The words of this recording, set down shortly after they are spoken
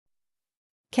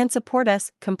Can support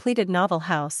us, completed novel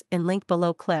house in link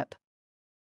below clip.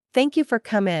 Thank you for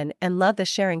come in and love the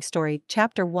sharing story.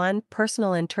 Chapter 1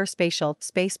 Personal Interspatial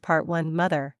Space Part 1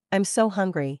 Mother, I'm so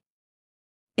hungry.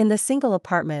 In the single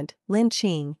apartment, Lin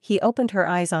Qing, he opened her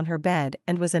eyes on her bed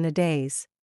and was in a daze.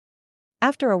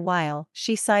 After a while,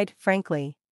 she sighed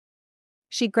frankly.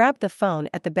 She grabbed the phone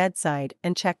at the bedside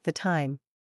and checked the time.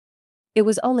 It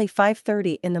was only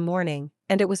 5:30 in the morning,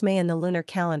 and it was May in the lunar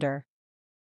calendar.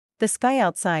 The sky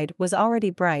outside was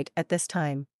already bright at this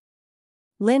time.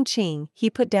 Lin Qing, he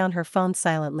put down her phone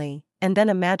silently, and then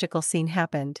a magical scene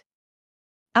happened.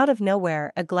 Out of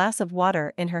nowhere, a glass of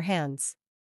water in her hands.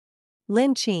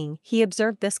 Lin Qing, he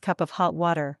observed this cup of hot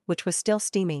water, which was still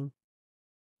steaming.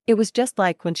 It was just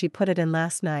like when she put it in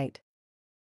last night.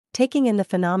 Taking in the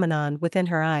phenomenon within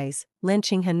her eyes, Lin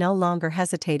Qing had no longer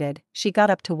hesitated. She got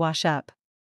up to wash up.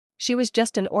 She was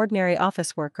just an ordinary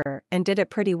office worker and did it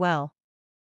pretty well.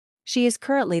 She is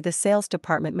currently the sales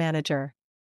department manager.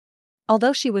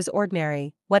 Although she was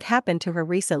ordinary, what happened to her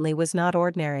recently was not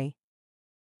ordinary.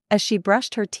 As she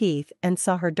brushed her teeth and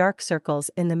saw her dark circles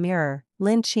in the mirror,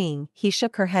 Lin Qing, he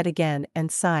shook her head again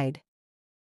and sighed.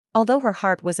 Although her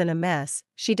heart was in a mess,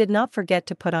 she did not forget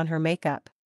to put on her makeup.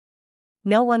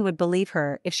 No one would believe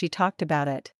her if she talked about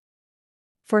it.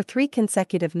 For 3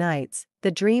 consecutive nights,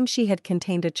 the dream she had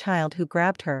contained a child who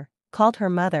grabbed her, called her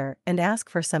mother, and asked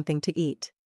for something to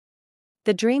eat.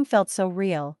 The dream felt so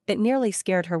real, it nearly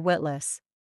scared her witless.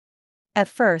 At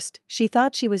first, she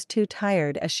thought she was too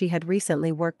tired as she had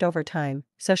recently worked overtime,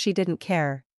 so she didn't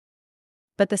care.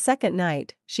 But the second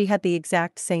night, she had the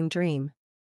exact same dream.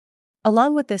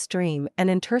 Along with this dream, an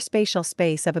interspatial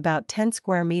space of about 10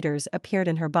 square meters appeared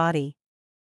in her body.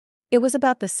 It was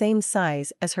about the same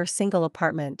size as her single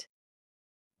apartment.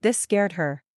 This scared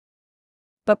her.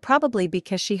 But probably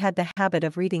because she had the habit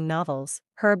of reading novels,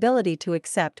 her ability to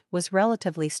accept was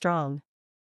relatively strong.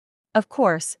 Of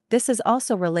course, this is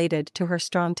also related to her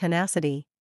strong tenacity.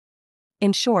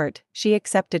 In short, she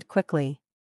accepted quickly.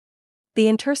 The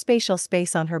interspatial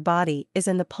space on her body is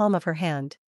in the palm of her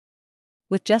hand.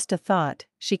 With just a thought,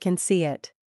 she can see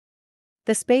it.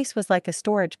 The space was like a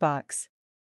storage box.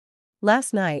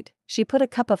 Last night, she put a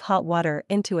cup of hot water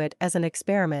into it as an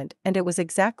experiment, and it was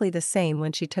exactly the same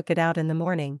when she took it out in the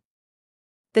morning.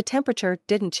 The temperature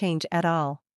didn't change at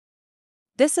all.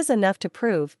 This is enough to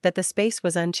prove that the space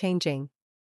was unchanging.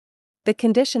 The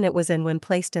condition it was in when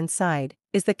placed inside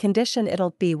is the condition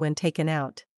it'll be when taken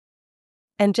out.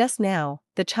 And just now,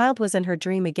 the child was in her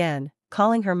dream again,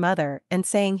 calling her mother and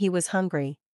saying he was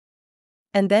hungry.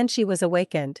 And then she was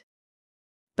awakened.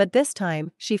 But this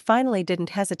time, she finally didn't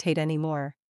hesitate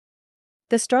anymore.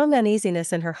 The strong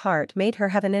uneasiness in her heart made her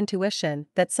have an intuition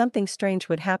that something strange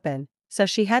would happen, so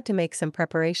she had to make some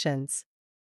preparations.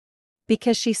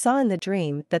 Because she saw in the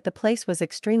dream that the place was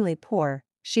extremely poor,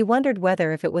 she wondered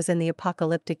whether if it was in the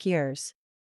apocalyptic years.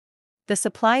 The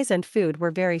supplies and food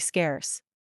were very scarce.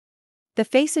 The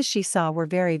faces she saw were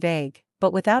very vague,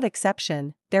 but without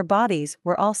exception, their bodies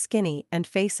were all skinny and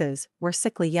faces were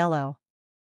sickly yellow.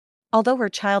 Although her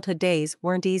childhood days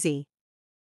weren't easy.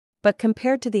 But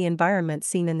compared to the environment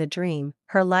seen in the dream,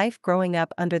 her life growing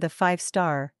up under the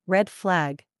 5-star, red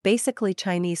flag, basically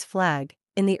Chinese flag,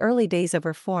 in the early days of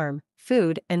reform,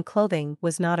 food and clothing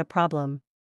was not a problem.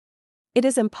 It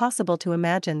is impossible to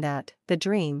imagine that, the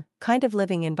dream, kind of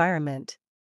living environment.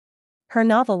 Her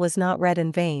novel was not read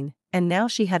in vain, and now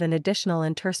she had an additional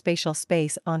interspatial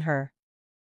space on her.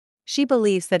 She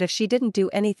believes that if she didn't do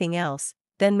anything else,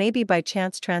 then maybe by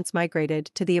chance transmigrated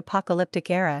to the apocalyptic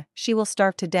era, she will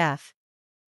starve to death.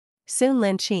 Soon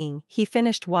Lin Qing, he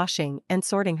finished washing and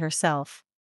sorting herself.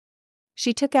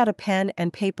 She took out a pen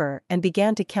and paper and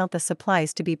began to count the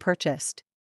supplies to be purchased.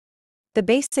 The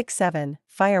basic 7,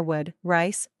 firewood,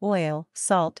 rice, oil,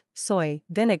 salt, soy,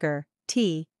 vinegar,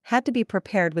 tea, had to be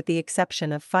prepared with the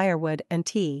exception of firewood and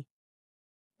tea.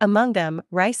 Among them,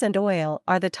 rice and oil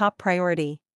are the top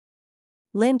priority.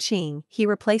 Lin Qing, he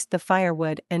replaced the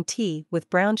firewood and tea with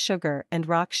brown sugar and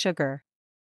rock sugar.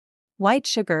 White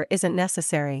sugar isn't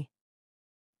necessary.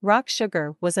 Rock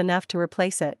sugar was enough to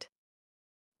replace it.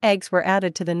 Eggs were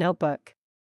added to the notebook.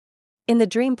 In the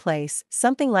dream place,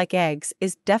 something like eggs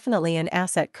is definitely an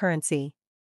asset currency.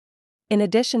 In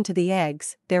addition to the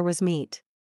eggs, there was meat.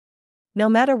 No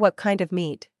matter what kind of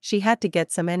meat, she had to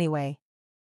get some anyway.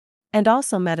 And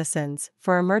also medicines,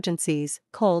 for emergencies,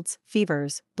 colds,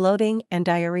 fevers, bloating and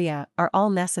diarrhea are all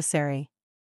necessary.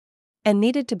 And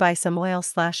needed to buy some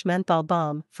oil/menthol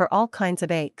balm for all kinds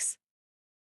of aches.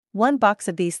 1 box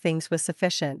of these things was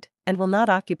sufficient, and will not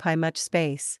occupy much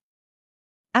space.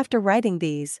 After writing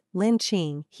these, Lin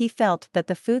Qing, he felt that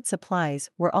the food supplies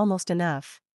were almost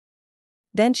enough.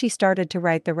 Then she started to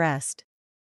write the rest.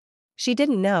 She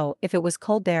didn't know if it was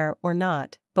cold there or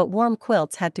not, but warm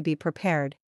quilts had to be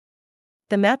prepared.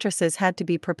 The mattresses had to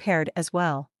be prepared as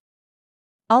well.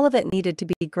 All of it needed to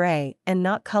be gray and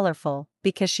not colorful,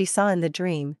 because she saw in the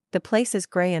dream, the place is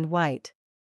gray and white.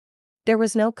 There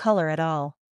was no color at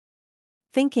all.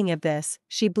 Thinking of this,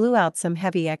 she blew out some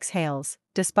heavy exhales,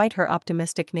 despite her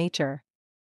optimistic nature.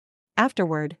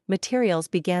 Afterward, materials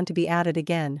began to be added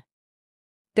again.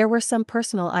 There were some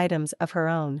personal items of her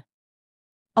own.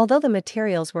 Although the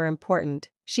materials were important,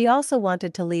 she also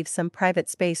wanted to leave some private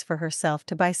space for herself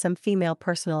to buy some female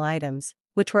personal items,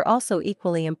 which were also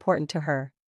equally important to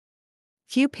her.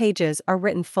 Few pages are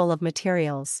written full of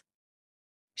materials.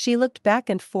 She looked back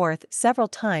and forth several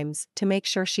times to make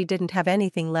sure she didn't have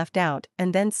anything left out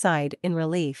and then sighed in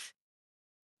relief.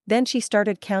 Then she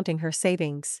started counting her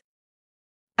savings.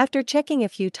 After checking a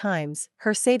few times,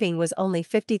 her saving was only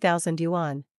 50,000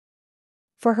 yuan.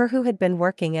 For her who had been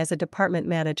working as a department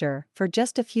manager for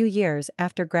just a few years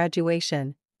after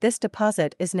graduation, this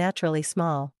deposit is naturally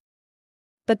small.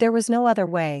 But there was no other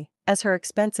way, as her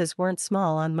expenses weren't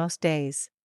small on most days.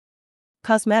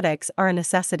 Cosmetics are a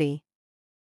necessity.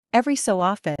 Every so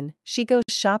often, she goes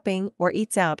shopping or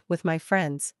eats out with my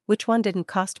friends, which one didn't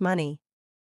cost money.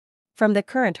 From the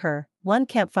current her, one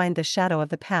can't find the shadow of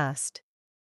the past.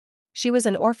 She was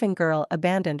an orphan girl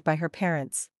abandoned by her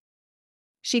parents.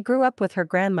 She grew up with her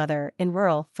grandmother in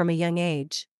rural from a young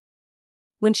age.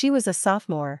 When she was a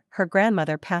sophomore, her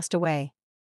grandmother passed away.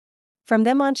 From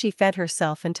then on she fed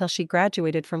herself until she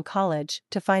graduated from college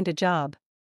to find a job.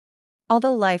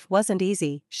 Although life wasn't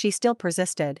easy, she still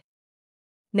persisted.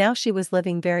 Now she was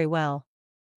living very well.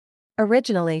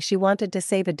 Originally she wanted to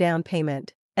save a down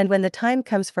payment, and when the time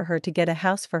comes for her to get a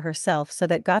house for herself, so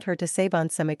that got her to save on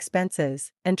some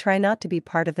expenses, and try not to be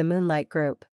part of the Moonlight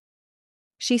Group.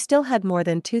 She still had more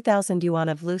than 2,000 yuan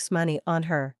of loose money on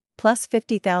her, plus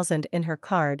 50,000 in her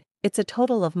card. It's a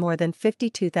total of more than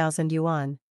 52,000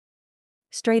 yuan.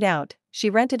 Straight out, she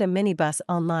rented a minibus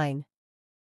online.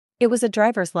 It was a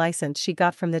driver's license she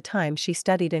got from the time she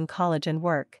studied in college and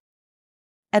work.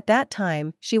 At that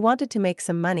time, she wanted to make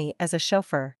some money as a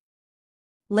chauffeur.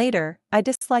 Later, I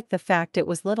disliked the fact it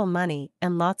was little money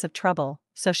and lots of trouble,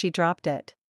 so she dropped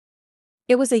it.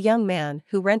 It was a young man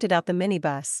who rented out the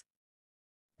minibus.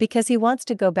 Because he wants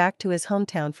to go back to his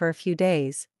hometown for a few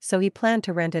days, so he planned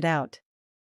to rent it out.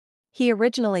 He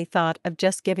originally thought of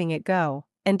just giving it go,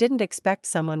 and didn't expect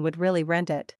someone would really rent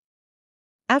it.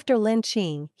 After Lin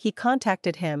Qing, he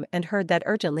contacted him and heard that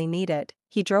urgently need it,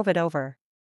 he drove it over.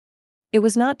 It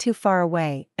was not too far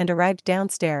away and arrived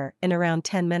downstairs in around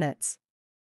 10 minutes.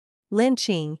 Lin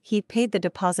Qing, he paid the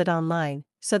deposit online,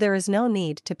 so there is no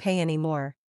need to pay any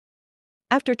more.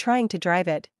 After trying to drive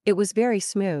it, it was very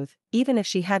smooth, even if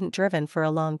she hadn't driven for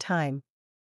a long time.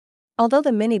 Although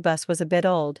the minibus was a bit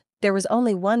old, there was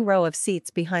only one row of seats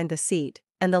behind the seat,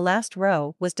 and the last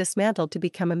row was dismantled to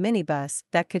become a minibus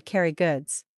that could carry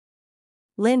goods.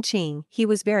 Lin Qing, he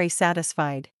was very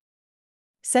satisfied.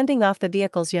 Sending off the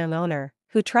vehicle's young owner,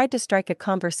 who tried to strike a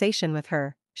conversation with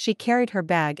her, she carried her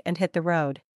bag and hit the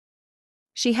road.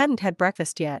 She hadn't had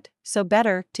breakfast yet, so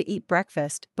better to eat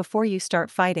breakfast before you start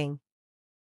fighting.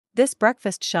 This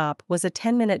breakfast shop was a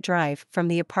 10-minute drive from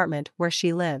the apartment where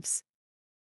she lives.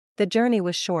 The journey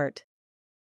was short.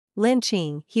 Lin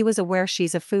Qing, he was aware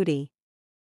she's a foodie.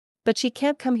 But she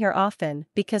can't come here often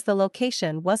because the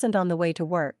location wasn't on the way to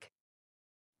work.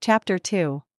 Chapter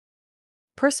 2.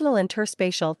 Personal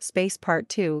Interspatial Space Part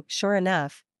 2. Sure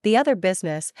enough, the other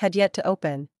business had yet to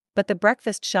open, but the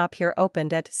breakfast shop here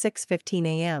opened at 6:15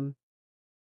 a.m.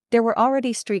 There were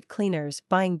already street cleaners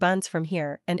buying buns from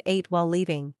here and ate while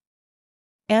leaving.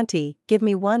 "Auntie, give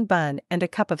me 1 bun and a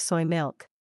cup of soy milk."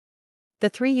 "The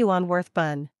 3 yuan worth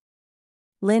bun."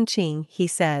 Lin Qing, he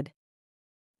said.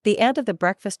 The aunt of the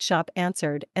breakfast shop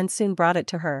answered and soon brought it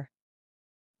to her.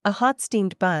 A hot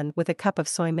steamed bun with a cup of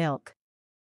soy milk.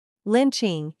 Lin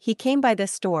Qing, he came by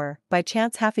this store by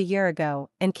chance half a year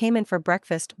ago and came in for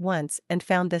breakfast once and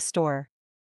found this store.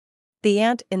 The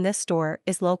aunt in this store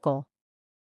is local.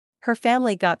 Her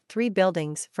family got 3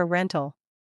 buildings for rental.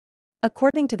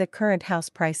 According to the current house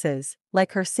prices,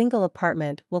 like her single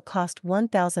apartment will cost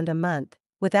 1,000 a month,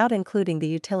 without including the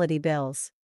utility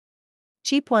bills.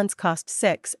 Cheap ones cost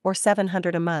 600 or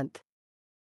 700 a month.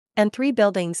 And 3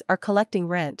 buildings are collecting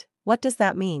rent. What does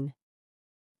that mean?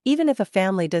 Even if a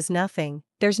family does nothing,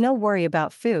 there's no worry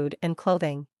about food and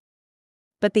clothing.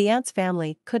 But the aunt's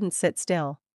family couldn't sit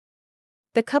still.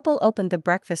 The couple opened the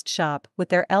breakfast shop with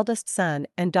their eldest son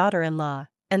and daughter-in-law,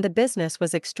 and the business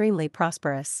was extremely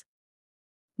prosperous.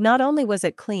 Not only was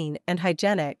it clean and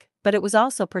hygienic, but it was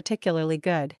also particularly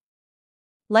good.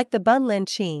 Like the bun Lin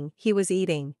Qing he was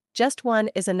eating, just one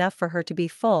is enough for her to be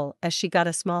full as she got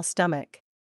a small stomach.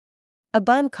 A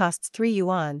bun costs 3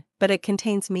 yuan, but it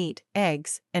contains meat,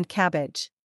 eggs, and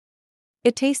cabbage.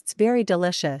 It tastes very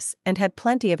delicious and had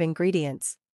plenty of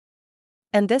ingredients.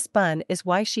 And this bun is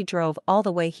why she drove all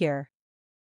the way here.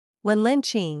 When Lin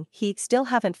Qing he still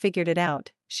haven't figured it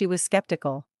out, she was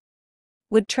skeptical.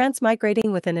 Would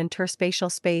transmigrating with an interspatial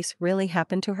space really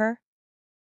happen to her?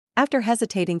 After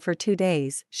hesitating for 2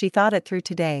 days, she thought it through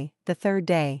today, the third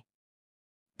day.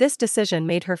 This decision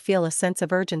made her feel a sense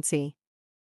of urgency.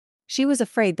 She was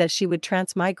afraid that she would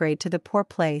transmigrate to the poor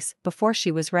place before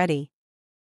she was ready.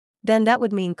 Then that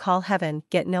would mean call heaven,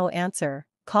 get no answer,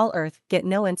 call earth, get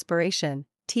no inspiration,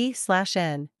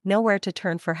 T/N, nowhere to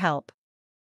turn for help.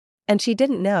 And she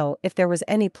didn't know if there was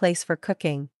any place for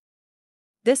cooking.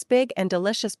 This big and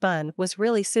delicious bun was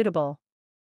really suitable.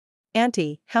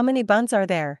 Auntie, how many buns are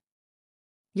there?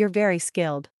 You're very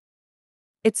skilled.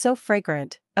 It's so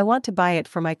fragrant, I want to buy it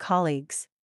for my colleagues.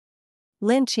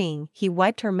 Lin Qing he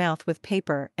wiped her mouth with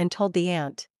paper and told the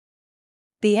aunt.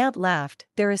 The aunt laughed,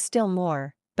 there is still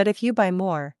more, but if you buy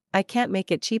more, I can't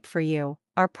make it cheap for you,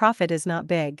 our profit is not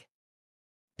big.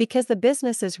 Because the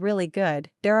business is really good,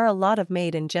 there are a lot of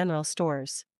made in general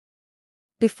stores.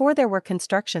 Before there were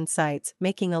construction sites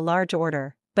making a large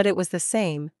order, but it was the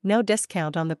same, no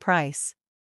discount on the price.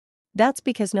 That's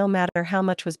because no matter how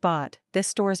much was bought, this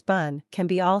store's bun can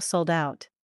be all sold out.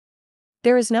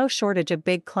 There is no shortage of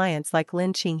big clients like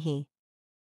Lin Qinghe.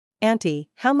 Auntie,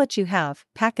 how much you have,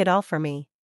 pack it all for me.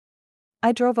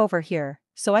 I drove over here,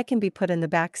 so I can be put in the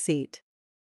back seat.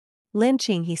 Lin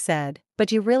Qinghe said,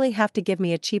 but you really have to give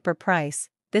me a cheaper price,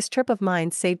 this trip of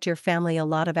mine saved your family a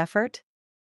lot of effort?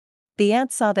 The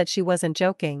aunt saw that she wasn't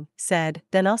joking, said,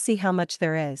 then I'll see how much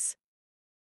there is.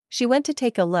 She went to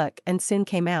take a look and soon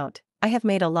came out, I have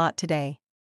made a lot today.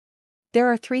 There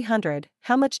are 300,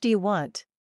 how much do you want?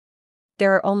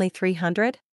 There are only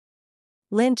 300?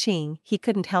 Lin Qing he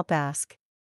couldn't help ask.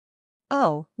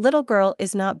 Oh, little girl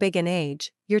is not big in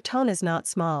age, your tone is not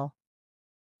small.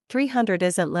 300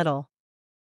 isn't little.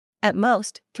 At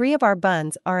most, 3 of our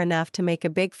buns are enough to make a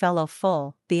big fellow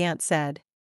full, the aunt said.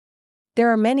 There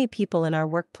are many people in our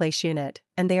workplace unit,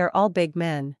 and they are all big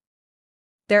men.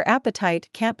 Their appetite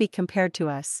can't be compared to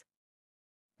us.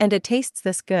 And it tastes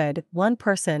this good, one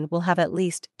person will have at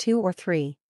least 2 or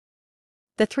 3.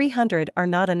 The 300 are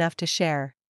not enough to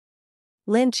share.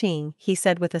 Lin Qing he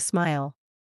said with a smile.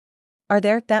 Are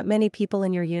there that many people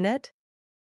in your unit?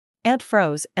 Aunt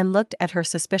froze and looked at her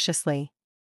suspiciously.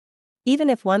 Even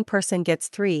if one person gets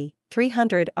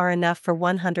 300 are enough for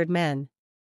 100 men.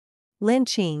 Lin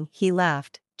Qing he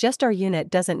laughed, just our unit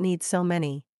doesn't need so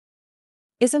many.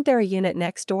 Isn't there a unit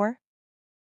next door?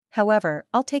 However,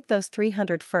 I'll take those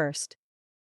 300 first.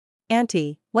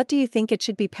 Auntie, what do you think it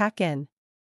should be packed in?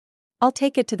 I'll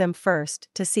take it to them first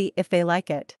to see if they like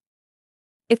it.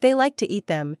 If they like to eat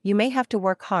them, you may have to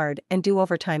work hard and do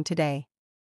overtime today.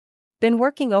 Been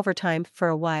working overtime for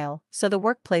a while, so the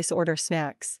workplace order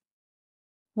snacks.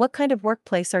 What kind of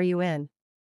workplace are you in?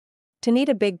 To need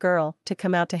a big girl to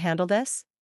come out to handle this?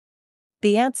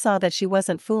 The aunt saw that she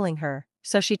wasn't fooling her,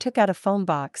 so she took out a phone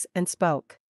box and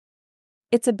spoke.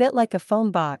 It's a bit like a phone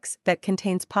box that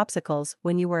contains popsicles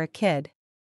when you were a kid.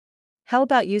 How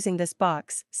about using this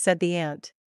box, said the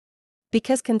aunt.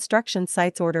 Because construction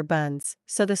sites order buns,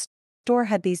 so the store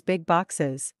had these big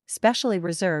boxes, specially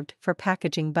reserved for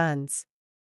packaging buns.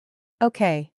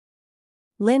 Okay.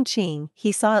 Lin Qing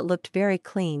he saw it looked very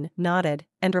clean, nodded,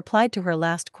 and replied to her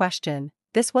last question,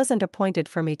 this wasn't appointed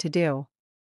for me to do.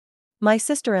 My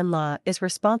sister-in-law is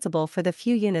responsible for the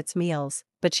few units' meals,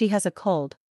 but she has a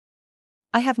cold.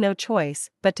 I have no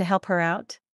choice but to help her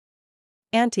out.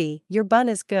 Auntie, your bun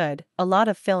is good, a lot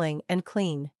of filling and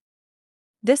clean.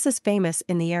 This is famous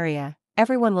in the area,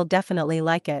 everyone will definitely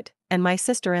like it, and my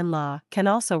sister-in-law can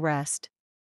also rest.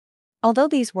 Although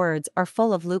these words are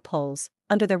full of loopholes,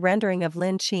 under the rendering of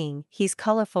Lin Qing he's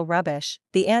colorful rubbish,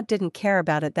 the aunt didn't care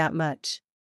about it that much.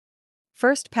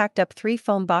 First packed up 3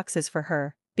 foam boxes for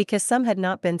her, because some had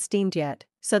not been steamed yet,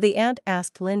 so the aunt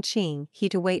asked Lin Qing he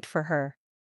to wait for her.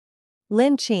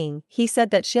 Lin Qing he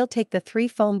said that she'll take the 3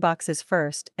 foam boxes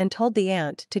first and told the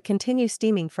aunt to continue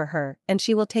steaming for her and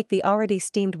she will take the already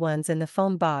steamed ones in the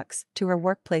foam box to her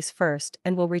workplace first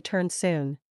and will return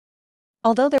soon.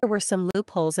 Although there were some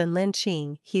loopholes in Lin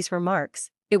Qing he's remarks,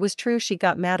 it was true she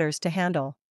got matters to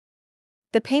handle.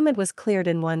 The payment was cleared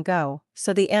in one go,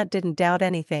 so the aunt didn't doubt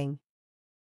anything.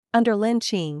 Under Lin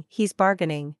Qing he's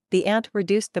bargaining, the aunt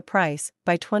reduced the price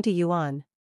by 20 yuan.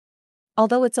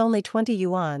 Although it's only 20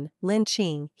 yuan, Lin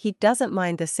Qing he doesn't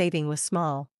mind the saving was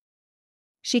small.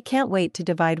 She can't wait to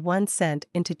divide 1 cent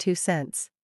into 2 cents.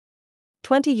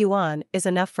 20 yuan is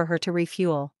enough for her to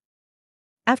refuel.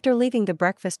 After leaving the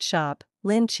breakfast shop,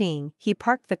 Lin Qing, he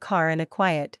parked the car in a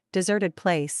quiet, deserted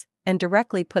place, and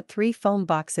directly put 3 phone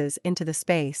boxes into the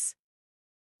space.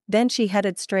 Then she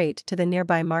headed straight to the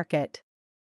nearby market.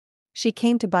 She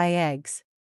came to buy eggs.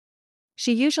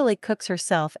 She usually cooks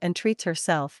herself and treats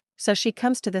herself, so she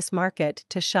comes to this market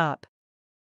to shop.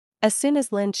 As soon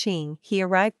as Lin Qing he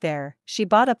arrived there, she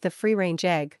bought up the free-range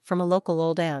egg from a local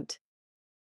old aunt.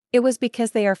 It was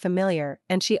because they are familiar,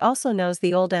 and she also knows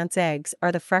the old aunt's eggs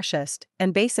are the freshest,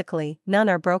 and basically, none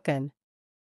are broken.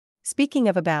 Speaking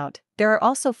of about, there are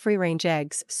also free-range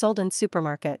eggs sold in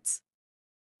supermarkets.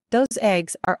 Those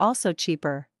eggs are also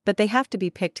cheaper, but they have to be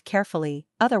picked carefully,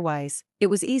 otherwise, it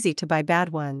was easy to buy bad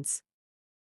ones.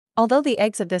 Although the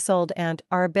eggs of this old aunt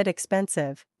are a bit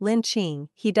expensive, Lin Qing,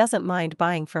 he doesn't mind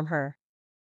buying from her.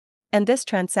 And this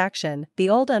transaction, the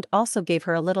old aunt also gave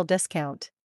her a little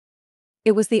discount.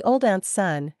 It was the old aunt's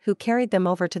son who carried them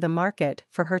over to the market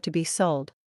for her to be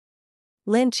sold.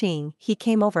 Lin Qing, he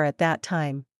came over at that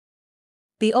time.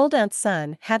 The old aunt's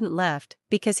son hadn't left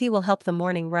because he will help the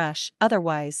morning rush,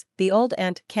 otherwise, the old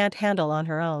aunt can't handle on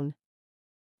her own.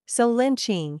 So Lin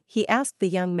Qing, he asked the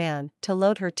young man to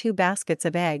load her 2 baskets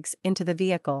of eggs into the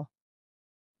vehicle.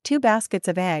 2 baskets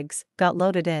of eggs got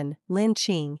loaded in. Lin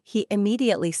Qing, he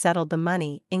immediately settled the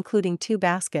money, including 2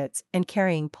 baskets and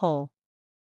carrying pole.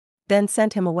 Then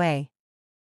sent him away.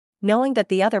 Knowing that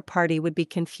the other party would be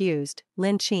confused,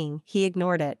 Lin Qing, he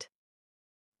ignored it.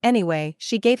 Anyway,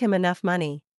 she gave him enough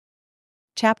money.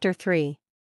 Chapter 3.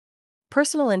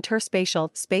 Personal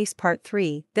Interspatial Space Part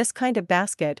 3. This kind of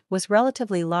basket was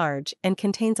relatively large and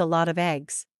contains a lot of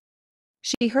eggs.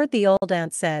 She heard the old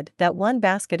aunt said that 1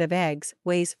 basket of eggs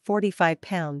weighs 45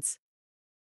 pounds.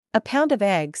 A pound of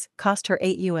eggs cost her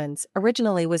 8 yuans,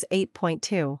 originally was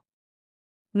 8.2.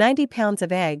 90 pounds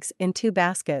of eggs in 2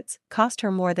 baskets cost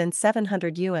her more than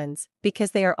 700 yuans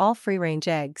because they are all free-range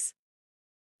eggs.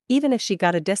 Even if she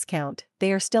got a discount,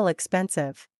 they are still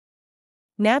expensive.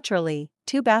 Naturally,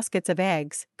 2 baskets of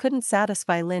eggs couldn't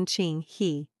satisfy Lin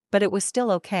Qing, but it was still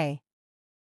okay.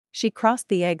 She crossed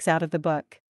the eggs out of the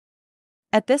book.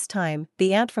 At this time,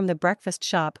 the aunt from the breakfast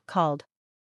shop called.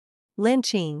 Lin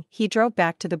Qing, he drove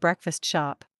back to the breakfast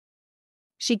shop.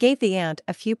 She gave the aunt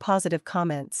a few positive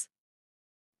comments.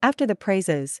 After the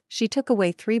praises, she took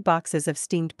away 3 boxes of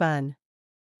steamed bun.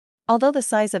 Although the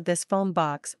size of this phone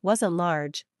box wasn't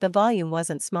large, the volume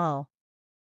wasn't small.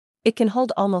 It can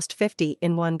hold almost 50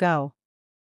 in one go.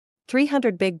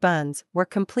 300 big buns were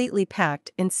completely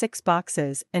packed in 6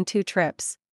 boxes and 2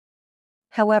 trips.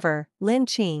 However, Lin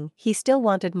Qing, he still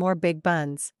wanted more big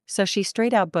buns, so she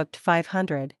straight out booked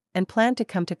 500, and planned to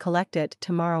come to collect it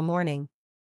tomorrow morning.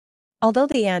 Although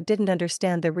the aunt didn't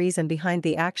understand the reason behind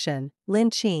the action, Lin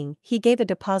Qing, he gave a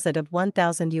deposit of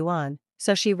 1,000 yuan,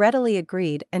 so she readily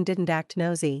agreed and didn't act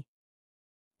nosy.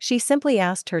 She simply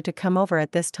asked her to come over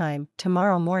at this time,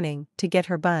 tomorrow morning, to get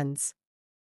her buns.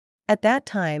 At that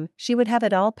time, she would have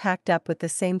it all packed up with the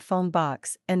same phone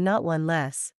box and not one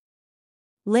less.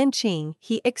 Lin Qing,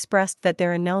 he expressed that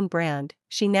they're a known brand,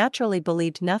 she naturally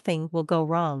believed nothing will go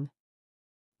wrong.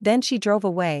 Then she drove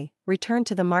away, returned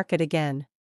to the market again.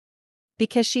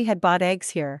 Because she had bought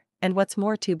eggs here, and what's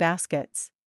more 2 baskets.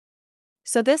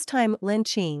 So this time Lin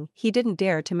Qing, he didn't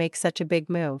dare to make such a big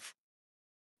move.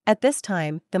 At this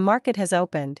time, the market has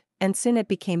opened, and soon it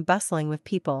became bustling with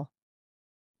people.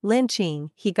 Lin Qing,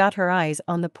 he got her eyes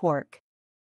on the pork.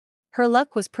 Her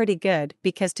luck was pretty good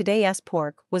because today's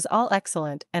pork was all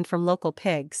excellent and from local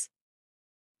pigs.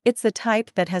 It's the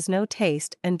type that has no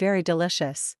taste and very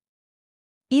delicious.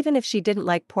 Even if she didn't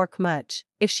like pork much,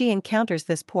 if she encounters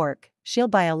this pork, she'll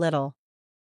buy a little.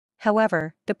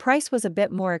 However, the price was a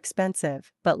bit more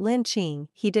expensive, but Lin Qing,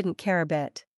 he didn't care a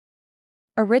bit.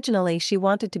 Originally she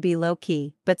wanted to be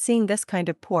low-key, but seeing this kind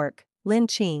of pork, Lin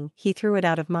Qing, he threw it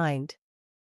out of mind.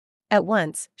 At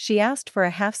once, she asked for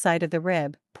a half side of the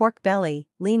rib, pork belly,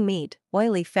 lean meat,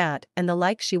 oily fat and the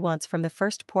like she wants from the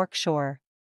first pork store.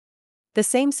 The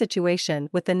same situation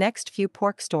with the next few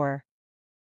pork store.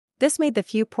 This made the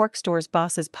few pork stores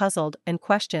bosses puzzled and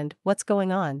questioned what's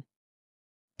going on.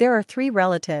 There are 3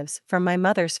 relatives from my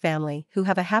mother's family who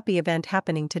have a happy event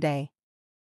happening today.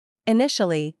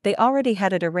 Initially, they already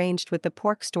had it arranged with the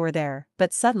pork store there,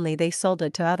 but suddenly they sold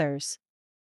it to others.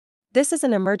 This is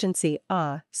an emergency,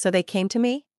 so they came to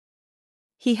me?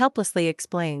 He helplessly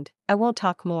explained, I won't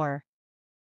talk more.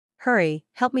 Hurry,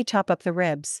 help me chop up the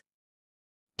ribs.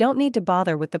 Don't need to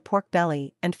bother with the pork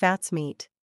belly and fat's meat.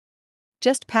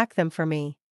 Just pack them for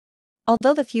me.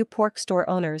 Although the few pork store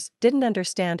owners didn't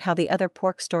understand how the other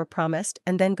pork store promised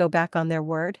and then go back on their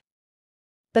word.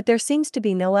 But there seems to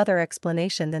be no other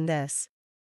explanation than this.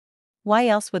 Why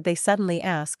else would they suddenly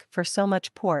ask for so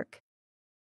much pork?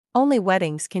 Only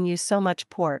weddings can use so much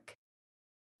pork.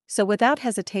 So without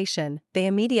hesitation, they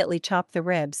immediately chopped the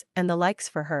ribs and the likes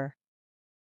for her.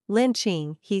 Lin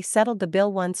Qing, he settled the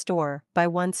bill one store by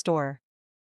one store.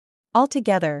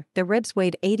 Altogether, the ribs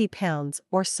weighed 80 pounds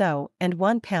or so, and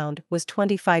 1 pound was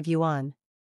 25 yuan.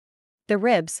 The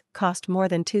ribs cost more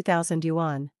than 2,000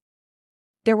 yuan.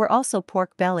 There were also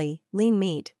pork belly, lean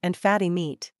meat, and fatty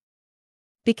meat.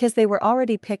 Because they were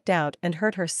already picked out and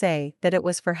heard her say that it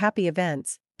was for happy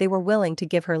events, they were willing to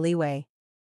give her leeway.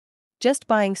 Just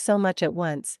buying so much at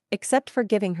once, except for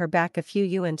giving her back a few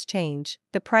yuan's change,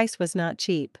 the price was not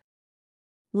cheap.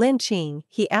 Lin Qing,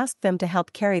 he asked them to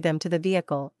help carry them to the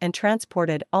vehicle and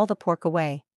transported all the pork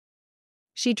away.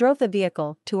 She drove the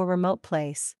vehicle to a remote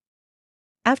place.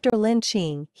 After Lin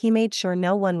Qing, he made sure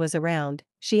no one was around,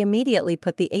 she immediately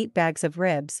put the 8 bags of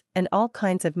ribs and all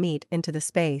kinds of meat into the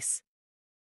space.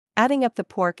 Adding up the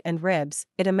pork and ribs,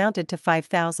 it amounted to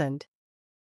 5,000.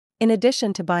 In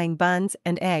addition to buying buns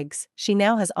and eggs, she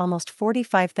now has almost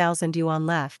 45,000 yuan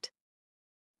left.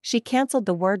 She cancelled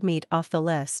the word meat off the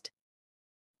list.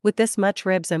 With this much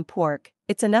ribs and pork,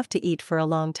 it's enough to eat for a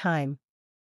long time.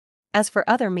 As for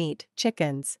other meat,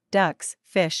 chickens, ducks,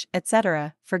 fish,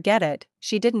 etc., forget it,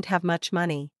 she didn't have much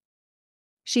money.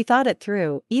 She thought it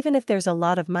through, even if there's a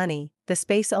lot of money, the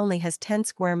space only has 10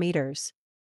 square meters.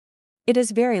 It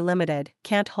is very limited,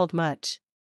 can't hold much.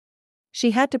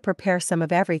 She had to prepare some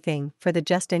of everything for the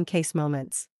just-in-case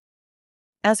moments.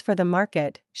 As for the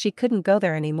market, she couldn't go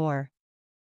there anymore.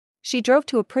 She drove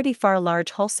to a pretty far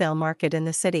large wholesale market in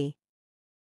the city.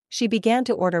 She began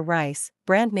to order rice,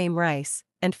 brand name rice,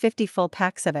 and 50 full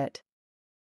packs of it.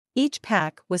 Each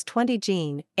pack was 20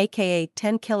 jin, aka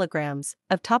 10 kilograms,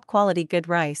 of top-quality good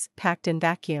rice packed in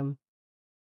vacuum.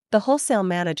 The wholesale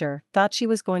manager thought she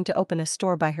was going to open a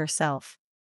store by herself.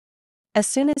 As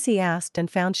soon as he asked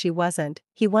and found she wasn't,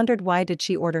 he wondered why did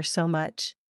she order so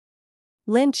much.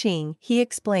 Lin Qing, he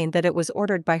explained that it was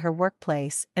ordered by her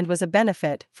workplace and was a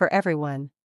benefit for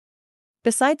everyone.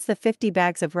 Besides the 50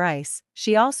 bags of rice,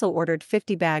 she also ordered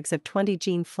 50 bags of 20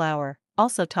 jin flour,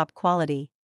 also top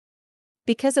quality.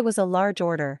 Because it was a large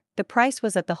order, the price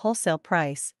was at the wholesale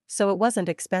price, so it wasn't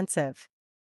expensive.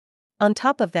 On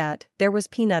top of that, there was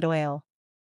peanut oil.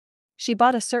 She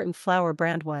bought a certain flour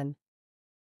brand one.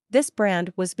 This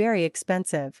brand was very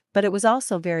expensive, but it was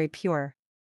also very pure.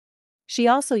 She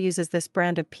also uses this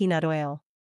brand of peanut oil.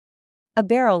 A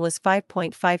barrel was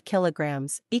 5.5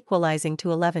 kilograms, equalizing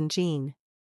to 11 jin.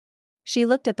 She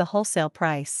looked at the wholesale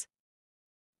price.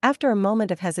 After a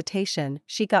moment of hesitation,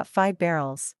 she got 5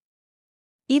 barrels.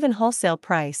 Even wholesale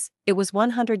price, it was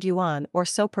 100 yuan or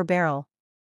so per barrel.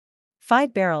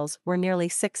 5 barrels were nearly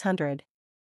 600.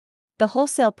 The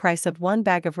wholesale price of 1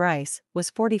 bag of rice was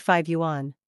 45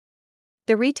 yuan.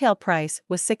 The retail price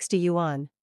was 60 yuan.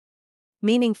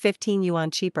 Meaning 15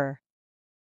 yuan cheaper.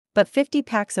 But 50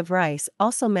 packs of rice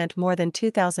also meant more than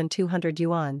 2,200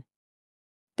 yuan.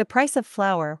 The price of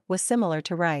flour was similar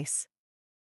to rice.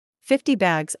 50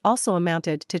 bags also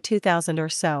amounted to 2,000 or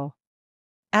so.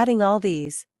 Adding all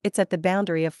these, it's at the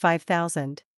boundary of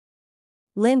 5,000.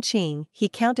 Lin Qing, he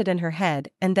counted in her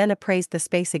head and then appraised the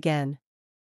space again.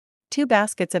 2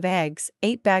 baskets of eggs,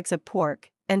 8 bags of pork,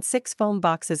 and 6 foam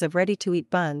boxes of ready-to-eat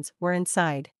buns were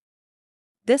inside.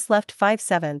 This left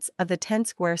 5/7 of the 10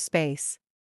 square space.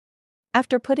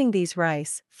 After putting these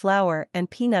rice, flour, and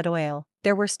peanut oil,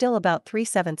 there were still about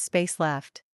 3/7 space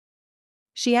left.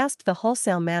 She asked the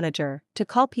wholesale manager to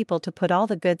call people to put all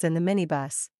the goods in the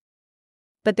minibus.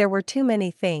 But there were too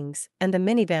many things, and the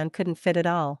minivan couldn't fit it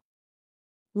all.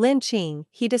 Lin Qing,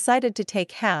 he decided to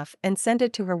take half and send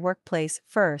it to her workplace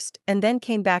first and then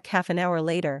came back half an hour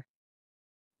later.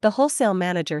 The wholesale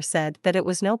manager said that it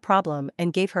was no problem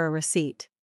and gave her a receipt.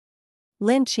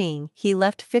 Lin Qing, he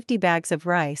left 50 bags of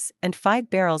rice and 5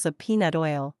 barrels of peanut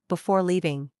oil before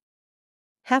leaving.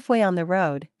 Halfway on the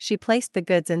road, she placed the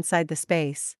goods inside the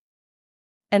space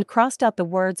and crossed out the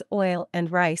words oil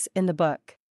and rice in the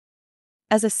book.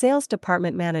 As a sales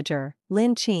department manager,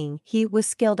 Lin Qing, he was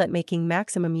skilled at making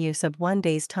maximum use of one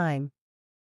day's time.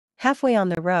 Halfway on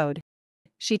the road,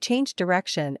 she changed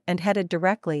direction and headed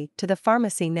directly to the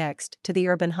pharmacy next to the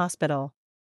urban hospital.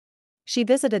 She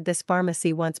visited this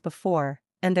pharmacy once before,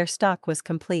 and their stock was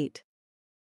complete.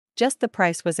 Just the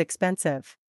price was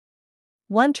expensive.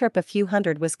 One trip a few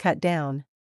hundred was cut down.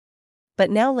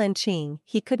 But now Lin Qing,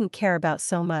 he couldn't care about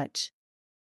so much.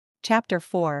 Chapter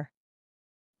 4.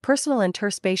 Personal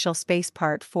interspatial space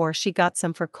part 4. She got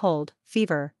some for cold,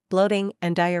 fever, bloating,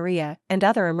 and diarrhea, and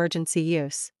other emergency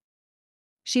use.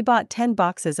 She bought 10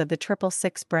 boxes of the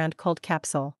 666 brand cold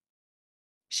capsule.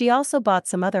 She also bought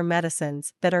some other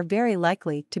medicines that are very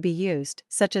likely to be used,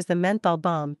 such as the menthol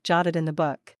balm jotted in the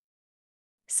book.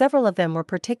 Several of them were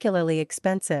particularly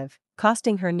expensive,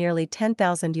 costing her nearly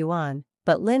 10,000 yuan,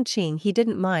 but Lin Qing he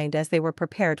didn't mind as they were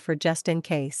prepared for just in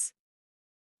case.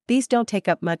 These don't take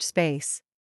up much space.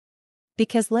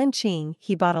 Because Lin Qing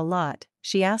he bought a lot,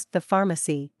 she asked the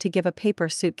pharmacy to give a paper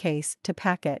suitcase to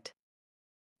pack it.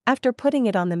 After putting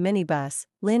it on the minibus,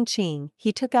 Lin Qing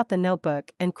he took out the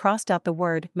notebook and crossed out the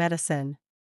word medicine.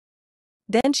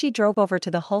 Then she drove over to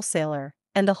the wholesaler,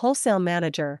 and the wholesale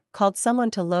manager called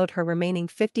someone to load her remaining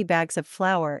 50 bags of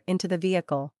flour into the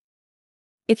vehicle.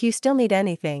 If you still need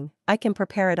anything, I can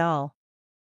prepare it all.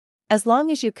 As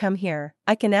long as you come here,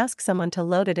 I can ask someone to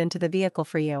load it into the vehicle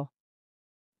for you.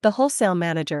 The wholesale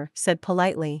manager said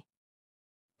politely.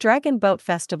 Dragon Boat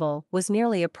Festival was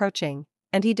nearly approaching,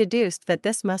 and he deduced that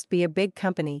this must be a big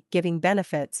company giving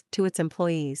benefits to its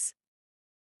employees.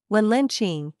 When Lin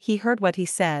Qing he heard what he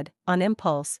said, on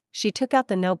impulse, she took out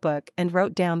the notebook and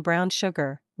wrote down brown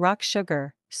sugar, rock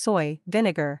sugar, soy,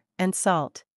 vinegar, and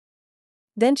salt.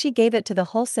 Then she gave it to the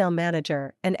wholesale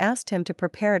manager and asked him to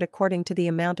prepare it according to the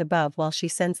amount above while she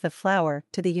sends the flour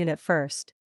to the unit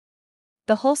first.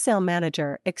 The wholesale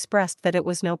manager expressed that it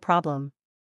was no problem.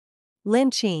 Lin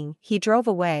Qing he drove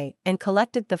away and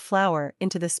collected the flour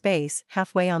into the space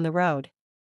halfway on the road.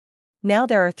 Now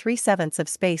there are 3/7 of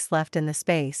space left in the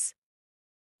space.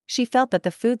 She felt that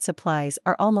the food supplies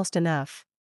are almost enough.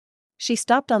 She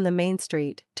stopped on the main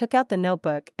street, took out the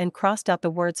notebook and crossed out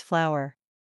the words flour.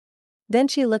 Then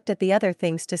she looked at the other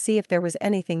things to see if there was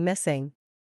anything missing.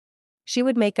 She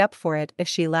would make up for it if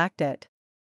she lacked it.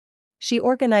 She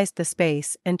organized the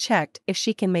space and checked if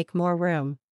she can make more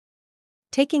room.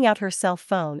 Taking out her cell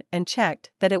phone and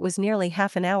checked that it was nearly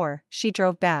half an hour, she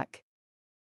drove back.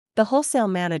 The wholesale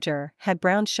manager had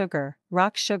brown sugar,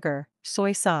 rock sugar,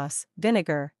 soy sauce,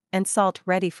 vinegar, and salt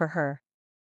ready for her.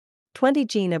 20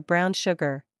 gin of brown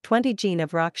sugar, 20 gin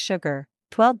of rock sugar,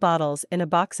 12 bottles in a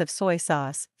box of soy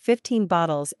sauce, 15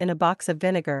 bottles in a box of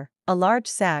vinegar, a large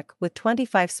sack with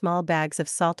 25 small bags of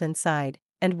salt inside,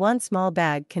 and one small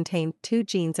bag contained 2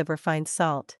 gins of refined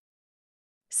salt.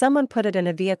 Someone put it in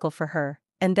a vehicle for her,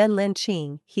 and then Lin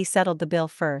Qing he settled the bill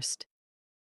first.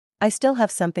 I still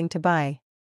have something to buy.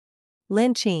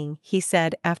 Lin Qing he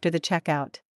said after the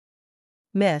checkout.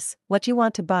 Miss, what you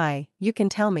want to buy, you can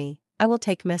tell me, I will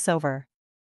take Miss over.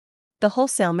 The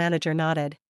wholesale manager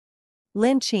nodded.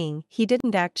 Lin Qing he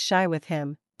didn't act shy with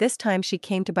him, this time she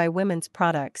came to buy women's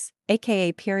products,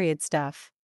 aka period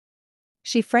stuff.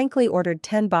 She frankly ordered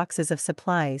 10 boxes of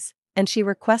supplies, and she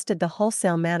requested the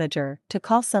wholesale manager to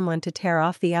call someone to tear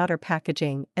off the outer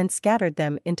packaging and scattered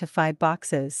them into 5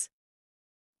 boxes.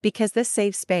 Because this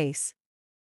saves space.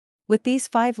 With these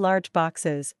 5 large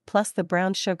boxes, plus the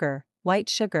brown sugar, white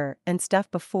sugar, and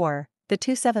stuff before, the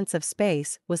 2/7 of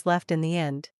space was left in the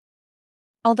end.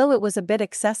 Although it was a bit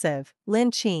excessive,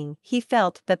 Lin Qing he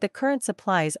felt that the current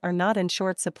supplies are not in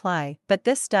short supply, but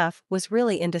this stuff was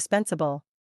really indispensable.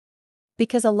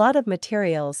 Because a lot of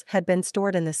materials had been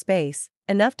stored in the space,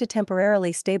 enough to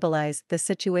temporarily stabilize the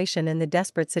situation in the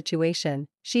desperate situation,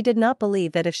 she did not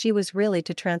believe that if she was really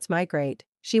to transmigrate,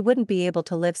 she wouldn't be able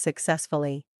to live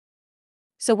successfully.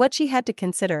 So what she had to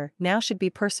consider now should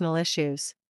be personal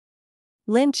issues.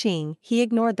 Lin Qing he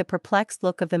ignored the perplexed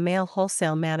look of the male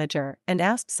wholesale manager and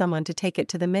asked someone to take it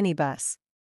to the minibus.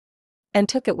 And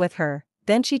took it with her.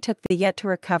 Then she took the yet to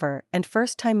recover and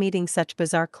first time meeting such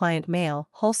bizarre client male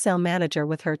wholesale manager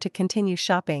with her to continue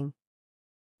shopping.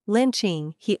 Lin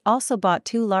Qing he also bought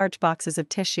 2 large boxes of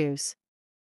tissues.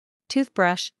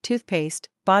 Toothbrush, toothpaste,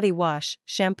 body wash,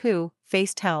 shampoo,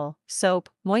 face towel, soap,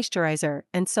 moisturizer,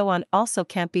 and so on also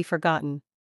can't be forgotten.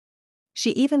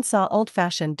 She even saw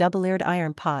old-fashioned double-eared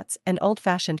iron pots and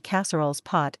old-fashioned casseroles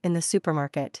pot in the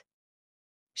supermarket.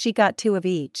 She got 2 of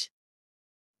each.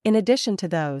 In addition to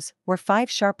those, were 5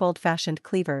 sharp old-fashioned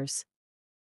cleavers.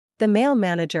 The male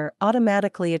manager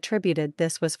automatically attributed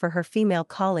this was for her female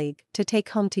colleague to take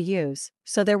home to use,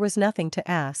 so there was nothing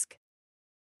to ask.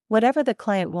 Whatever the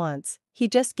client wants, he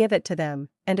just give it to them,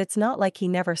 and it's not like he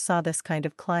never saw this kind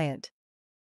of client.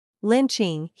 Lin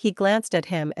Qing he glanced at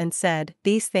him and said,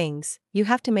 "These things, you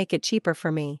have to make it cheaper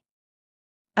for me.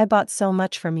 I bought so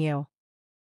much from you."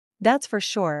 "That's for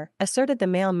sure," asserted the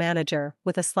male manager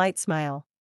with a slight smile.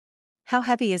 "How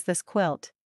heavy is this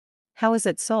quilt? How is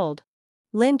it sold?"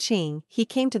 Lin Qing he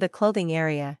came to the clothing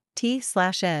area,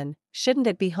 T/N, shouldn't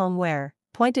it be homeware,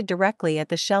 pointed directly at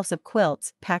the shelves of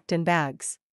quilts packed in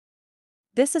bags.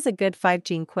 This is a good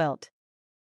 5-jean quilt.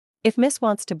 If Miss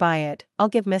wants to buy it, I'll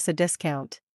give Miss a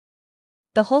discount.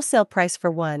 The wholesale price for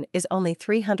one is only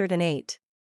 308.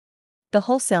 The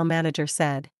wholesale manager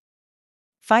said.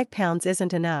 £5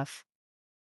 isn't enough.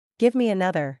 Give me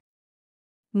another.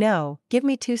 No, give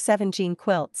me 2 7-jean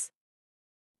quilts.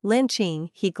 Lin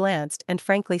Ching, he glanced and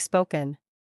frankly spoken.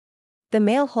 The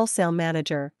male wholesale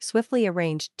manager swiftly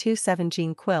arranged 2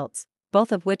 7-jean quilts,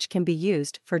 both of which can be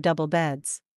used for double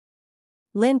beds.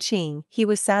 Lin Ching, he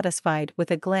was satisfied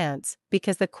with a glance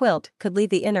because the quilt could leave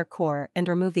the inner core and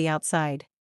remove the outside.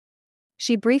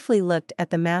 She briefly looked at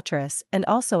the mattress and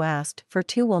also asked for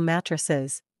 2 wool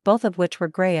mattresses, both of which were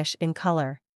grayish in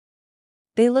color.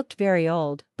 They looked very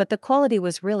old, but the quality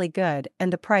was really good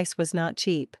and the price was not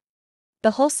cheap.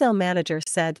 The wholesale manager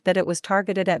said that it was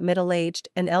targeted at middle-aged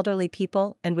and elderly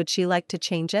people, and would she like to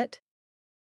change it?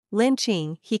 Lin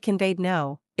Ching, he conveyed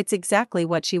no, it's exactly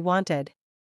what she wanted.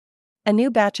 A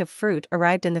new batch of fruit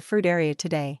arrived in the fruit area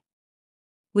today.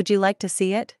 Would you like to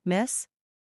see it, miss?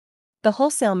 The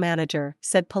wholesale manager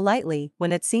said politely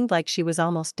when it seemed like she was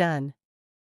almost done.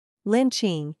 Lin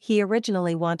Ching, he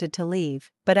originally wanted to leave,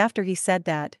 but after he said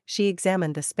that, she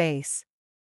examined the space.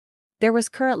 There was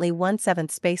currently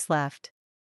 1/7 space left.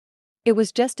 It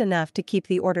was just enough to keep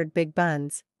the ordered big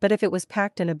buns, but if it was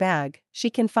packed in a bag,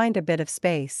 she can find a bit of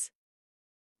space.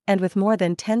 And with more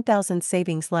than 10,000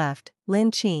 savings left,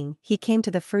 Lin Ching, he came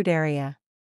to the fruit area.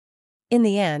 In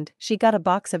the end, she got a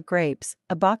box of grapes,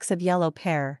 a box of yellow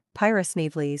pear,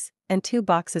 pyrosnevles, and 2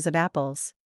 boxes of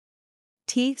apples.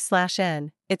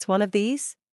 T/N, it's one of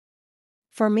these?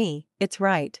 For me, it's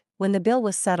right. When the bill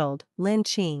was settled, Lin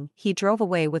Ching, he drove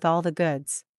away with all the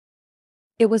goods.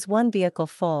 It was one vehicle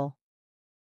full.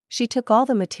 She took all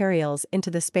the materials into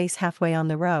the space halfway on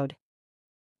the road.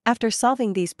 After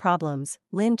solving these problems,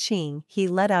 Lin Ching, he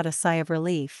let out a sigh of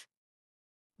relief.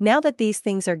 Now that these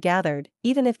things are gathered,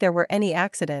 even if there were any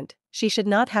accident, she should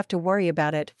not have to worry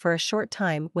about it for a short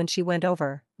time when she went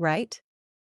over, right?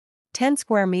 10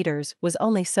 square meters was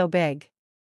only so big.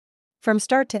 From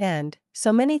start to end,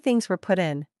 so many things were put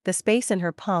in, the space in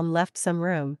her palm left some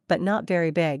room, but not very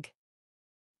big.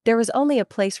 There was only a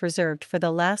place reserved for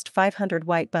the last 500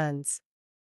 white buns.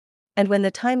 And when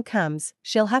the time comes,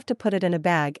 she'll have to put it in a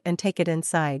bag and take it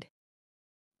inside.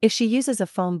 If she uses a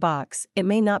foam box, it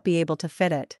may not be able to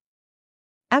fit it.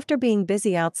 After being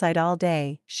busy outside all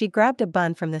day, she grabbed a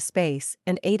bun from the space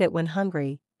and ate it when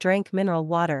hungry, drank mineral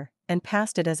water, and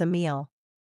passed it as a meal.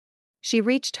 She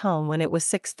reached home when it was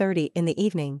 6:30 in the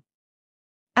evening.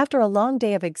 After a long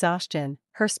day of exhaustion,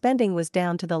 her spending was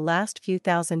down to the last few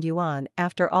thousand yuan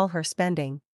after all her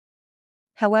spending.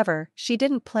 However, she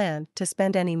didn't plan to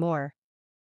spend any more.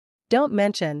 Don't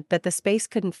mention that the space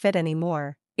couldn't fit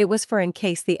anymore, it was for in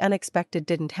case the unexpected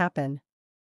didn't happen.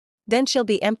 Then she'll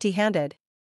be empty-handed.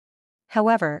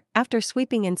 However, after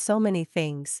sweeping in so many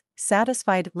things,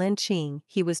 satisfied Lin Ching,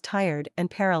 he was tired and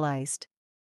paralyzed.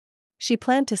 She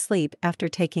planned to sleep after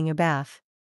taking a bath.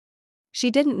 She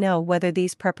didn't know whether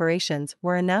these preparations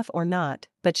were enough or not,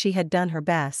 but she had done her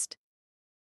best.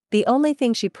 The only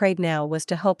thing she prayed now was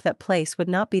to hope that place would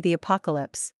not be the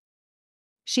apocalypse.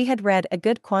 She had read a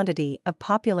good quantity of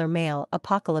popular male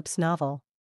apocalypse novel.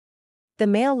 The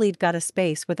male lead got a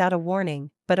space without a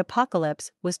warning, but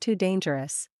apocalypse was too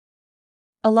dangerous.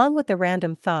 Along with the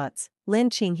random thoughts, Lin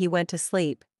Ching he went to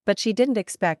sleep, but she didn't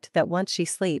expect that once she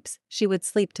sleeps, she would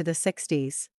sleep to the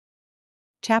 60s.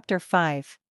 Chapter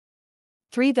 5.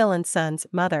 3 Villain Sons.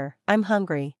 Mother, I'm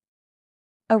hungry.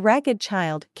 A ragged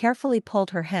child carefully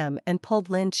pulled her hem and pulled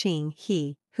Lin Ching,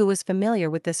 he, who was familiar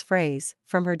with this phrase,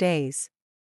 from her days.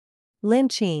 Lin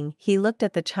Ching, he looked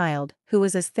at the child, who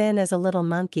was as thin as a little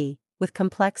monkey, with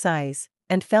complex eyes,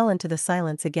 and fell into the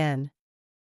silence again.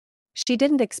 She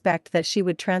didn't expect that she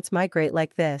would transmigrate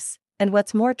like this, and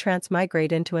what's more,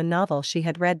 transmigrate into a novel she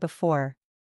had read before.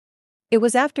 It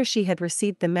was after she had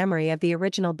received the memory of the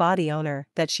original body owner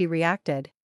that she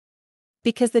reacted.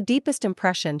 Because the deepest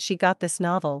impression she got this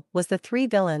novel was the 3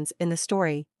 villains in the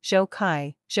story, Zhou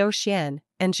Kai, Zhou Xian,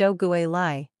 and Zhou Gui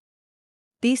Lai.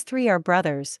 These 3 are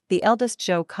brothers, the eldest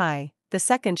Zhou Kai, the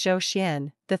second Zhou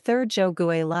Xian, the third Zhou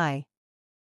Gui Lai.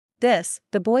 This,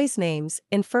 the boys' names,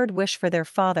 inferred wish for their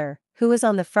father, who is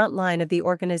on the front line of the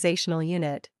organizational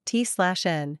unit,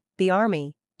 T/N, the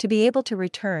army, to be able to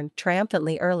return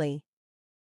triumphantly early.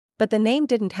 But the name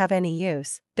didn't have any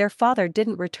use, their father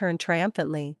didn't return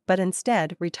triumphantly but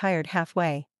instead retired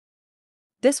halfway.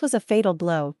 This was a fatal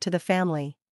blow to the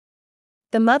family.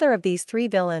 The mother of these 3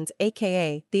 villains,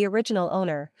 aka the original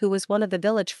owner, who was one of the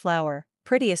village flower,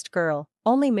 prettiest girl,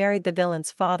 only married the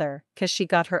villain's father, 'cause she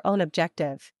got her own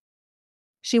objective.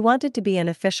 She wanted to be an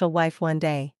official wife one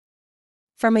day.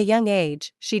 From a young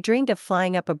age, she dreamed of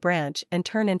flying up a branch and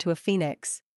turn into a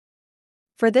phoenix.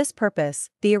 For this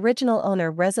purpose, the original owner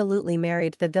resolutely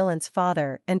married the villain's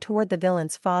father and toured the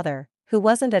villain's father, who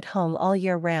wasn't at home all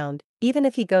year round. Even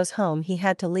if he goes home he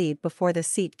had to leave before the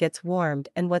seat gets warmed,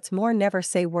 and what's more, never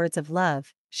say words of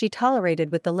love. She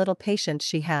tolerated with the little patience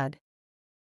she had.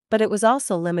 But it was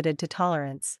also limited to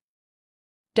tolerance.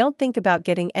 Don't think about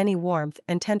getting any warmth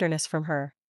and tenderness from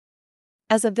her.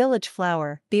 As a village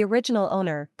flower, the original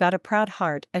owner got a proud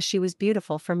heart as she was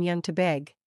beautiful from young to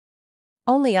big.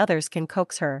 Only others can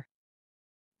coax her.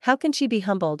 How can she be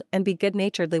humbled and be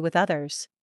good-naturedly with others?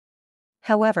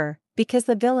 However, because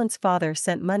the villain's father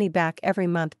sent money back every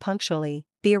month punctually,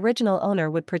 the original owner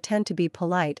would pretend to be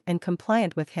polite and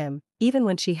compliant with him, even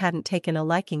when she hadn't taken a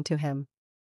liking to him.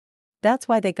 That's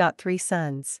why they got 3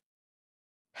 sons.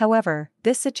 However,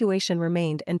 this situation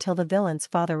remained until the villain's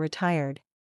father retired.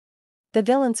 The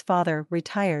villain's father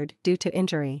retired due to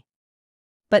injury.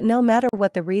 But no matter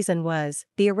what the reason was,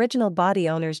 the original body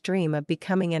owner's dream of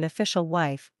becoming an official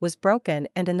wife was broken,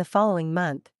 and in the following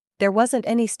month, there wasn't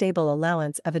any stable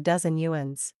allowance of 12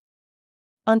 yuans.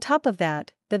 On top of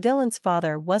that, the villain's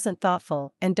father wasn't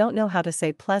thoughtful and don't know how to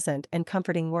say pleasant and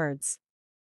comforting words,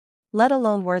 let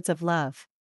alone words of love.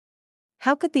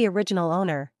 How could the original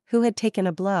owner, who had taken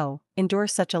a blow, endure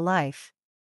such a life?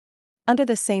 Under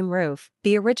the same roof,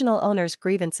 the original owner's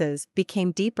grievances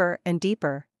became deeper and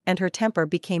deeper, and her temper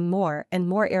became more and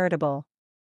more irritable.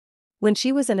 When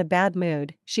she was in a bad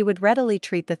mood, she would readily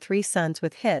treat the 3 sons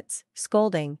with hits,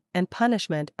 scolding, and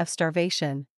punishment of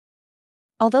starvation.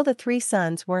 Although the 3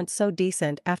 sons weren't so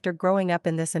decent after growing up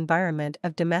in this environment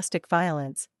of domestic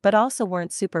violence, but also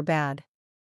weren't super bad.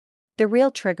 The real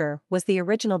trigger was the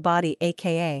original body,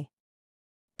 aka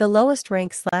the lowest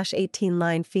rank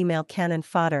 /18-line female cannon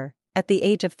fodder, at the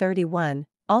age of 31,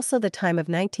 also the time of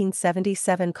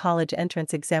 1977 college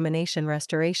entrance examination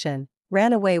restoration,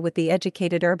 ran away with the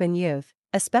educated urban youth,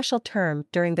 a special term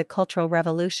during the Cultural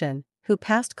Revolution, who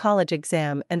passed college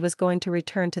exam and was going to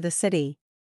return to the city.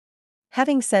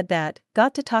 Having said that,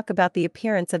 got to talk about the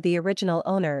appearance of the original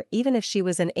owner, even if she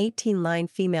was an 18-line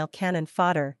female cannon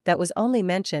fodder that was only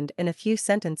mentioned in a few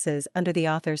sentences under the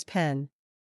author's pen.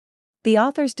 The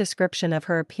author's description of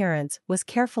her appearance was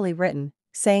carefully written,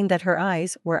 saying that her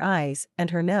eyes were eyes and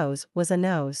her nose was a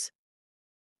nose.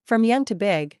 From young to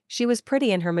big, she was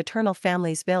pretty in her maternal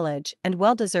family's village and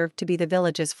well deserved to be the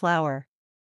village's flower.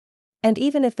 And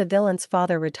even if the villain's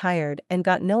father retired and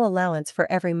got no allowance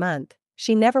for every month,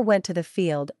 she never went to the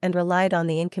field and relied on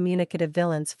the incommunicative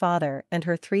villain's father and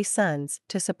her 3 sons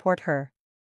to support her.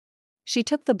 She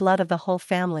took the blood of the whole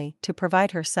family to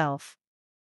provide herself.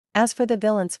 As for the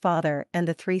villain's father and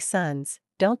the 3 sons,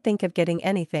 don't think of getting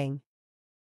anything.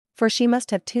 For she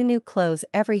must have 2 new clothes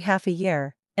every half a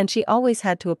year, and she always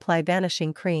had to apply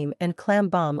vanishing cream and clam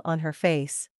balm on her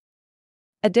face.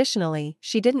 Additionally,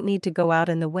 she didn't need to go out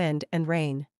in the wind and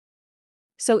rain.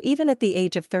 So even at the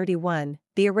age of 31,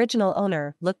 the original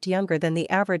owner looked younger than the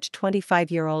average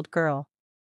 25-year-old girl.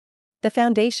 The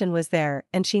foundation was there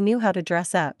and she knew how to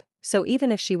dress up, so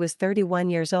even if she was 31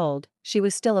 years old, she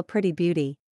was still a pretty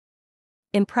beauty.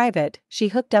 In private, she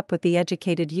hooked up with the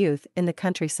educated youth in the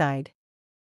countryside.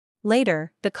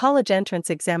 Later, the college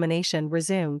entrance examination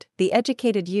resumed. The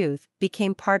educated youth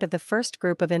became part of the first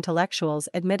group of intellectuals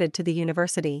admitted to the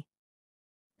university.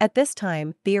 At this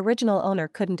time, the original owner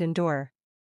couldn't endure.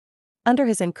 Under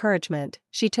his encouragement,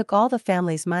 she took all the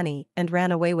family's money and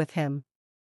ran away with him.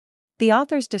 The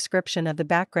author's description of the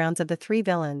backgrounds of the 3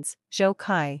 villains, Zhou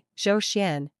Kai, Zhou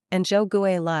Xian, and Zhou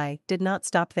Gui Lai, did not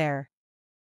stop there.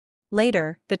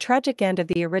 Later, the tragic end of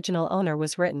the original owner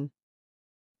was written.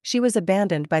 She was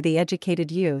abandoned by the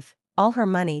educated youth, all her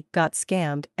money got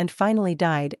scammed, and finally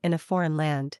died in a foreign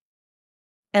land.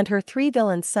 And her 3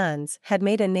 villain sons had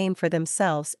made a name for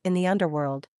themselves in the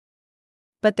underworld.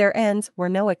 But their ends were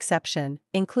no exception,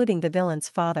 including the villain's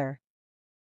father.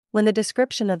 When the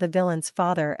description of the villain's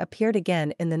father appeared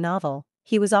again in the novel,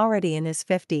 he was already in his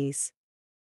 50s.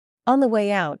 On the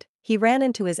way out, he ran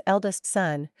into his eldest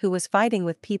son, who was fighting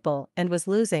with people and was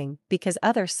losing because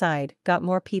other side got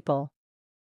more people.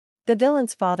 The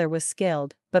villain's father was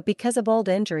skilled, but because of old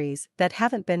injuries that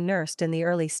haven't been nursed in the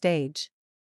early stage.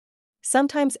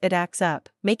 Sometimes it acts up,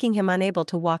 making him unable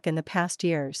to walk in the past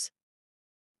years.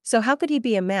 So how could he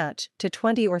be a match to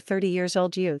 20 or 30 years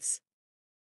old youths?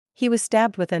 He was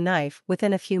stabbed with a knife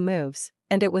within a few moves,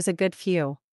 and it was a good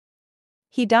few.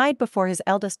 He died before his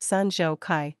eldest son Zhou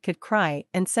Kai could cry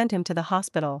and sent him to the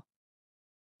hospital.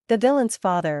 The villain's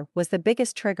father was the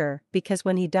biggest trigger because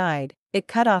when he died, it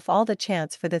cut off all the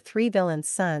chance for the 3 villains'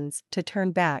 sons to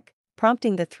turn back,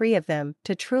 prompting the three of them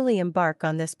to truly embark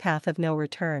on this path of no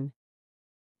return.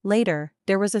 Later,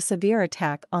 there was a severe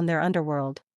attack on their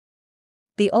underworld.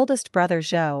 The oldest brother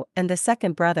Zhou and the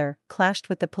second brother clashed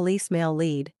with the police male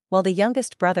lead, while the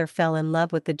youngest brother fell in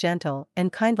love with the gentle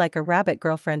and kind like a rabbit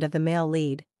girlfriend of the male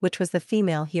lead, which was the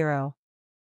female hero.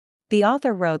 The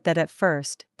author wrote that at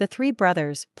first, the three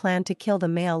brothers planned to kill the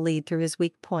male lead through his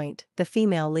weak point, the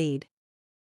female lead.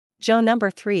 Zhou number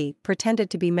 3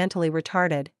 pretended to be mentally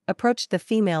retarded, approached the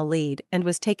female lead and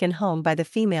was taken home by the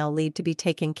female lead to be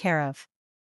taken care of.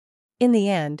 In the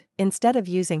end, instead of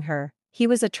using her, he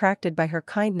was attracted by her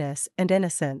kindness and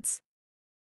innocence.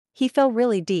 He fell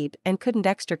really deep and couldn't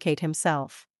extricate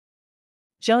himself.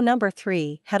 Zhou number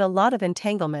 3 had a lot of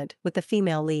entanglement with the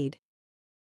female lead.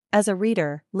 As a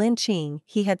reader, Lin Qing,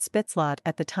 he had Spitzlot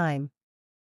at the time.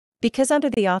 Because under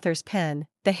the author's pen,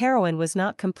 the heroine was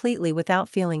not completely without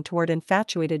feeling toward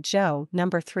infatuated Zhou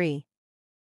number 3.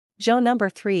 Zhou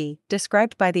number 3,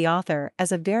 described by the author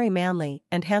as a very manly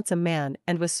and handsome man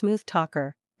and was smooth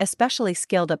talker, especially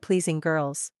skilled at pleasing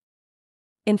girls.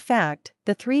 In fact,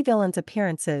 the three villains'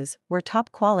 appearances were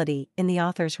top quality in the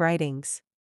author's writings.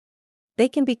 They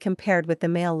can be compared with the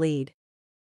male lead.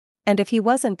 And if he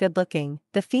wasn't good-looking,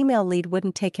 the female lead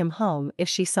wouldn't take him home if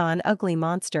she saw an ugly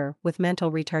monster with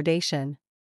mental retardation.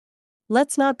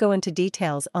 Let's not go into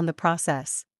details on the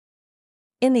process.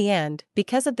 In the end,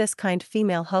 because of this kind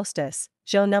female hostess,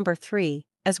 Zhou number 3,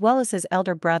 as well as his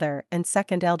elder brother and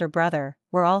second elder brother,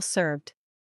 were all served.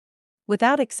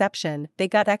 Without exception, they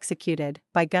got executed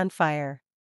by gunfire.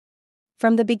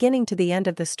 From the beginning to the end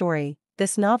of the story,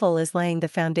 this novel is laying the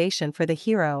foundation for the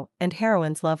hero and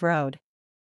heroine's love road.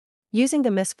 Using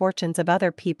the misfortunes of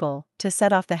other people to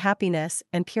set off the happiness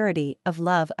and purity of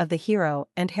love of the hero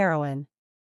and heroine.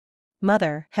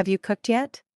 Mother, have you cooked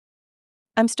yet?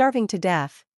 I'm starving to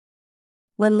death.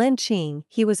 When Lin Qing,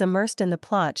 he was immersed in the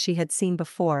plot she had seen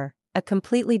before, a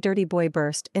completely dirty boy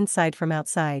burst inside from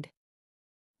outside.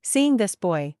 Seeing this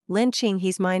boy, Lin Qing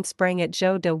his mind sprang at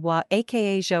Zhou de Hua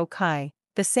aka Zhou Kai.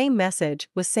 The same message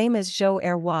was same as Zhou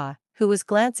Erhua, who was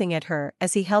glancing at her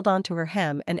as he held onto her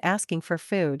hem and asking for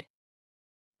food.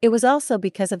 It was also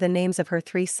because of the names of her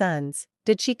three sons,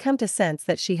 did she come to sense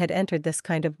that she had entered this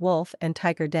kind of wolf and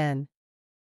tiger den.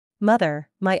 Mother,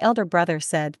 my elder brother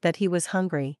said that he was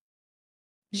hungry.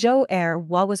 Zhou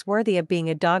Erhua was worthy of being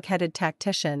a dog-headed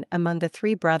tactician among the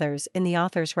three brothers in the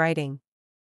author's writing.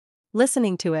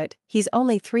 Listening to it, he's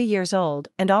only 3 years old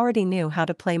and already knew how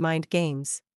to play mind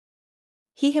games.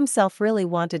 He himself really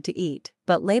wanted to eat,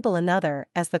 but label another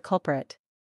as the culprit.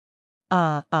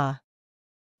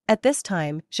 At this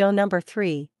time, Zhou number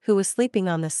 3, who was sleeping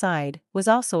on the side, was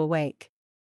also awake.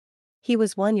 He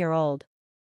was 1 year old.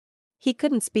 He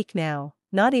couldn't speak now,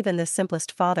 not even the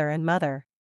simplest father and mother.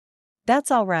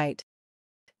 That's all right.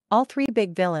 All three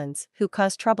big villains who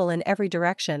cause trouble in every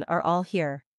direction are all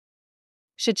here.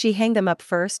 Should she hang them up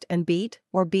first and beat,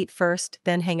 or beat first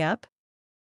then hang up?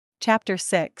 Chapter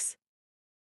 6.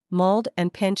 Mold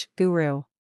and Pinch Guru.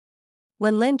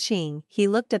 When Lin Qing, he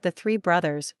looked at the three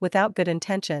brothers without good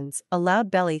intentions, a loud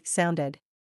belly sounded.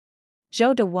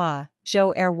 Zhou de Hua,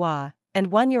 Zhou Erhua, and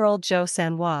 1-year-old Zhou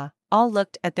Sanhua all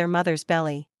looked at their mother's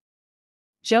belly.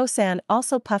 Zhou San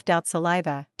also puffed out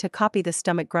saliva to copy the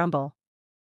stomach grumble.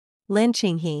 Lin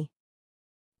Qing he.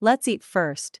 Let's eat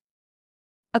first.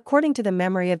 According to the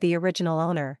memory of the original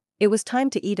owner, it was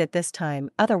time to eat at this time,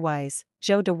 otherwise,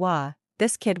 Zhou de Hua,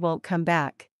 this kid won't come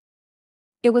back.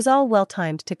 It was all well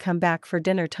timed to come back for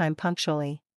dinner time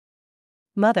punctually.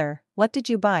 Mother, what did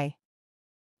you buy?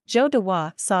 Zhou de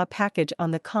Hua saw a package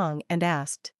on the Kong and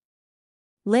asked.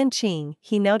 Lin Qing,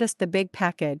 he noticed the big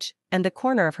package, and the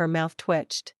corner of her mouth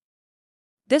twitched.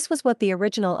 This was what the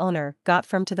original owner got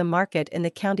from to the market in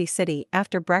the county city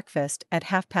after breakfast at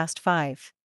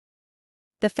 5:30.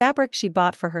 The fabric she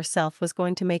bought for herself was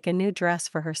going to make a new dress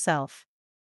for herself.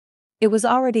 It was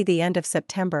already the end of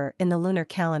September in the lunar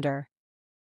calendar.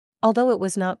 Although it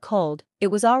was not cold,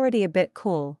 it was already a bit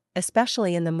cool,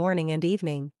 especially in the morning and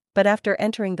evening, but after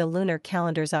entering the lunar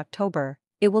calendar's October,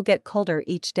 it will get colder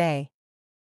each day.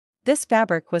 This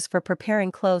fabric was for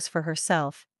preparing clothes for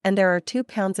herself, and there are 2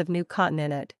 pounds of new cotton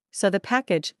in it, so the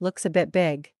package looks a bit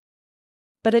big.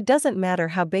 But it doesn't matter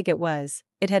how big it was,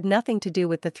 it had nothing to do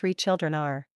with the 3 children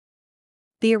are.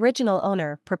 The original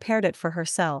owner prepared it for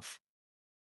herself.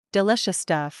 Delicious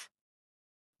stuff.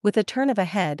 With a turn of a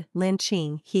head, Lin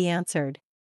Qing, he answered.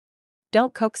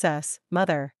 Don't coax us,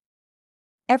 mother.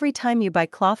 Every time you buy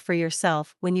cloth for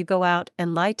yourself when you go out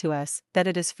and lie to us that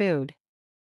it is food.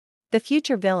 The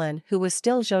future villain, who was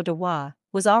still Zhou de Hua,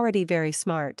 was already very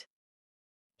smart.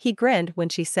 He grinned when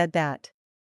she said that.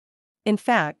 In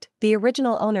fact, the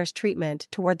original owner's treatment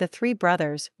toward the three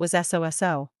brothers was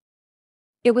SOSO.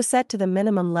 It was set to the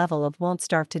minimum level of won't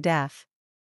starve to death.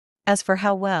 As for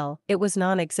how well, it was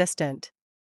non-existent.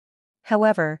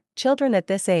 However, children at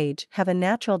this age have a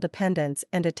natural dependence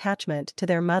and attachment to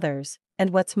their mothers, and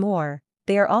what's more,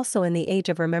 they are also in the age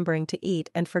of remembering to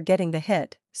eat and forgetting the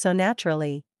hit, so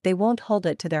naturally, they won't hold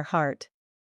it to their heart.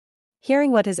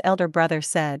 Hearing what his elder brother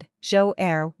said, Zhou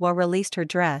Erhua released her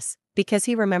dress, because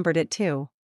he remembered it too.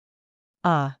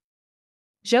 Ah.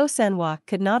 Zhou Senhua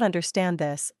could not understand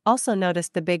this, also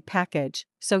noticed the big package,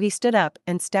 so he stood up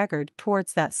and staggered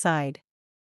towards that side.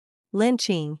 Lin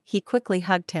Qing, he quickly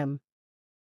hugged him.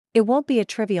 It won't be a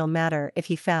trivial matter if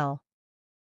he fell.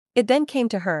 It then came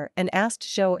to her and asked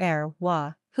Zhou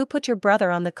Erhua, who put your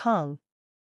brother on the Kong?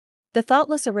 The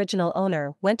thoughtless original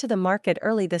owner went to the market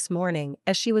early this morning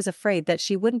as she was afraid that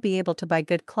she wouldn't be able to buy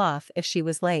good cloth if she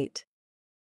was late.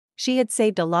 She had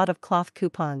saved a lot of cloth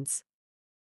coupons.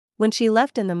 When she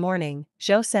left in the morning,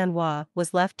 Zhou Sanhua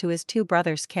was left to his two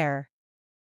brothers' care.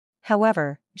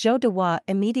 However, Zhou Dehua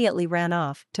immediately ran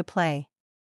off to play,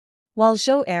 while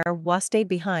Zhou Erhua stayed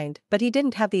behind, but he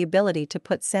didn't have the ability to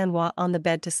put Sanhua on the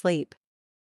bed to sleep.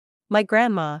 My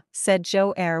grandma, said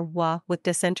Zhou Erhua with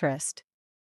disinterest.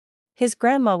 His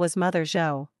grandma was Mother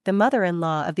Zhou, the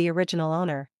mother-in-law of the original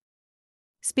owner.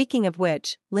 Speaking of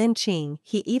which, Lin Qing,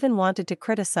 he even wanted to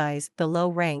criticize the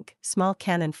low-rank, small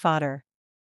cannon fodder.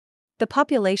 The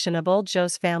population of old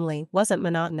Zhou's family wasn't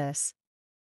monotonous.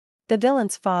 The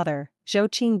villain's father, Zhou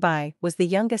Qingbai, was the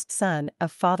youngest son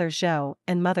of Father Zhou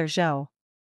and Mother Zhou.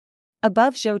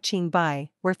 Above Zhou Qingbai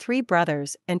were three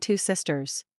brothers and two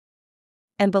sisters.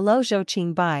 And below Zhou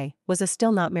Qingbai was a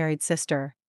still not married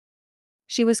sister.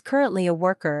 She was currently a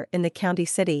worker in the county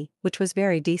city, which was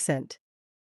very decent.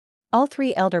 All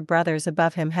three elder brothers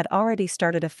above him had already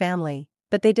started a family,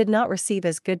 but they did not receive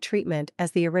as good treatment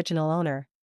as the original owner.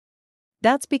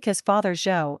 That's because Father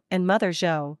Zhou and Mother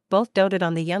Zhou both doted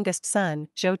on the youngest son,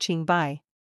 Zhou Qingbai.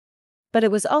 But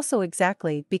it was also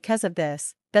exactly because of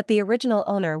this that the original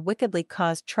owner wickedly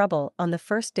caused trouble on the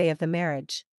first day of the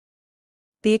marriage.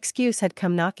 The excuse had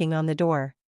come knocking on the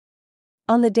door.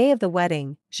 On the day of the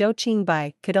wedding, Zhou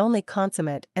Qingbai could only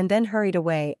consummate and then hurried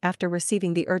away after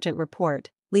receiving the urgent report,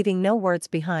 leaving no words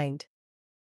behind.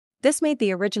 This made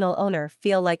the original owner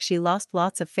feel like she lost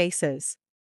lots of faces.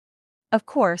 Of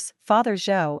course, Father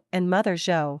Zhou and Mother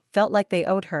Zhou felt like they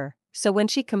owed her, so when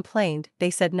she complained, they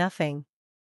said nothing.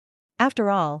 After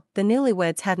all, the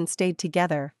newlyweds hadn't stayed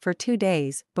together for 2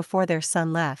 days before their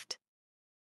son left.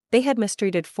 They had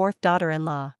mistreated fourth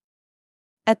daughter-in-law.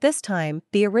 At this time,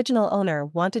 the original owner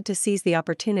wanted to seize the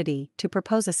opportunity to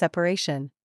propose a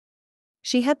separation.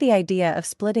 She had the idea of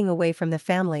splitting away from the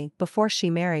family before she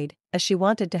married, as she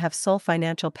wanted to have sole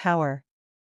financial power.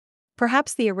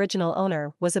 Perhaps the original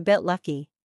owner was a bit lucky.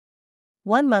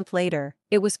 1 month later,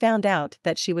 it was found out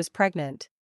that she was pregnant.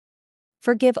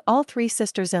 Forgive all three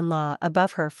sisters-in-law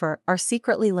above her are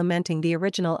secretly lamenting the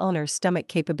original owner's stomach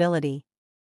capability.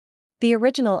 The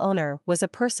original owner was a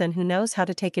person who knows how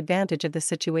to take advantage of the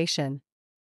situation.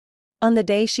 On the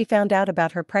day she found out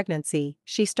about her pregnancy,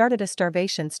 she started a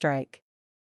starvation strike.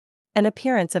 An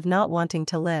appearance of not wanting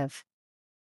to live.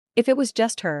 If it was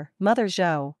just her, Mother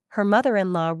Zhou, her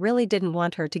mother-in-law really didn't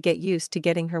want her to get used to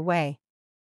getting her way.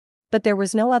 But there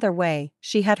was no other way,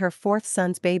 she had her fourth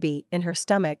son's baby in her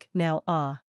stomach now.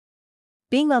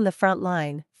 Being on the front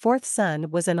line, fourth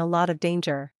son was in a lot of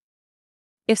danger.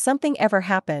 If something ever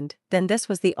happened, then this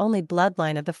was the only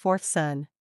bloodline of the fourth son.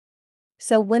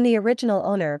 So when the original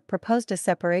owner proposed a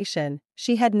separation,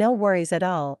 she had no worries at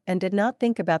all and did not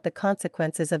think about the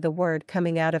consequences of the word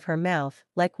coming out of her mouth,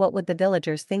 like what would the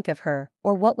villagers think of her,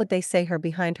 or what would they say her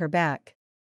behind her back.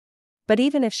 But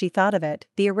even if she thought of it,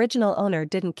 the original owner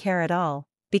didn't care at all,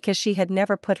 because she had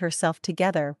never put herself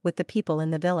together with the people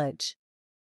in the village.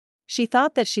 She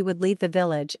thought that she would leave the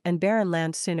village and barren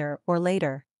land sooner or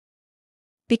later.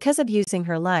 Because of using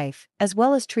her life, as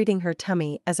well as treating her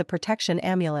tummy as a protection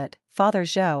amulet, Father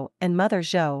Zhou and Mother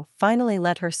Zhou finally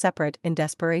let her separate in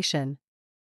desperation.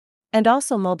 And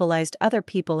also mobilized other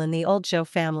people in the old Zhou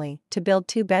family to build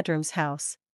 2 bedrooms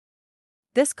house.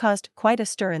 This caused quite a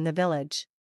stir in the village.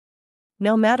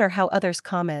 No matter how others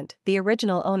comment, the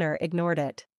original owner ignored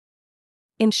it.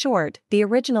 In short, the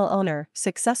original owner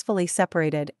successfully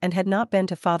separated and had not been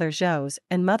to Father Zhou's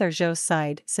and Mother Zhou's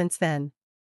side since then.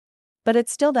 But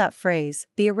it's still that phrase,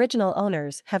 the original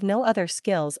owners have no other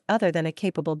skills other than a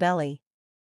capable belly.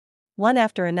 One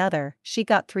after another, she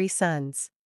got 3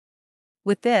 sons.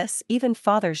 With this, even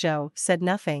Father Zhou said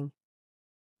nothing.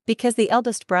 Because the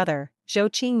eldest brother, Zhou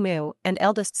Qingmu, and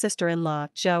eldest sister-in-law,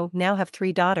 Zhou, now have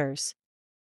 3 daughters.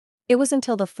 It was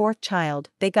until the fourth child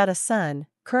they got a son,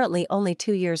 currently only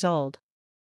 2 years old.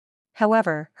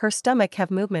 However, her stomach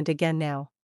have movement again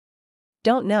now.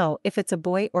 Don't know if it's a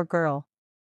boy or girl.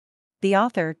 The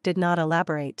author did not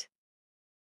elaborate.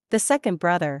 The second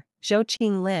brother, Zhou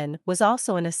Qinglin, was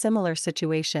also in a similar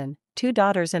situation, 2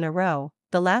 daughters in a row.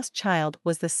 The last child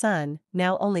was the son,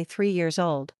 now only 3 years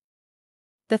old.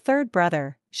 The third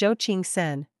brother, Zhou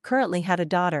Qingsen, currently had a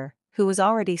daughter, who was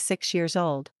already 6 years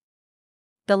old.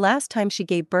 The last time she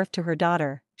gave birth to her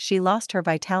daughter, she lost her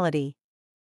vitality.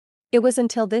 It was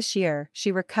until this year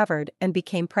she recovered and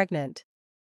became pregnant.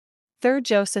 Third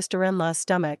Zhou sister-in-law's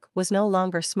stomach was no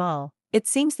longer small. It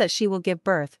seems that she will give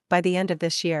birth by the end of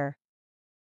this year.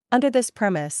 Under this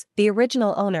premise, the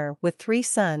original owner with 3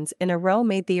 sons in a row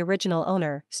made the original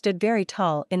owner stood very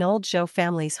tall in old Zhou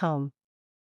family's home.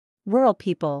 Rural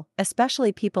people,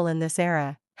 especially people in this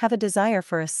era, have a desire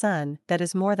for a son that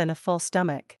is more than a full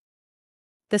stomach.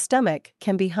 The stomach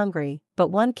can be hungry, but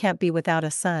one can't be without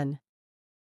a son.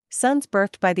 Sons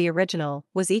birthed by the original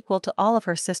was equal to all of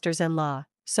her sisters-in-law,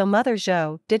 so Mother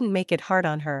Zhou didn't make it hard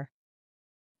on her.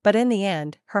 But in the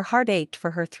end, her heart ached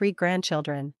for her 3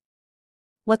 grandchildren.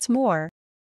 What's more,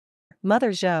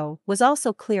 Mother Zhou was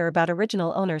also clear about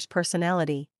original owner's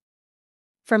personality.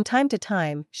 From time to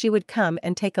time, she would come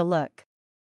and take a look.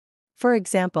 For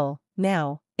example,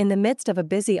 now, in the midst of a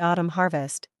busy autumn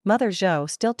harvest, Mother Zhou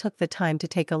still took the time to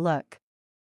take a look.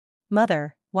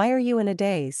 "Mother, why are you in a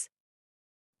daze?"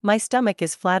 "My stomach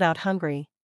is flat out hungry."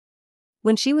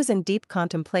 When she was in deep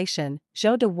contemplation,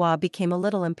 Zhou Dehua became a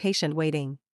little impatient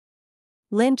waiting.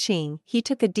 Lin Qing, he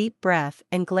took a deep breath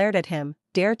and glared at him.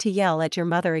 "Dare to yell at your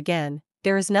mother again,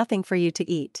 there is nothing for you to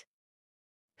eat.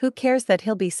 Who cares that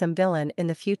he'll be some villain in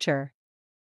the future?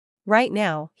 Right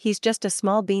now, he's just a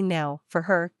small bean now for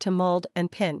her to mold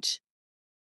and pinch."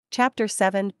 Chapter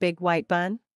 7 Big White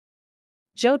Bun?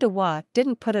 Zhou Dehua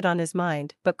didn't put it on his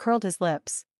mind but curled his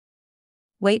lips.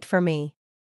 "Wait for me."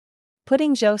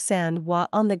 Putting Zhou Sanhua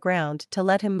on the ground to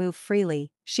let him move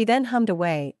freely, she then hummed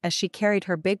away as she carried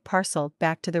her big parcel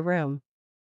back to the room.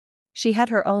 She had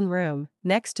her own room,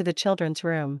 next to the children's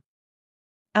room.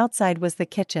 Outside was the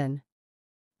kitchen.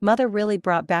 Mother really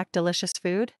brought back delicious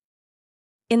food?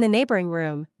 In the neighboring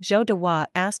room, Zhou Dehua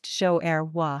asked Zhou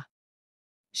Erhua.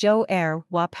 Zhou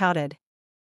Erhua pouted.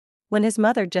 When his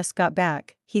mother just got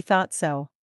back, he thought so.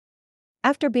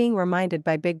 After being reminded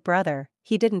by Big Brother,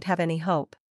 he didn't have any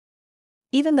hope.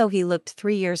 Even though he looked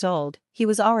 3 years old, he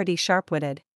was already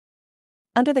sharp-witted.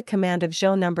 Under the command of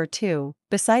Zhou No. 2,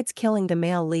 besides killing the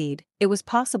male lead, it was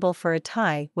possible for a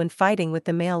tie when fighting with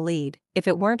the male lead, if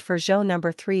it weren't for Zhou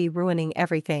No. 3 ruining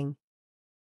everything.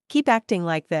 "Keep acting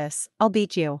like this, I'll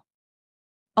beat you."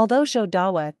 Although Zhou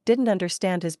Dehua didn't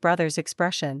understand his brother's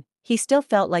expression, he still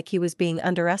felt like he was being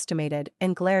underestimated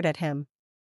and glared at him.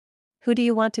 "Who do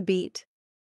you want to beat?"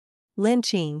 Lin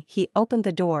Qing, he opened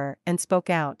the door and spoke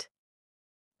out.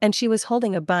 And she was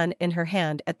holding a bun in her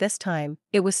hand at this time.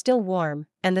 It was still warm,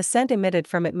 and the scent emitted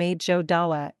from it made Zhou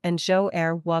Dehua and Zhou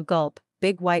Erhua gulp.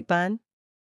 "Big white bun?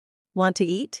 Want to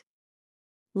eat?"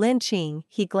 Lin Qing,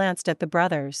 he glanced at the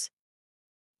brothers.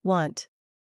 "Want?"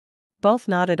 Both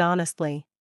nodded honestly.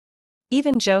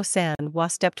 Even Zhou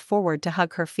Sanhua stepped forward to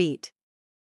hug her feet.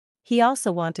 He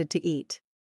also wanted to eat.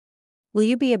 "Will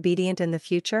you be obedient in the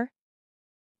future?"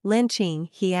 Lin Qing,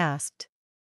 he asked.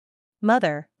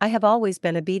 "Mother, I have always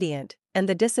been obedient, and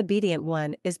the disobedient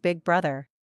one is Big Brother,"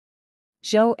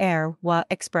 Zhou Erhua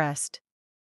expressed.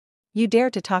 "You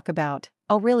dare to talk about,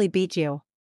 I'll really beat you,"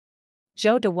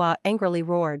 Zhou Dehua angrily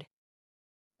roared.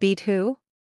 "Beat who?"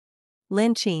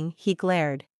 Lin Qing, he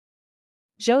glared.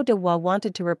 Zhou Dehua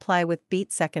wanted to reply with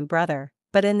 "beat second brother,"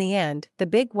 but in the end, the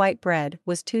big white bread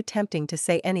was too tempting to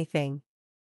say anything.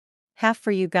 "Half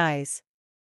for you guys.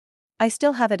 I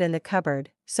still have it in the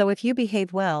cupboard, so if you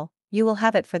behave well, you will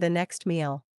have it for the next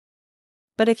meal.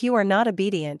 But if you are not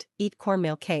obedient, eat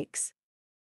cornmeal cakes,"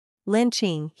 Lin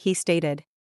Qing, he stated.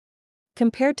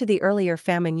 Compared to the earlier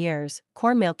famine years,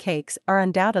 cornmeal cakes are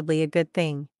undoubtedly a good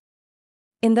thing.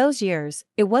 In those years,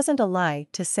 it wasn't a lie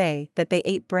to say that they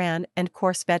ate bran and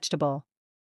coarse vegetable.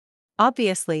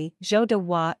 Obviously, Zhou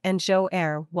Dehua and Zhou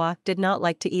Erhua did not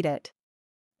like to eat it.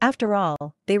 After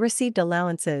all, they received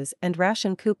allowances and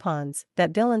ration coupons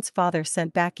that Dylan's father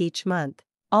sent back each month,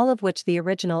 all of which the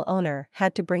original owner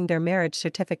had to bring their marriage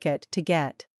certificate to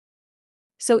get.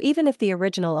 So even if the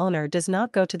original owner does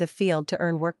not go to the field to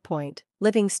earn work point,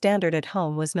 living standard at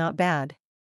home was not bad.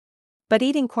 But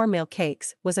eating cornmeal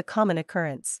cakes was a common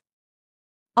occurrence.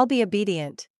 "I'll be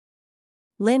obedient."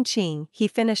 Lin Qing, he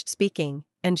finished speaking,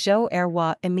 and Zhou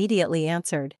Erhua immediately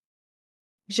answered.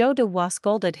 Zhou Dehua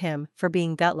scolded him for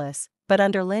being gutless, but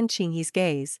under Lin Qinghe's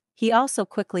gaze, he also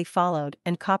quickly followed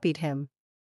and copied him.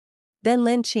 Then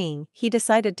Lin Qing, he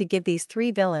decided to give these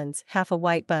three villains half a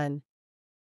white bun.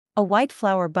 A white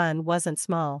flour bun wasn't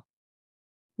small.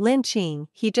 Lin Qing,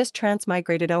 he just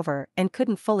transmigrated over and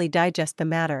couldn't fully digest the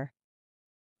matter.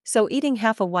 So eating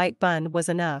half a white bun was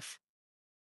enough.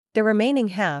 The remaining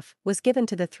half was given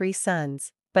to the three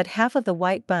sons, but half of the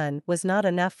white bun was not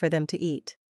enough for them to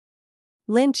eat.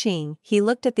 Lin Qing, he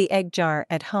looked at the egg jar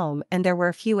at home and there were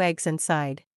a few eggs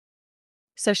inside.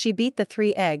 So she beat the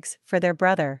 3 eggs for their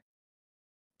brother.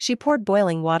 She poured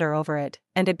boiling water over it,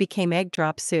 and it became egg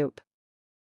drop soup.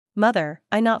 "Mother,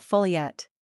 I'm not full yet."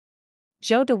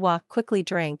 Zhou Dehua quickly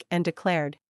drank and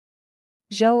declared.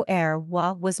 Zhou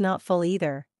Erhua was not full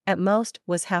either, at most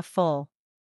was half full.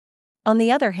 On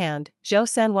the other hand, Zhou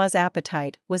Sanhua's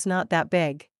appetite was not that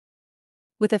big.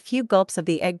 With a few gulps of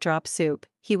the egg drop soup,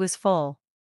 he was full.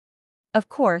 Of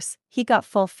course, he got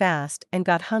full fast and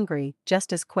got hungry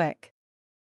just as quick.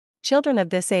 Children of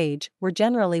this age were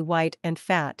generally white and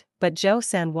fat, but Zhou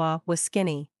Sanhua was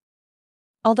skinny.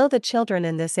 Although the children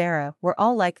in this era were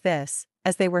all like this,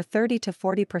 as they were 30 to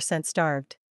 40%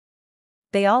 starved.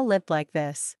 They all lived like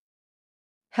this.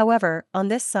 However, on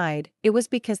this side, it was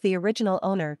because the original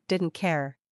owner didn't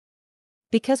care.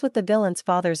 Because with the villain's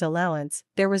father's allowance,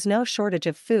 there was no shortage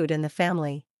of food in the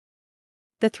family.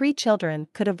 The 3 children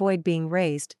could avoid being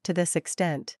raised to this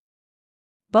extent.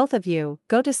 "Both of you,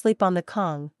 go to sleep on the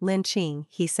Kong," Lin Qing,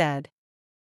 he said.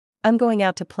 "I'm going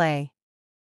out to play."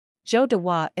 Zhou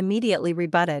Dehua immediately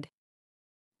rebutted.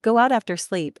 "Go out after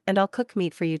sleep and I'll cook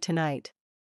meat for you tonight."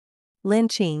 Lin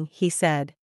Qing, he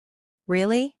said.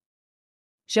 "Really?"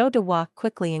 Zhou Dehua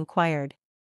quickly inquired.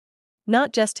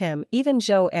 Not just him, even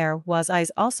Zhou Erhua's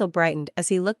eyes also brightened as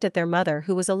he looked at their mother,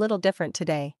 who was a little different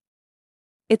today.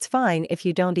 "It's fine if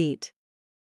you don't eat."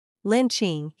 Lin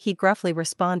Qing, he gruffly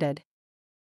responded.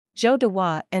 Zhou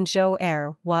Dehua and Zhou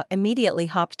Erhua immediately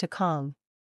hopped to Kong.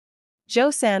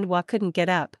 Zhou Sanhua couldn't get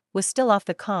up, was still off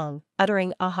the Kong,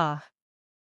 uttering "aha."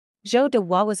 Zhou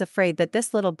Dehua was afraid that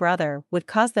this little brother would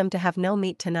cause them to have no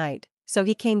meat tonight, so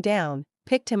he came down,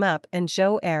 picked him up and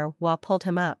Zhou Erhua pulled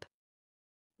him up.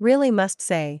 Really must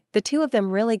say, the two of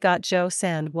them really got Zhou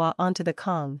Sanhua onto the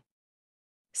Kong.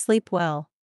 "Sleep well."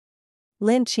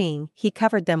 Lin Qing, he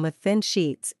covered them with thin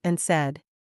sheets and said.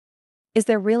 "Is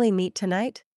there really meat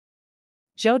tonight?"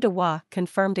 Zhou Dehua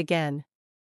confirmed again.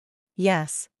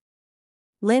 "Yes."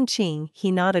 Lin Qing,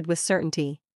 he nodded with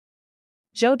certainty.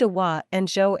 Zhou Dehua and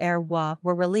Zhou Erhua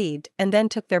were relieved and then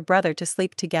took their brother to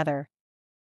sleep together.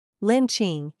 Lin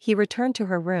Qing, he returned to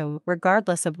her room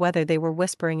regardless of whether they were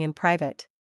whispering in private.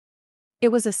 It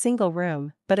was a single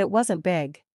room, but it wasn't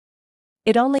big.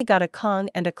 It only got a Kong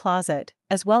and a closet,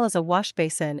 as well as a wash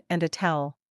basin and a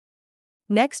towel.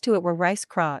 Next to it were rice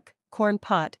crock, corn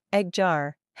pot, egg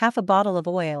jar, half a bottle of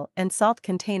oil and salt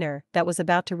container that was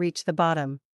about to reach the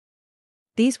bottom.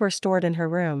 These were stored in her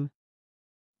room.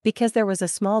 Because there was a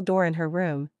small door in her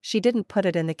room, she didn't put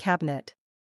it in the cabinet.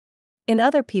 In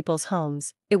other people's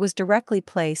homes, it was directly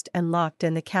placed and locked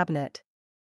in the cabinet.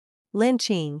 Lin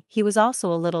Qing, he was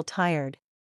also a little tired.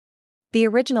 The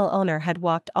original owner had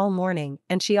walked all morning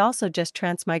and she also just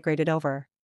transmigrated over.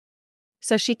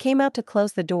 So she came out to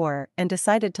close the door and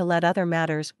decided to let other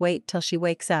matters wait till she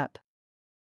wakes up.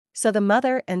 So the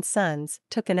mother and sons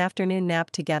took an afternoon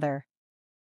nap together.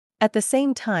 At the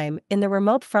same time, in the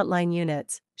remote frontline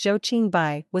units, Zhou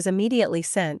Qingbai was immediately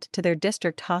sent to their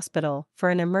district hospital for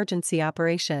an emergency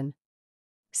operation.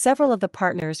 Several of the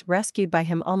partners rescued by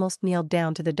him almost kneeled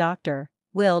down to the doctor,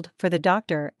 willed for the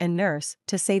doctor and nurse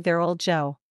to save their old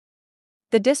Zhou.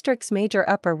 The district's major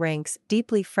upper ranks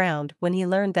deeply frowned when he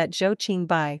learned that Zhou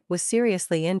Qingbai was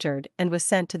seriously injured and was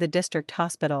sent to the district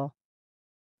hospital.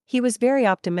 He was very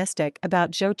optimistic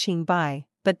about Zhou Qingbai,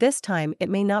 but this time it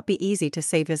may not be easy to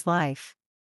save his life.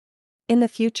 In the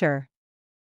future,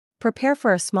 prepare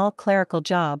for a small clerical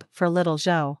job for little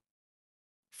Zhou.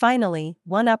 Finally,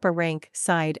 one upper rank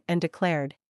sighed and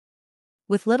declared.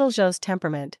 With little Zhou's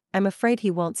temperament, I'm afraid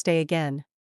he won't stay again.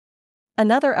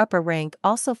 Another upper rank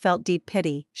also felt deep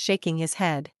pity, shaking his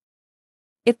head.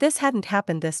 If this hadn't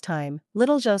happened this time,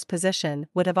 little Zhou's position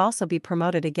would have also been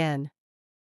promoted again.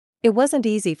 It wasn't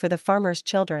easy for the farmer's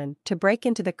children to break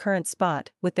into the current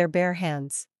spot with their bare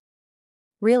hands.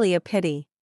 Really a pity.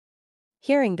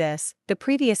 Hearing this, the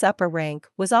previous upper rank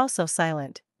was also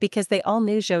silent, because they all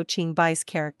knew Zhou Qingbai's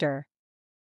character.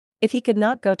 If he could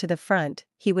not go to the front,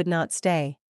 he would not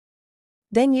stay.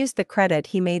 Then used the credit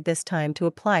he made this time to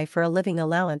apply for a living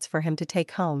allowance for him to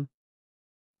take home.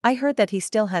 I heard that he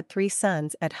still had 3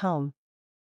 sons at home.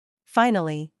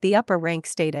 Finally, the upper rank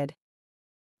stated.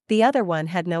 The other one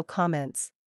had no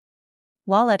comments.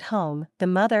 While at home, the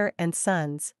mother and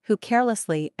sons, who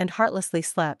carelessly and heartlessly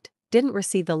slept, didn't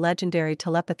receive the legendary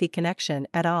telepathy connection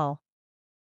at all.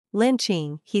 Lin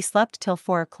Qing, he slept till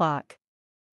 4 o'clock.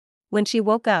 When she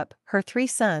woke up, her 3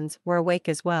 sons were awake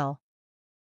as well.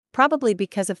 Probably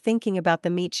because of thinking about the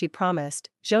meat she promised,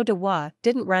 Zhou Dehua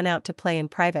didn't run out to play in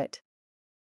private.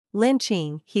 Lin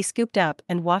Qing, he scooped up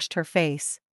and washed her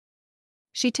face.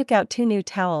 She took out 2 new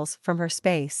towels from her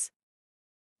space.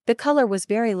 The color was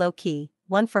very low-key,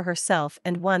 one for herself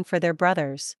and one for their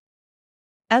brothers.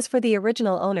 As for the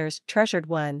original owner's treasured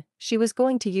one, she was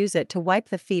going to use it to wipe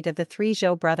the feet of the 3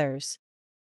 Zhou brothers.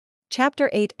 Chapter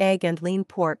 8 Egg and lean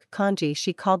pork congee.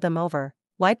 She called them over,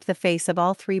 wiped the face of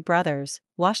all 3 brothers,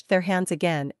 washed their hands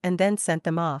again and then sent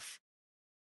them off.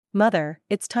 "Mother,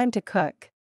 it's time to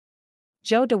cook,"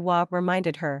 Zhou Dehua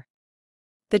reminded her.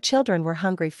 The children were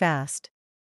hungry fast.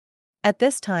 At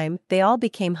this time, they all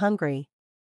became hungry.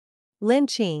 Lin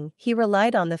Qing, he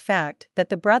relied on the fact that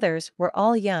the brothers were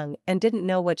all young and didn't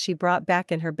know what she brought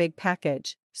back in her big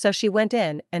package, so she went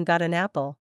in and got an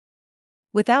apple.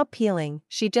 Without peeling,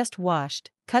 she just washed,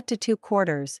 cut to 2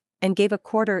 quarters, and gave a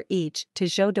quarter each to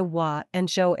Zhou Dehua and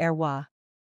Zhou Erhua.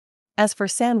 As for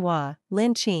Sanhua,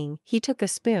 Lin Qing, he took a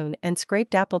spoon and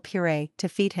scraped apple puree to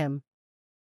feed him.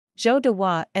 Zhou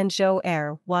Dehua and Zhou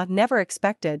Erhua never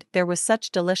expected there was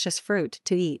such delicious fruit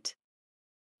to eat.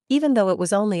 Even though it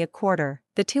was only a quarter,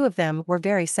 the 2 of them were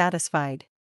very satisfied.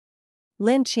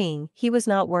 Lin Qing, he was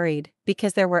not worried,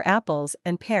 because there were apples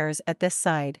and pears at this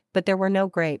side, but there were no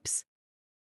grapes.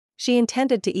 She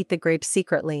intended to eat the grapes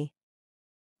secretly.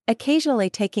 Occasionally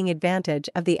taking advantage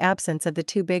of the absence of the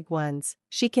 2 big ones,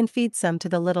 she can feed some to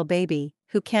the little baby,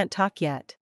 who can't talk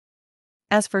yet.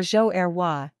 As for Zhou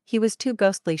Erhua, he was too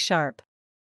ghostly sharp.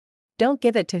 Don't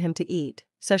give it to him to eat,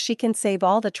 so she can save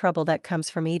all the trouble that comes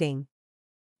from eating.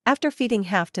 After feeding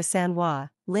half to Sanhua,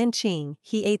 Lin Qing,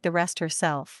 he ate the rest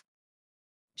herself.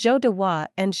 Zhou Dehua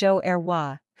and Zhou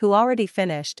Erhua, who already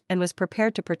finished and was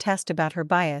prepared to protest about her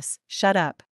bias, shut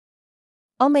up.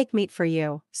 "I'll make meat for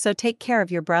you, so take care of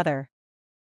your brother."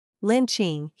 Lin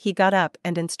Qing, he got up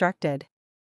and instructed.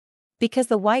 Because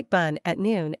the white bun at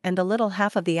noon and the little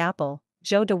half of the apple,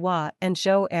 Zhou Dehua and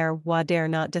Zhou Erhua dare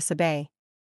not disobey.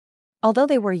 Although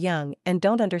they were young and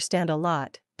don't understand a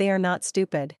lot, they are not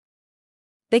stupid.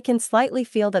 They can slightly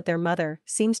feel that their mother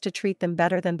seems to treat them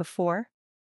better than before.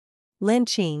 Lin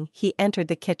Qing, he entered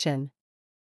the kitchen.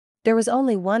 There was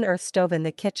only one earth stove in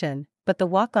the kitchen, but the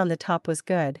wok on the top was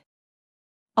good.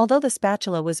 Although the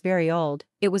spatula was very old,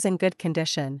 it was in good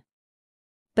condition.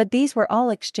 But these were all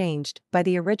exchanged by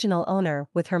the original owner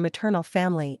with her maternal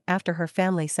family after her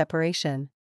family separation.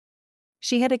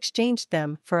 She had exchanged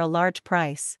them for a large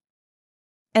price.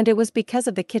 And it was because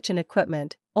of the kitchen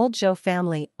equipment, old Zhou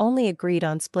family only agreed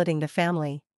on splitting the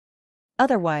family.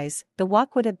 Otherwise, the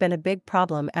wok would have been a big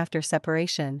problem after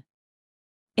separation.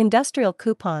 Industrial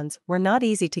coupons were not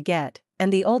easy to get,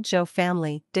 and the old Zhou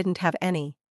family didn't have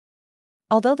any.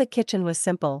 Although the kitchen was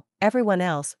simple, everyone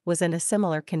else was in a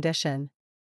similar condition.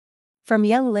 From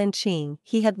young Lin Qing,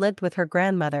 he had lived with her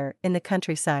grandmother in the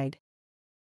countryside.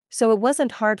 So it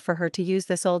wasn't hard for her to use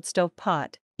this old stove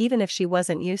pot, even if she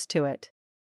wasn't used to it.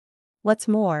 What's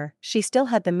more, she still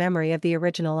had the memory of the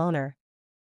original owner.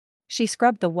 She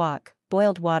scrubbed the wok,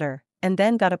 boiled water, and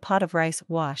then got a pot of rice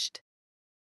washed.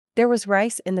 There was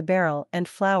rice in the barrel and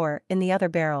flour in the other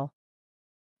barrel.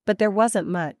 But there wasn't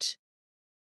much.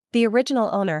 The original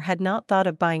owner had not thought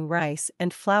of buying rice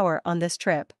and flour on this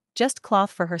trip, just cloth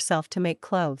for herself to make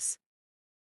clothes.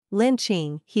 Lin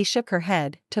Qing, he shook her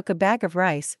head, took a bag of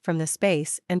rice from the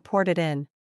space and poured it in.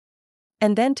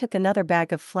 And then took another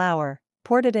bag of flour,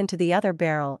 poured it into the other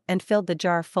barrel and filled the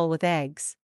jar full with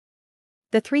eggs.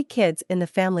 The 3 kids in the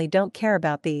family don't care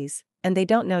about these, and they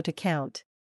don't know to count.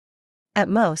 At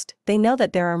most, they know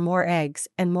that there are more eggs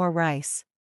and more rice.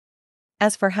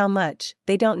 As for how much,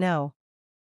 they don't know.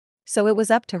 So it was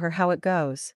up to her how it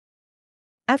goes.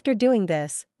 After doing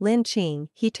this, Lin Qing,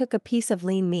 he took a piece of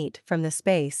lean meat from the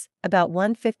space, about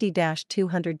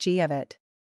 150-200 g of it.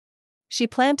 She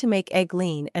planned to make egg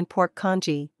lean and pork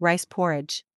congee, rice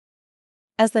porridge.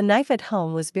 As the knife at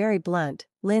home was very blunt,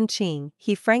 Lin Qing,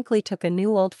 he frankly took a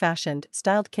new old-fashioned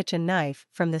styled kitchen knife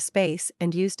from the space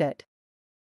and used it.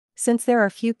 Since there are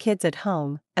few kids at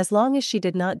home, as long as she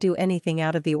did not do anything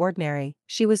out of the ordinary,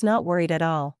 she was not worried at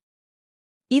all.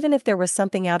 Even if there was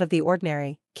something out of the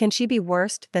ordinary, can she be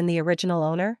worse than the original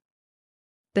owner?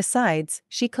 Besides,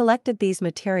 she collected these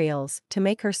materials to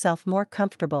make herself more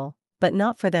comfortable, but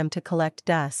not for them to collect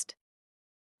dust.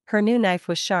 Her new knife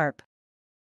was sharp.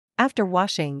 After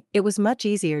washing, it was much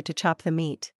easier to chop the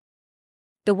meat.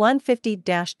 The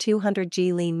 150-200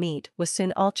 g lean meat was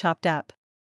soon all chopped up.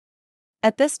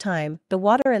 At this time, the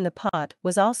water in the pot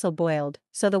was also boiled,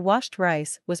 so the washed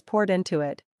rice was poured into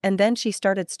it, and then she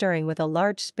started stirring with a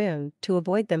large spoon to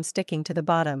avoid them sticking to the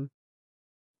bottom.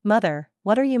 "Mother,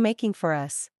 what are you making for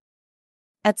us?"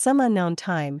 At some unknown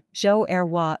time, Zhou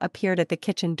Erhua appeared at the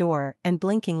kitchen door and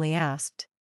blinkingly asked.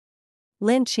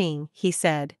 "Lin Qing," he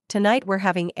said, "tonight we're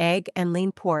having egg and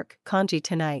lean pork congee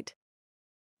tonight.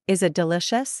 Is it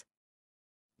delicious?"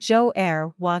 Zhou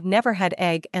Erhua never had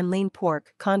egg and lean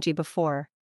pork congee before.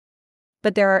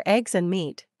 "But there are eggs and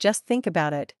meat, just think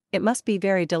about it, it must be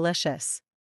very delicious."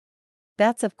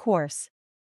 "That's of course.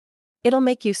 It'll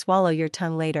make you swallow your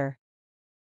tongue later."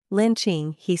 "Lin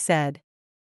Qing," he said.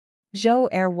 Zhou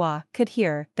Erhua could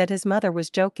hear that his mother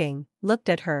was joking, looked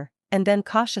at her, and then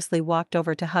cautiously walked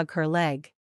over to hug her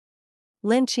leg.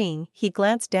 "Lin Qing," he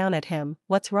glanced down at him,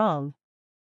 "what's wrong?"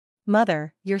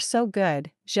 "Mother, you're so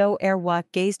good," Zhou Erhua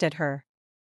gazed at her.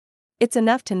 "It's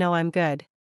enough to know I'm good.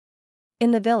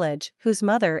 In the village, whose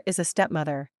mother is a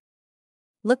stepmother.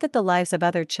 Look at the lives of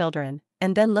other children,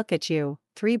 and then look at you,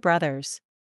 3 brothers."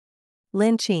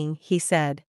 "Lin Qing," he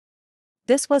said.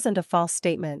 This wasn't a false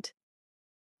statement.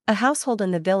 A household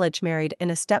in the village married in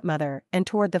a stepmother, and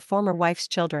toward the former wife's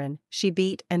children, she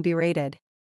beat and berated.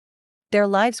 Their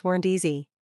lives weren't easy.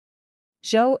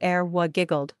 Zhou Erhua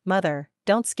giggled, "Mother,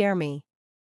 don't scare me."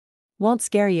 "Won't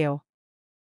scare you.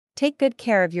 Take good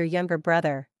care of your younger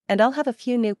brother, and I'll have a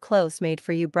few new clothes made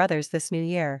for you brothers this new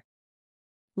year."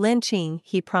 "Lin Qing,"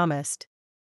 he promised.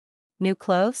 "New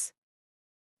clothes?"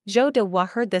 Zhou Dehua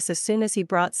heard this as soon as he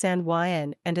brought San Hua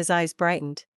in, and his eyes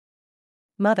brightened.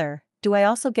 "Mother, do I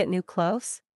also get new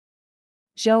clothes?"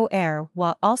 Zhou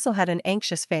Erhua also had an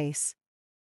anxious face.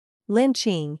 "Lin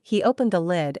Qing," he opened the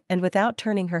lid and without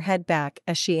turning her head back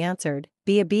as she answered,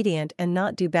 "Be obedient and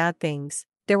not do bad things,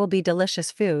 there will be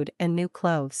delicious food and new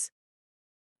clothes.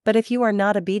 But if you are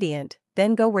not obedient,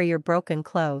 then go wear your broken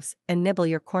clothes and nibble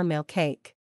your cornmeal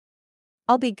cake."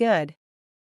 "I'll be good,"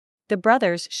 the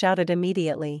brothers shouted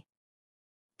immediately.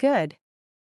 "Good,"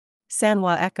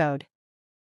 Sanhua echoed.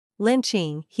 "Lin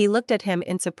Qing," he looked at him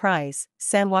in surprise,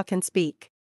 "Sanhua can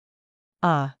speak."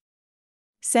 "Ah."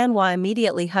 Sanhua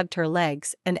immediately hugged her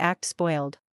legs and acted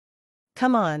spoiled.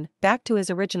 Come on, back to his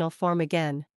original form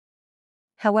again.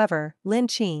 However, Lin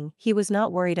Qing, he was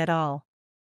not worried at all.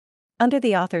 Under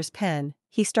the author's pen,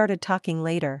 he started talking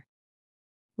later.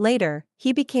 Later,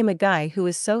 he became a guy who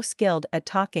is so skilled at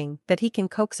talking that he can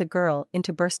coax a girl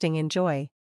into bursting in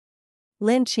joy.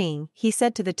 "Lin Qing," he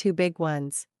said to the 2 big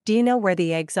ones, "do you know where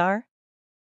the eggs are?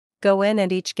 Go in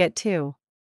and each get 2.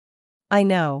 "I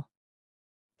know."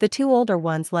 The 2 older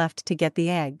ones left to get the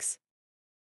eggs.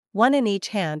 1 in each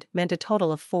hand meant a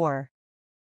total of 4.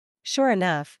 Sure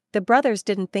enough, the brothers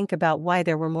didn't think about why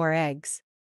there were more eggs.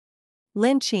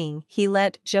 Lin Qing, he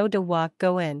let Zhou Dehua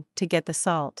go in to get the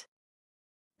salt.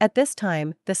 At this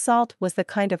time, the salt was the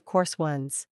kind of coarse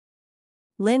ones.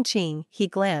 Lin Qing, he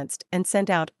glanced and sent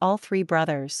out all 3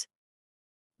 brothers.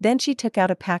 Then she took out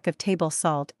a pack of table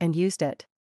salt and used it.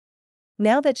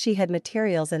 Now that she had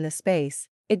materials in the space,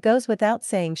 it goes without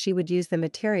saying she would use the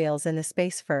materials in the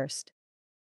space first.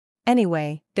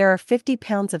 Anyway, there are 50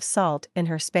 pounds of salt in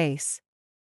her space.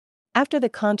 After the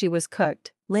congee was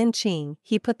cooked, Lin Qing,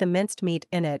 he put the minced meat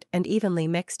in it and evenly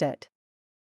mixed it.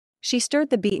 She stirred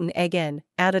the beaten egg in,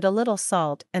 added a little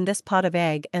salt, and this pot of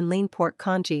egg and lean pork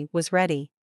congee was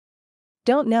ready.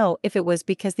 Don't know if it was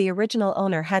because the original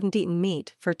owner hadn't eaten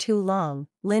meat for too long,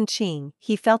 Lin Qing,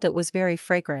 he felt it was very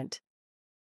fragrant.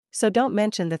 So don't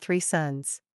mention the 3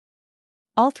 sons.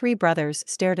 All 3 brothers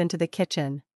stared into the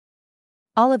kitchen.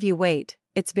 "All of you wait,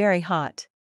 it's very hot."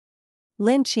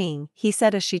 Lin Qing, he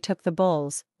said as she took the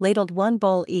bowls, ladled 1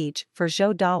 bowl each for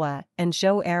Zhou Dehua and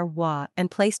Zhou Erhua and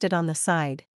placed it on the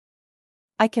side.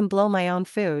 "I can blow my own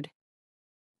food,"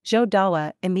 Zhou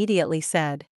Dehua immediately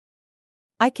said.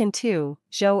 "I can too,"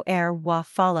 Zhou Erhua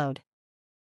followed.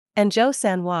 And Zhou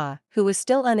Sanhua, who was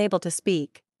still unable to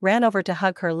speak, ran over to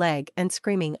hug her leg and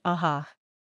screaming, "Aha!"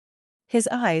 His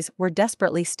eyes were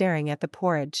desperately staring at the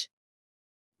porridge.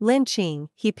 Lin Qing,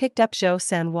 he picked up Zhou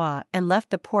Sanhua and left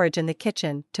the porridge in the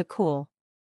kitchen to cool.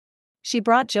 She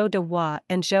brought Zhou Dehua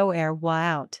and Zhou Erhua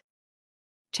out.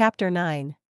 Chapter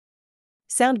 9.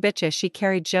 Sound bitches. She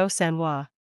carried Zhou Sanhua.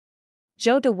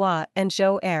 Zhou Dehua and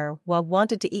Zhou Erhua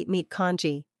wanted to eat meat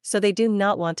congee, so they do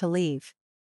not want to leave.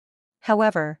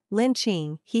 However, Lin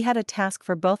Qing, he had a task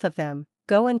for both of them: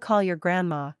 go and call your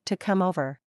grandma to come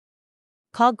over.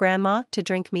 "Call grandma to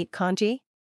drink meat congee?"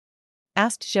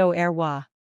 asked Zhou Erhua.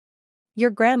 "Your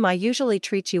grandma usually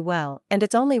treats you well, and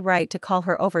it's only right to call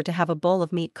her over to have a bowl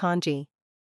of meat congee.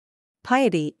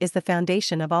 Piety is the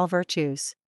foundation of all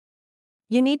virtues.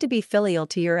 You need to be filial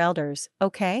to your elders,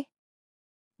 okay?"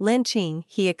 Lin Qing,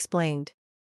 he explained.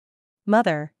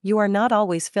 Mother, you are not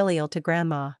always filial to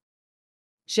grandma.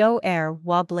 Zhou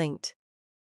Erhua blinked.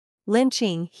 Lin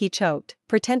Qing, he choked,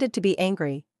 pretended to be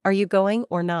angry, are you going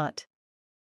or not?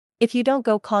 If you don't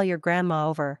go call your grandma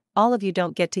over, all of you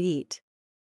don't get to eat.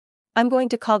 I'm going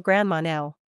to call grandma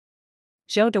now.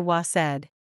 Zhou Dehua said.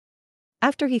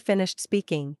 After he finished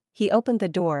speaking, he opened the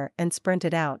door and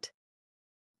sprinted out.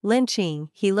 Lin Qing,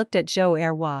 he looked at Zhou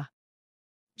Erhua.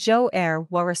 Zhou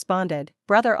Erhua responded,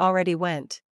 brother already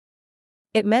went.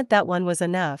 It meant that one was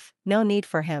enough, no need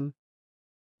for him.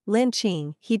 Lin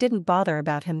Qing, he didn't bother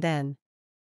about him then.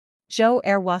 Zhou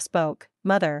Erhua spoke,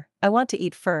 mother, I want to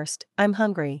eat first, I'm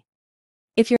hungry.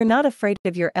 If you're not afraid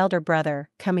of your elder brother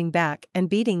coming back and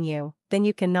beating you, then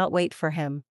you cannot wait for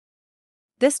him.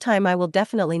 This time I will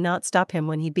definitely not stop him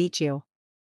when he beat you.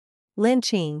 Lin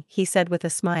Qing, he said with a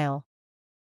smile.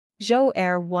 Zhou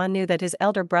Erhua knew that his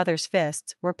elder brother's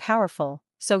fists were powerful,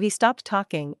 so he stopped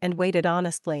talking and waited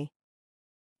honestly.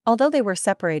 Although they were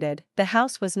separated, the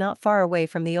house was not far away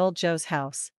from the old Zhou's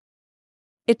house.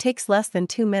 It takes less than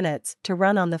 2 minutes to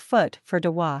run on the foot for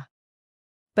Dehua.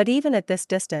 But even at this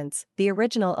distance, the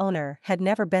original owner had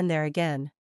never been there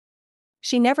again.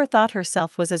 She never thought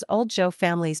herself was as old Zhou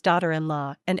family's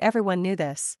daughter-in-law, and everyone knew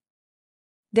this.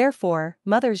 Therefore,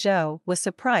 Mother Zhou was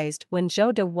surprised when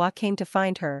Zhou Dehua came to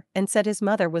find her and said his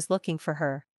mother was looking for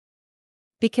her.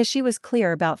 Because she was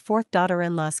clear about fourth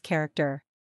daughter-in-law's character.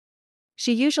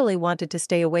 She usually wanted to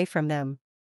stay away from them.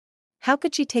 How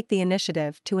could she take the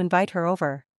initiative to invite her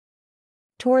over?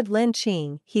 Toward Lin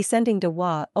Qing, he sending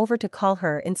Dehua over to call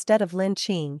her instead of Lin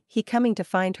Qing, he coming to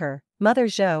find her. Mother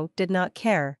Zhou did not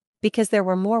care, because there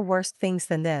were more worse things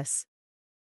than this.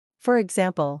 For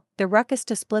example, the ruckus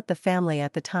to split the family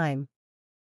at the time.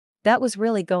 That was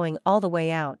really going all the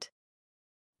way out.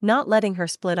 Not letting her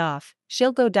split off,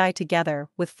 she'll go die together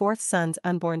with fourth son's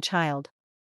unborn child.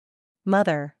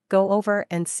 Mother, go over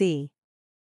and see.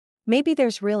 Maybe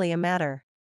there's really a matter.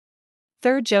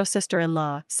 Third Zhou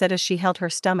sister-in-law said as she held her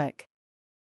stomach.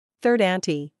 Third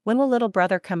auntie, when will little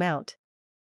brother come out?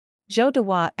 Zhou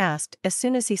Dehua asked as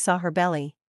soon as he saw her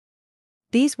belly.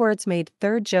 These words made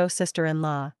third Zhou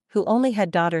sister-in-law, who only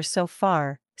had daughters so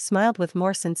far, smiled with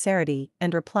more sincerity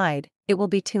and replied, it will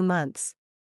be 2 months.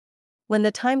 When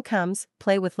the time comes,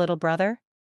 play with little brother?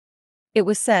 It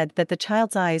was said that the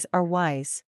child's eyes are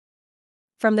wise.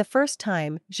 From the first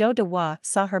time Zhou Dehua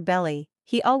saw her belly,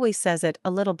 he always says it,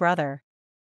 a little brother.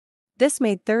 This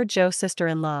made third Zhou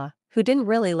sister-in-law, who didn't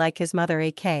really like his mother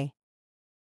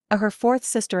her fourth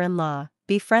sister-in-law,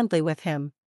 be friendly with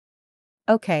him.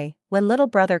 Okay, when little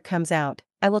brother comes out,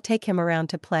 I will take him around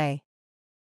to play.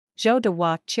 Zhou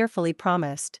Dehua cheerfully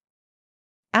promised.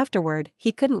 Afterward,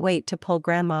 he couldn't wait to pull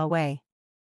grandma away.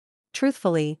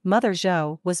 Truthfully, Mother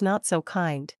Zhou was not so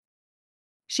kind.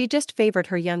 She just favored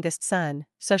her youngest son,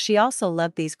 so she also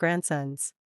loved these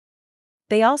grandsons.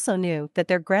 They also knew that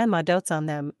their grandma dotes on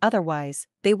them, otherwise,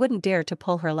 they wouldn't dare to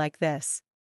pull her like this.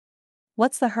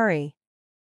 What's the hurry?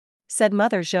 Said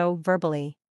Mother Zhou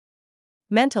verbally.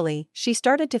 Mentally, she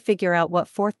started to figure out what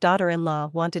fourth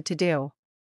daughter-in-law wanted to do.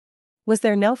 Was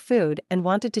there no food and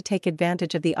wanted to take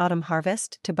advantage of the autumn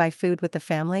harvest to buy food with the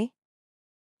family?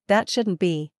 That shouldn't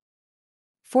be.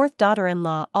 Fourth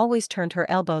daughter-in-law always turned her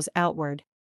elbows outward.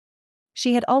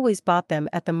 She had always bought them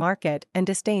at the market and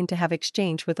disdained to have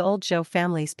exchange with old Zhou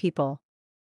family's people.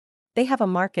 They have a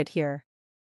market here.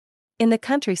 In the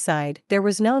countryside, there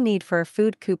was no need for a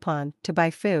food coupon to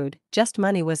buy food, just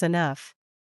money was enough.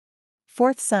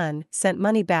 Fourth son sent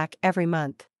money back every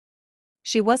month.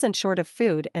 She wasn't short of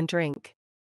food and drink.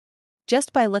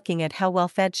 Just by looking at how well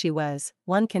fed she was,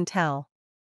 one can tell.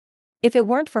 If it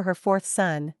weren't for her fourth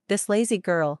son, this lazy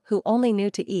girl who only knew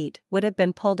to eat would have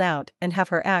been pulled out and have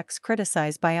her acts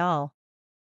criticized by all.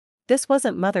 This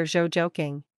wasn't Mother Zhou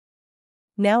joking.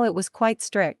 Now it was quite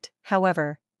strict,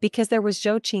 however, because there was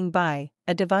Zhou Qingbai,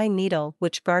 a divine needle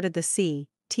which guarded the sea,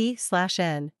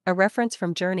 T/N, a reference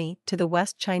from Journey to the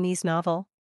West Chinese novel.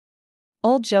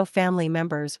 Old Zhou family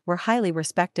members were highly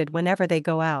respected whenever they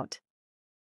go out.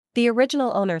 The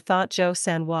original owner thought Zhou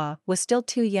Sanhua was still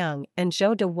too young and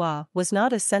Zhou Dehua was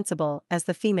not as sensible as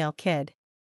the female kid.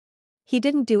 He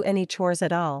didn't do any chores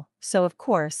at all, so of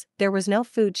course, there was no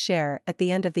food share at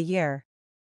the end of the year.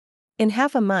 In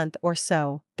half a month or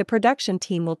so, the production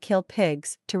team will kill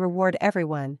pigs to reward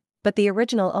everyone, but the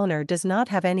original owner does not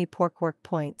have any pork work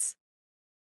points.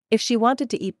 If she wanted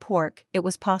to eat pork, it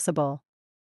was possible.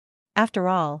 After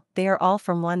all, they are all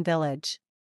from one village.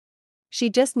 She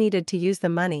just needed to use the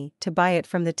money to buy it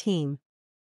from the team.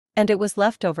 And it was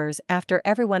leftovers after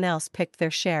everyone else picked their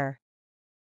share.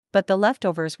 But the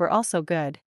leftovers were also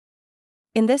good.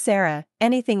 In this era,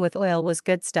 anything with oil was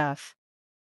good stuff.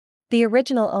 The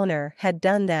original owner had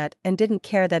done that and didn't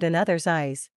care that in others'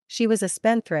 eyes, she was a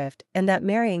spendthrift and that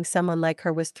marrying someone like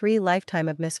her was 3 lifetime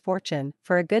of misfortune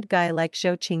for a good guy like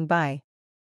Zhou Qingbai.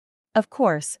 Of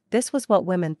course, this was what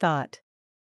women thought.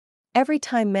 Every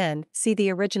time men see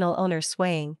the original owner's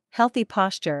swaying, healthy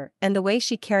posture and the way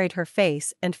she carried her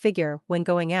face and figure when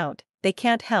going out, they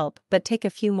can't help but take a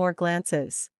few more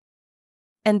glances.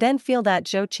 And then feel that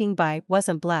Zhou Qingbai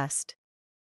wasn't blessed.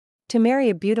 To marry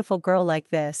a beautiful girl like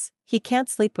this, he can't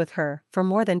sleep with her for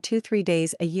more than 2-3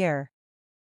 days a year.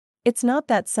 It's not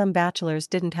that some bachelors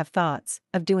didn't have thoughts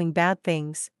of doing bad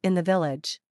things in the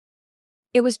village.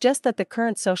 It was just that the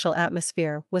current social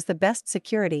atmosphere was the best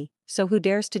security, so who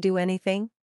dares to do anything?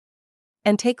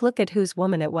 And take a look at whose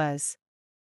woman it was.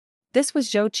 This was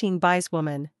Zhou Qingbai's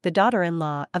woman, the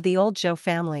daughter-in-law of the old Zhou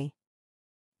family.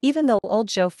 Even though old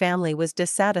Zhou family was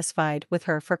dissatisfied with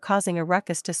her for causing a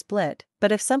ruckus to split,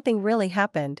 but if something really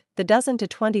happened, the 12 to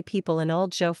 20 people in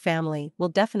old Zhou family will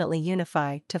definitely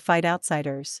unify to fight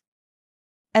outsiders.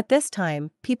 At this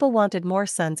time, people wanted more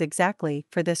sons exactly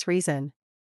for this reason.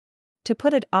 To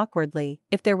put it awkwardly,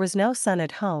 if there was no son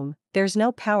at home, there's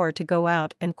no power to go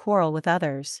out and quarrel with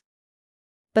others.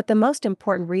 But the most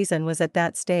important reason was at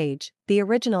that stage, the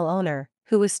original owner,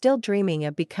 who was still dreaming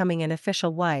of becoming an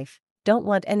official wife, don't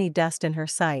want any dust in her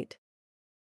sight.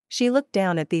 She looked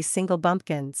down at these single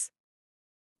bumpkins.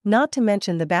 Not to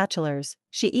mention the bachelors,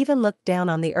 she even looked down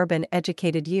on the urban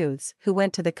educated youths who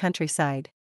went to the countryside.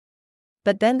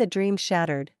 But then the dream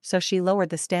shattered, so she lowered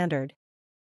the standard.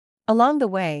 Along the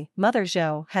way, Mother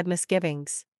Zhou had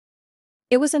misgivings.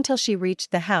 It was until she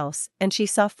reached the house and she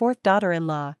saw fourth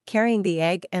daughter-in-law carrying the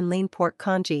egg and lean pork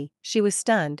congee, she was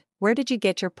stunned. "Where did you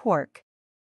get your pork?"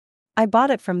 "I bought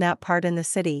it from that part in the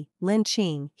city, Lin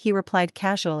Qing," he replied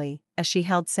casually, as she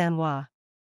held Sanhua.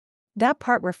 That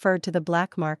part referred to the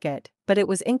black market, but it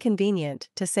was inconvenient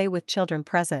to say with children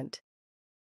present.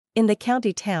 In the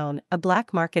county town, a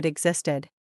black market existed.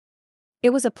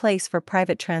 It was a place for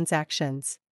private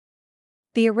transactions.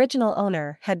 The original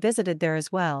owner had visited there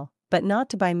as well, but not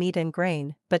to buy meat and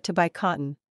grain, but to buy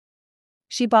cotton.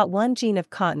 She bought 1 jean of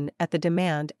cotton at the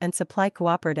Demand and Supply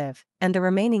Cooperative, and the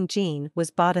remaining jean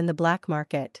was bought in the black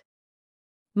market.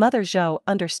 Mother Zhou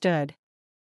understood.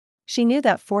 She knew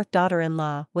that fourth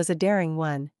daughter-in-law was a daring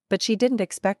one, but she didn't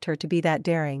expect her to be that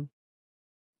daring.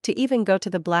 To even go to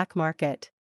the black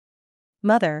market.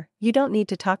 "Mother, you don't need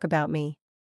to talk about me.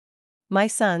 My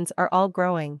sons are all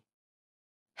growing.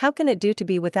 How can it do to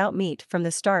be without meat from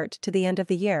the start to the end of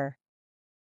the year?"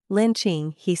 "Lin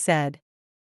Qing," he said.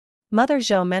 Mother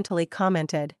Zhou mentally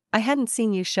commented, "I hadn't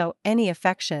seen you show any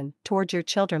affection toward your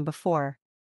children before.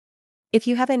 If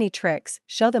you have any tricks,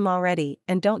 show them already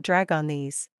and don't drag on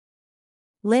these."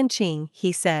 "Lin Qing,"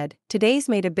 he said, "today's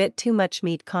made a bit too much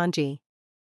meat congee.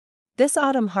 This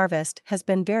autumn harvest has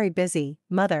been very busy,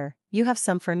 Mother, you have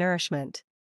some for nourishment."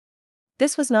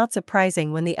 This was not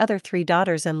surprising when the other 3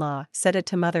 daughters-in-law said it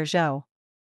to Mother Zhou.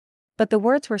 But the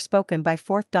words were spoken by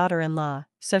fourth daughter-in-law,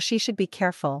 so she should be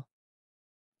careful.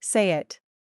 "Say it.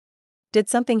 Did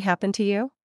something happen to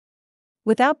you?"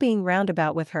 Without being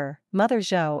roundabout with her, Mother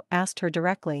Zhou asked her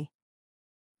directly.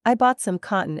 "I bought some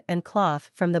cotton and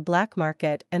cloth from the black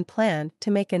market and plan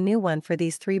to make a new one for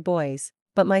these 3 boys,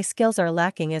 but my skills are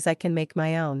lacking as I can make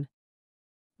my own.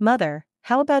 Mother,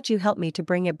 how about you help me to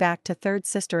bring it back to third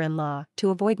sister-in-law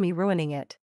to avoid me ruining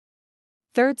it?"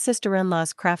 Third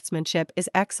sister-in-law's craftsmanship is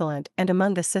excellent, and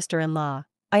among the sister-in-law,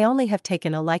 I only have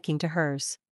taken a liking to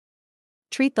hers.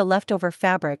 Treat the leftover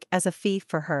fabric as a fee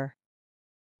for her.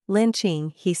 "Lin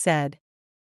Qing," he said.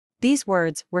 These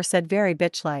words were said very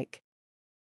bitch-like.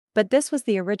 But this was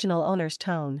the original owner's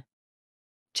tone.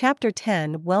 Chapter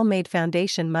 10 Well-made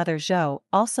foundation. Mother Zhou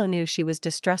also knew she was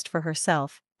distressed for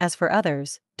herself, as for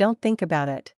others, don't think about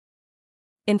it.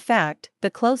 In fact,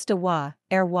 the clothes de Wa,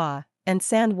 Erwa, and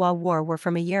Sanhua wore were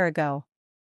from a year ago.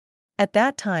 At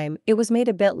that time, it was made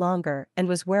a bit longer and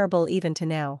was wearable even to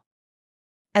now.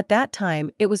 At that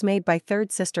time, it was made by third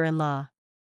sister-in-law.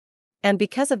 And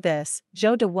because of this,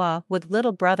 Zhou de Wa would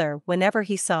little brother whenever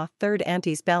he saw third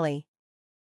auntie's belly.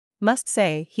 Must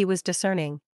say he was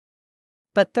discerning.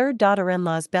 But third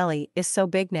daughter-in-law's belly is so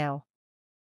big now.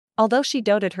 Although she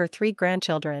doted her 3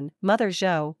 grandchildren, Mother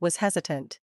Zhou was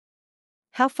hesitant.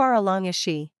 "How far along is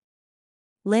she?"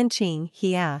 "Lin Qing,"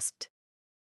 he asked.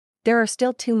 "There are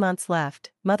still 2 months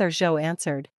left," Mother Zhou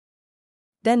answered.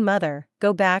 "Then Mother,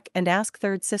 go back and ask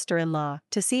third sister-in-law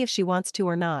to see if she wants to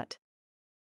or not.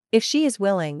 If she is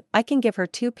willing, I can give her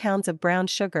 2 pounds of brown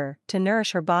sugar to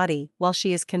nourish her body while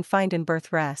she is confined in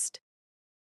birth rest."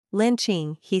 "Lin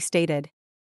Qing," he stated.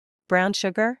 "Brown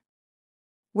sugar?"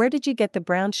 Where did you get the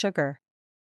brown sugar?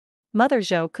 Mother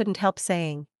Zhou couldn't help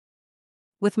saying.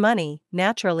 With money,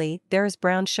 naturally, there is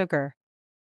brown sugar.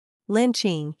 Lin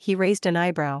Qing, he raised an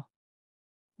eyebrow.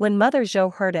 When Mother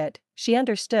Zhou heard it, she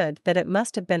understood that it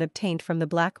must have been obtained from the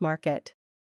black market.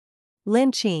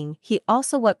 Lin Qing, he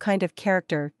also what kind of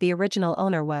character the original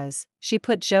owner was. She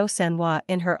put Zhou Sanhua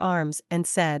in her arms and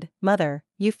said, "Mother,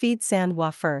 you feed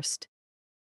Sanhua first.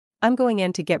 I'm going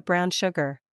in to get brown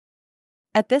sugar."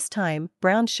 At this time,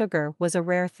 brown sugar was a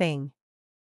rare thing.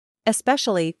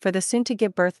 Especially for the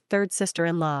soon-to-give-birth third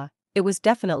sister-in-law, it was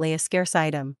definitely a scarce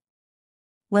item.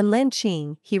 When Lin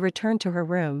Qing, he returned to her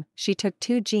room, she took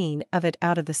 2 jin of it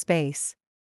out of the space.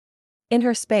 In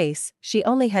her space, she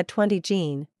only had 20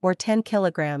 jin, or 10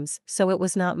 kilograms, so it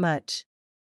was not much.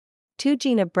 2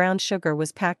 jin of brown sugar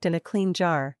was packed in a clean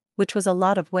jar, which was a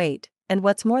lot of weight, and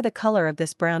what's more, the color of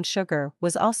this brown sugar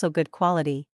was also good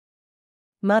quality.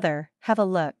 "Mother, have a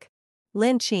look."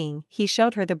 Lin Qing, he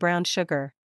showed her the brown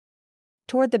sugar.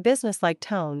 Toward the businesslike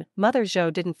tone, Mother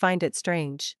Zhou didn't find it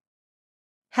strange.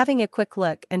 Having a quick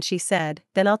look, and she said,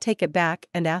 "Then I'll take it back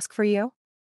and ask for you?"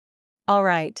 "All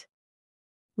right."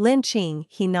 Lin Qing,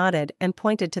 he nodded and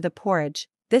pointed to the porridge.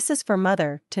 "This is for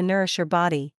Mother, to nourish your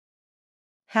body.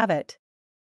 Have it."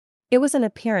 It was an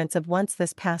appearance of once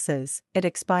this passes, it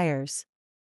expires.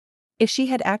 If she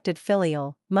had acted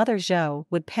filial, Mother Zhou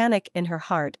would panic in her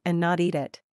heart and not eat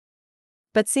it.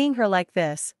 But seeing her like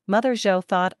this, Mother Zhou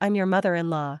thought, "I'm your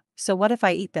mother-in-law, so what if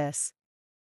I eat this?"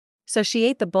 So she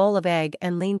ate the bowl of egg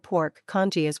and lean pork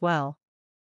congee as well.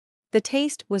 The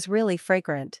taste was really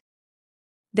fragrant.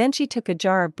 Then she took a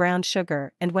jar of brown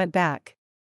sugar and went back.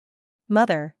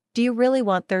 "Mother, do you really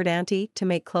want third auntie to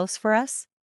make clothes for us?"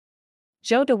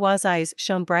 Zhou Dehua's eyes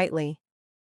shone brightly.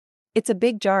 "It's a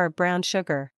big jar of brown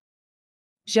sugar."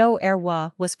 Zhou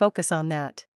Erhua was focused on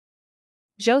that.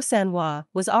 Zhou Sanhua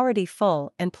was already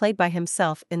full and played by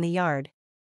himself in the yard.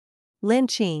 Lin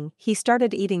Qing, he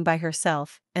started eating by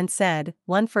herself, and said,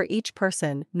 "One for each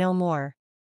person, no more.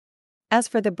 As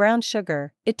for the brown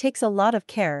sugar, it takes a lot of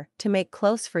care to make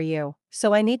clothes for you,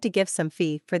 so I need to give some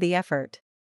fee for the effort."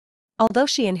 Although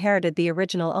she inherited the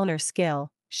original owner's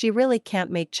skill, she really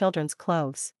can't make children's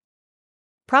clothes.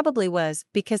 Probably was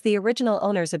because the original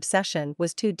owner's obsession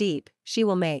was too deep. She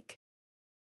will make.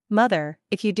 "Mother,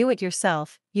 if you do it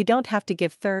yourself, you don't have to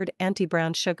give third auntie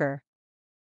brown sugar."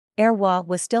 Erhua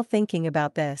was still thinking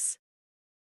about this.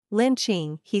 Lin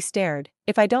Qing, he stared,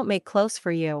 "If I don't make clothes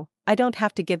for you, I don't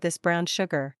have to give this brown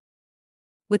sugar."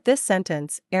 With this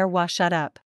sentence, Erhua shut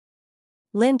up.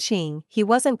 Lin Qing, he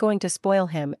wasn't going to spoil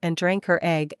him and drank her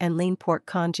egg and lean pork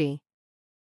congee.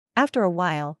 After a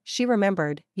while, she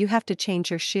remembered, "You have to change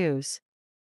your shoes.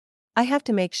 I have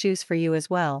to make shoes for you as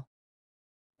well.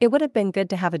 It would have been good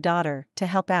to have a daughter to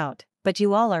help out, but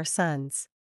you all are sons.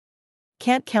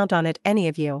 Can't count on it, any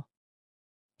of you.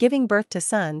 Giving birth to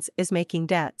sons is making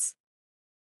debts."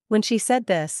 When she said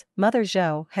this, Mother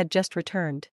Zhou had just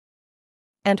returned.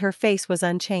 And her face was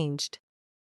unchanged.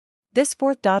 This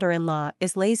fourth daughter-in-law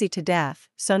is lazy to death,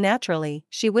 so naturally,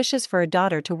 she wishes for a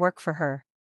daughter to work for her.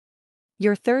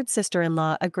 Your third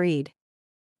sister-in-law agreed.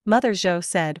 Mother Zhou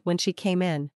said when she came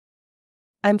in.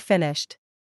 "I'm finished."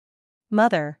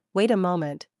 "Mother, wait a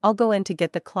moment, I'll go in to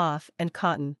get the cloth and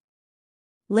cotton."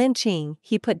 Lin Qing,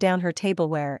 he put down her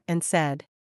tableware and said.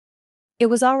 It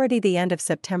was already the end of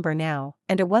September now,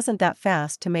 and it wasn't that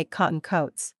fast to make cotton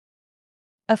coats.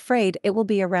 Afraid it will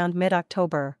be around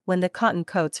mid-October when the cotton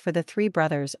coats for the 3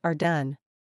 brothers are done.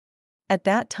 At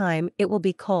that time it will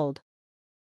be cold.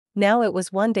 Now it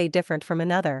was one day different from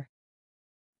another.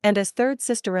 And as third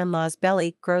sister-in-law's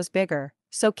belly grows bigger,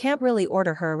 so can't really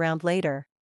order her around later.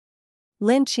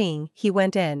 Lin Qing, he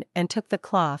went in and took the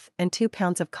cloth and 2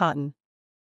 pounds of cotton.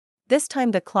 This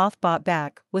time the cloth bought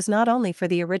back was not only for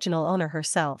the original owner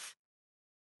herself.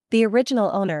 The original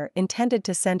owner intended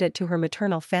to send it to her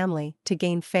maternal family to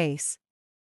gain face.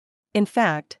 In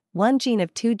fact, 1 jin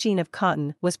of 2 jin of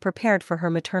cotton was prepared for her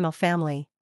maternal family.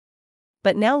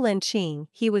 But now Lin Qing,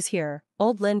 he was here,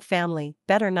 old Lin family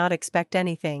better not expect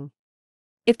anything.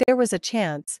 If there was a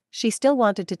chance, she still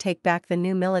wanted to take back the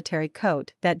new military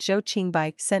coat that Zhou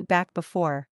Qingbai sent back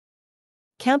before.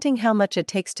 Counting how much it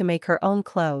takes to make her own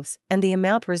clothes and the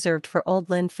amount reserved for old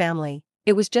Lin family,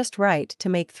 it was just right to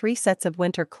make 3 sets of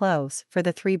winter clothes for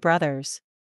the 3 brothers.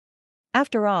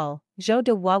 After all, Zhou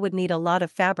Dehua would need a lot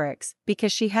of fabrics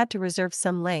because she had to reserve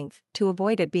some length to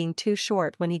avoid it being too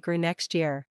short when he grew next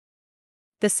year.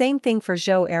 The same thing for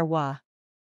Zhou Erhua.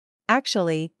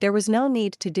 Actually, there was no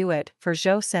need to do it for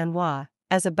Zhou Sanhua,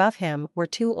 as above him were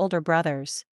 2 older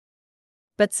brothers.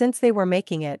 But since they were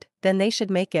making it, then they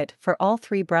should make it for all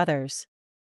 3 brothers.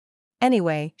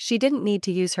 Anyway, she didn't need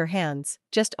to use her hands,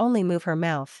 just only move her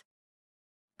mouth.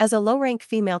 As a low-rank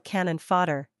female cannon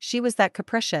fodder, she was that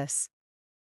capricious.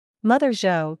 Mother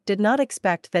Zhou did not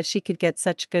expect that she could get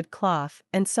such good cloth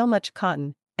and so much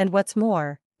cotton, and what's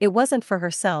more, it wasn't for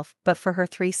herself but for her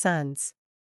 3 sons.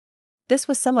 This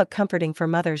was somewhat comforting for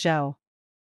Mother Zhou.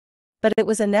 But it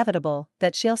was inevitable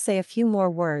that she'll say a few more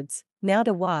words. Now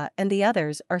Dewa and the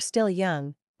others are still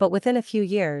young, but within a few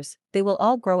years, they will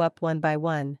all grow up one by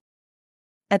one.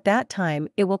 At that time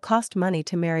it will cost money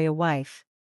to marry a wife.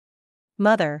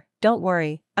 Mother, don't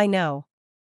worry, I know.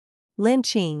 Lin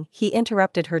Qing, he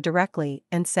interrupted her directly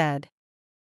and said.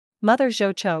 Mother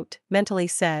Zhou choked, mentally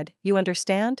said, you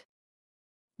understand?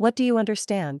 What do you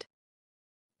understand?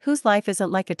 Whose life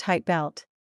isn't like a tight belt?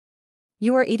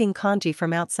 You are eating congee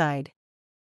from outside.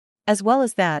 As well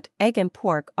as that, egg and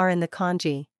pork are in the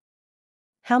congee.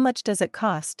 How much does it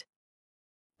cost?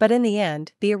 But in the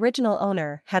end, the original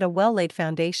owner had a well-laid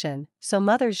foundation, so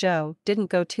Mother Zhou didn't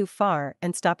go too far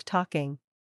and stopped talking.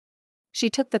 She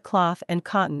took the cloth and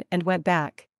cotton and went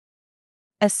back.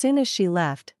 As soon as she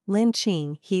left, Lin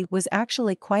Qing he was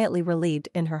actually quietly relieved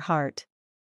in her heart.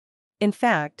 In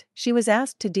fact, she was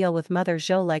asked to deal with Mother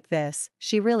Zhou like this,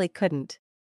 she really couldn't.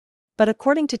 But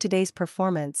according to today's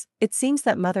performance, it seems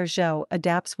that Mother Zhou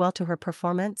adapts well to her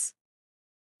performance.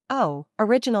 Oh,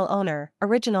 original owner,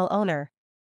 original owner.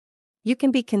 You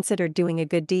can be considered doing a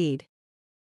good deed.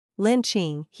 Lin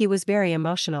Qing, he was very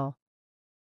emotional.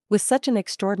 With such an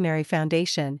extraordinary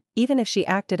foundation, even if she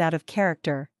acted out of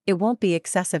character, it won't be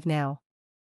excessive now.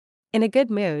 In a good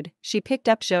mood, she picked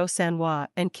up Zhou Sanhua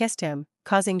and kissed him,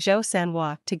 causing Zhou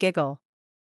Sanhua to giggle.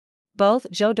 Both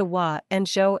Zhou Dewa and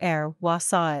Zhou Erhua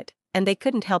saw it, and they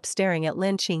couldn't help staring at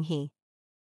Lin Qing.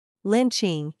 Lin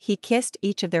Qing, he kissed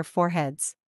each of their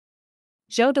foreheads.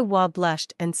 Zhou Dewa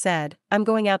blushed and said, I'm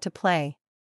going out to play.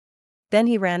 Then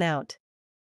he ran out.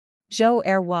 Zhou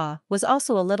Erhua was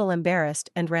also a little embarrassed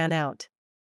and ran out.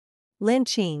 Lin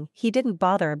Qing, he didn't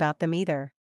bother about them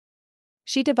either.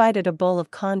 She divided a bowl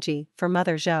of congee for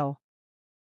Mother Zhou.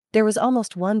 There was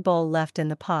almost one bowl left in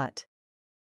the pot.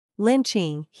 Lin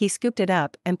Qing, he scooped it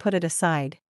up and put it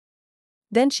aside.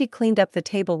 Then she cleaned up the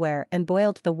tableware and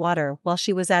boiled the water while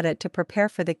she was at it to prepare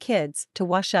for the kids to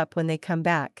wash up when they come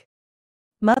back.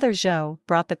 Mother Zhou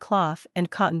brought the cloth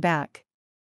and cotton back.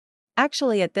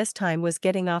 Actually at this time was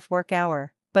getting off work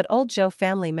hour, but old Zhou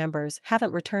family members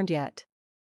haven't returned yet.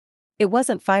 It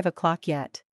wasn't 5 o'clock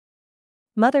yet.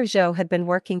 Mother Zhou had been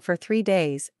working for 3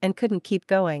 days and couldn't keep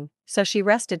going, so she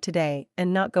rested today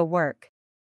and not go work.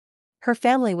 Her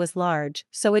family was large,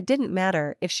 so it didn't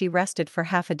matter if she rested for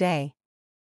half a day.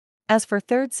 As for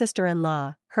third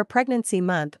sister-in-law, her pregnancy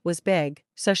month was big,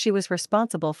 so she was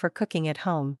responsible for cooking at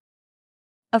home.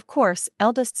 Of course,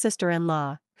 eldest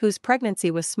sister-in-law, whose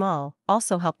pregnancy was small,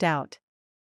 also helped out.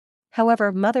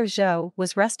 However, Mother Zhou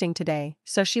was resting today,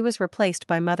 so she was replaced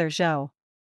by Mother Zhou.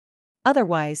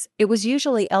 Otherwise, it was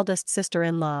usually eldest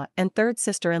sister-in-law and third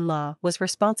sister-in-law was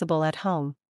responsible at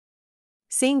home.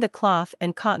 Seeing the cloth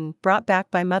and cotton brought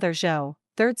back by Mother Zhou,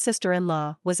 third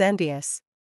sister-in-law was envious.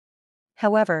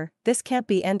 However, this can't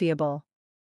be enviable.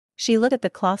 She looked at the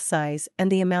cloth size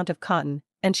and the amount of cotton,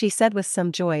 and she said with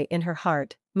some joy in her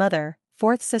heart, Mother,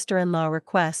 fourth sister-in-law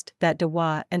request that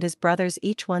Dewa and his brothers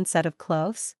each one set of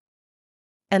clothes?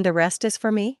 And the rest is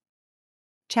for me?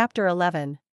 Chapter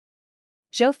 11.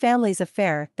 Zhou family's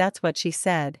affair, that's what she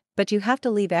said, but you have to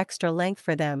leave extra length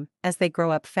for them, as they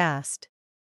grow up fast.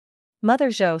 Mother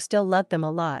Zhou still loved them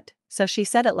a lot, so she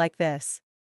said it like this.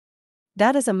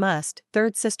 That is a must,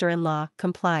 third sister-in-law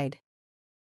complied.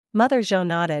 Mother Zhou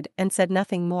nodded and said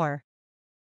nothing more.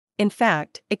 In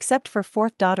fact, except for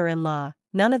fourth daughter-in-law,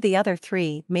 none of the other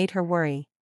 3 made her worry.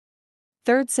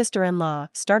 Third sister-in-law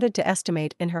started to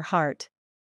estimate in her heart.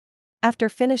 After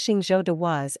finishing Zhou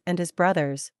Dewa's and his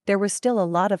brothers, there was still a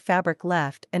lot of fabric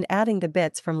left and adding the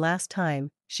bits from last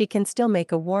time, she can still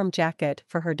make a warm jacket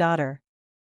for her daughter.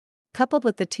 Coupled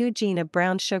with the 2 gene of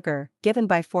brown sugar given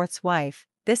by fourth's wife,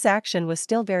 this action was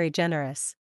still very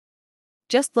generous.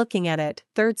 Just looking at it,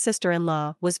 third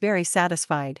sister-in-law was very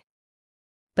satisfied.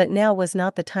 But now was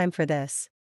not the time for this.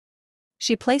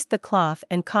 She placed the cloth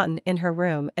and cotton in her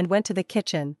room and went to the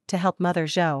kitchen to help Mother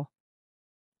Zhou.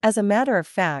 As a matter of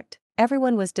fact,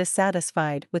 everyone was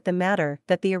dissatisfied with the matter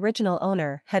that the original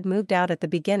owner had moved out at the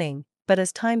beginning, but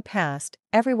as time passed,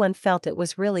 everyone felt it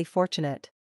was really fortunate.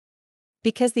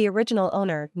 Because the original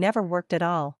owner never worked at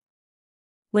all.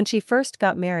 When she first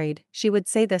got married, she would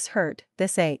say this hurt,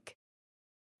 this ache.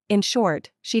 In short,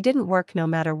 she didn't work no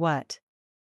matter what.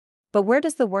 But where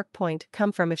does the work point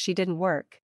come from if she didn't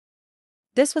work?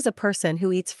 This was a person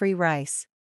who eats free rice.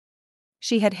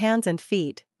 She had hands and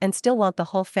feet, and still want the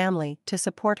whole family to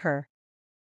support her.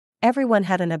 Everyone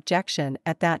had an objection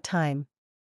at that time.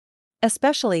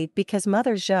 Especially because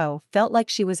Mother Zhou felt like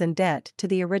she was in debt to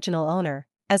the original owner,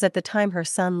 as at the time her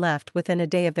son left within a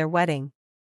day of their wedding.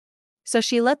 So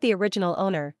she let the original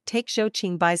owner take Zhou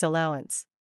Qingbai's allowance.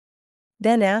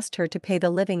 Then asked her to pay the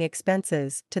living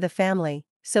expenses to the family,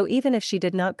 so even if she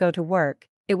did not go to work,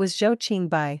 it was Zhou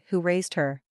Qingbai who raised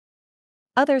her.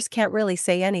 Others can't really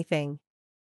say anything.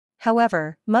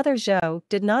 However, Mother Zhou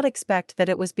did not expect that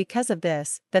it was because of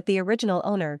this that the original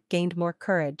owner gained more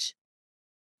courage.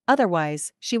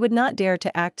 Otherwise, she would not dare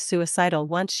to act suicidal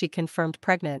once she confirmed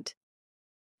pregnant.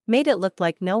 Made it look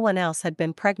like no one else had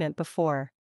been pregnant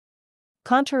before.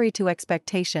 Contrary to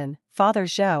expectation, Father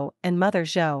Zhou and Mother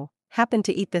Zhou happened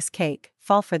to eat this cake,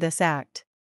 fall for this act.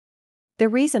 The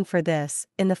reason for this,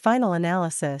 in the final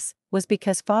analysis, was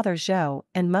because Father Zhou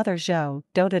and Mother Zhou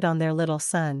doted on their little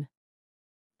son.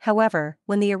 However,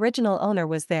 when the original owner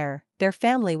was there, their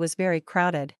family was very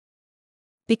crowded.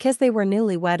 Because they were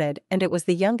newly wedded and it was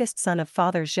the youngest son of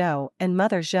Father Zhou and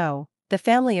Mother Zhou, the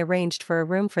family arranged for a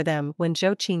room for them when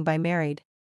Zhou Qingbai married.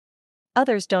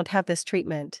 Others don't have this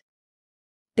treatment.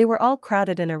 They were all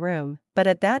crowded in a room, but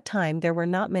at that time there were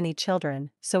not many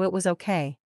children, so it was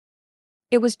okay.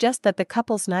 It was just that the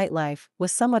couple's nightlife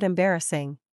was somewhat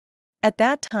embarrassing. At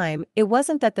that time, it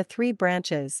wasn't that the three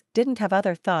branches didn't have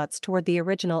other thoughts toward the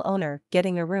original owner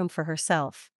getting a room for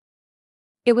herself.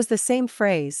 It was the same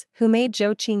phrase, who made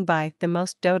Zhou Qingbai the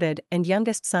most doted and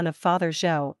youngest son of Father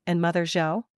Zhou and Mother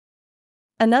Zhou?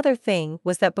 Another thing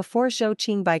was that before Zhou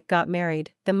Qingbai got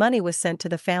married, the money was sent to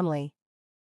the family.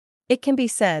 It can be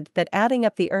said that adding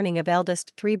up the earning of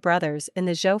eldest three brothers in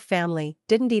the Zhou family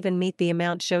didn't even meet the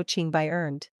amount Zhou Qingbai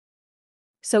earned.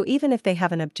 So even if they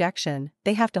have an objection,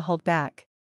 they have to hold back.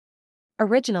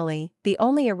 Originally, the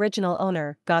only original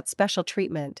owner got special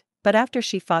treatment, but after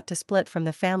she fought to split from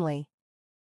the family.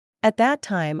 At that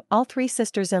time, all three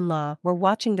sisters-in-law were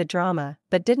watching the drama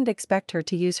but didn't expect her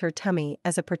to use her tummy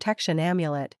as a protection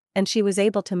amulet, and she was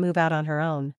able to move out on her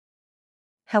own.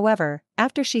 However,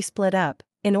 after she split up,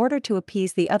 in order to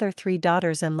appease the other three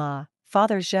daughters-in-law,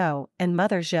 Father Zhou and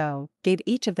Mother Zhou gave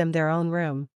each of them their own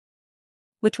room,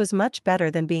 which was much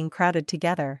better than being crowded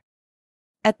together.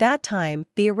 At that time,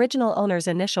 the original owner's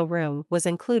initial room was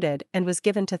included and was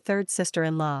given to third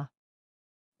sister-in-law.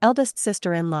 Eldest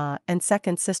sister-in-law and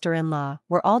second sister-in-law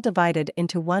were all divided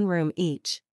into one room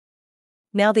each.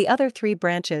 Now the other three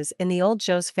branches in the old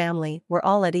Zhou's family were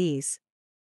all at ease.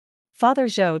 Father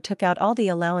Zhou took out all the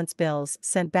allowance bills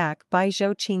sent back by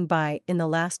Zhou Qingbai in the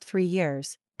last 3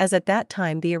 years, as at that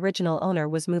time the original owner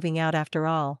was moving out after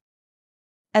all.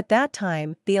 At that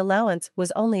time, the allowance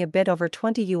was only a bit over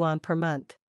 20 yuan per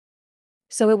month.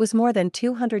 So it was more than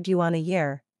 200 yuan a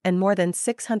year, and more than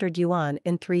 600 yuan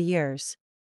in 3 years.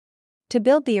 To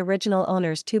build the original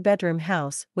owner's 2-bedroom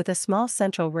house with a small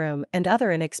central room and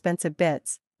other inexpensive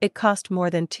bits, it cost more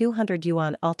than 200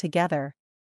 yuan altogether.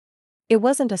 It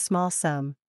wasn't a small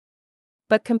sum.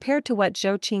 But compared to what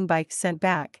Zhou Qingbai sent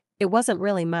back, it wasn't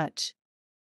really much.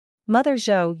 Mother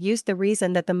Zhou used the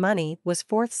reason that the money was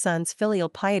fourth son's filial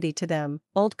piety to them,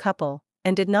 old couple,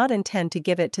 and did not intend to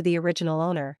give it to the original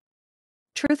owner.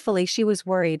 Truthfully, she was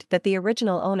worried that the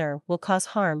original owner will cause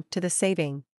harm to the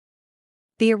saving.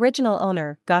 The original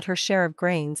owner got her share of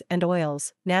grains and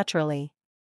oils, naturally.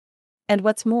 And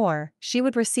what's more, she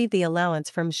would receive the allowance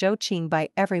from Zhou Qingbai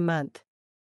every month.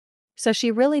 So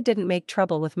she really didn't make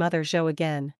trouble with Mother Zhou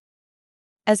again.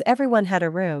 As everyone had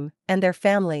a room, and their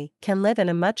family can live in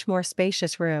a much more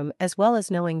spacious room, as well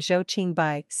as knowing Zhou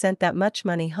Qingbai sent that much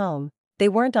money home, they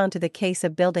weren't onto the case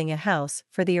of building a house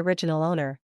for the original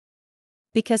owner.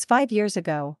 Because 5 years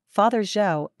ago, Father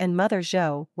Zhou and Mother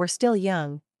Zhou were still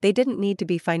young, they didn't need to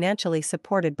be financially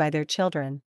supported by their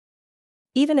children.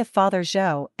 Even if Father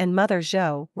Zhou and Mother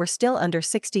Zhou were still under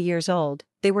 60 years old,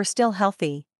 they were still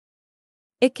healthy.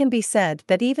 It can be said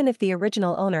that even if the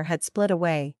original owner had split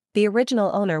away, the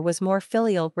original owner was more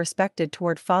filial respected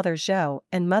toward Father Zhou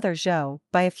and Mother Zhou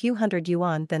by a few hundred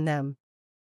yuan than them.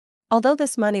 Although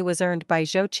this money was earned by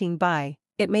Zhou Qingbai,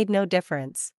 it made no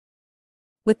difference.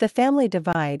 With the family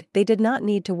divide, they did not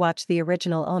need to watch the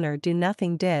original owner do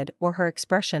nothing did or her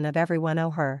expression of everyone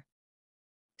owe her.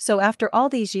 So after all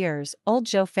these years, old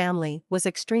Zhou family was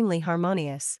extremely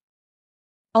harmonious.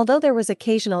 Although there was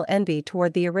occasional envy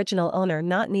toward the original owner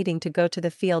not needing to go to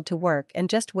the field to work and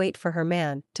just wait for her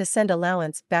man to send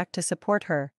allowance back to support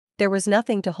her, there was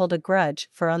nothing to hold a grudge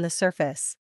for on the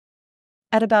surface.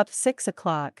 At about 6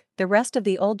 o'clock, the rest of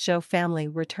the old Zhou family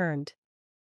returned.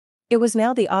 It was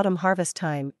now the autumn harvest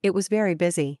time. It was very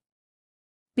busy.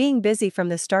 Being busy from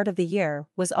the start of the year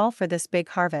was all for this big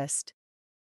harvest.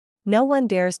 No one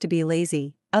dares to be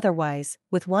lazy, otherwise,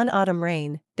 with one autumn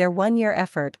rain, their 1 year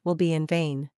effort will be in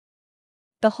vain.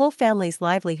 The whole family's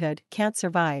livelihood can't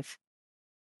survive.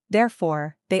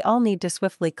 Therefore, they all need to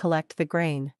swiftly collect the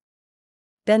grain.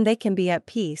 Then they can be at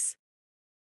peace.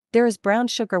 There is brown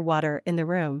sugar water in the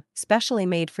room, specially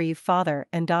made for you, father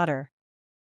and daughter.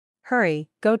 Hurry,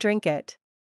 go drink it.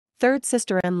 Third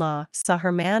sister-in-law saw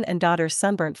her man and daughter's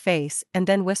sunburnt face and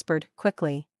then whispered,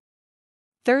 quickly.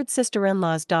 Third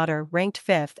sister-in-law's daughter ranked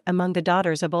fifth among the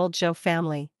daughters of old Zhou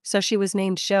family, so she was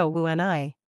named Zhou Wu and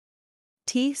I.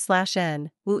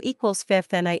 T/N, Wu equals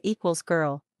fifth and I equals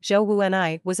girl. Zhou Wu and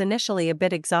I was initially a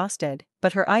bit exhausted,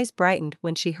 but her eyes brightened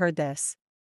when she heard this.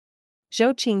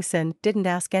 Zhou Qingsun didn't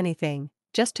ask anything,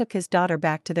 just took his daughter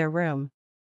back to their room.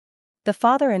 The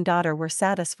father and daughter were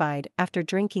satisfied after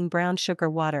drinking brown sugar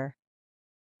water.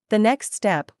 The next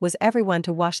step was everyone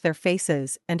to wash their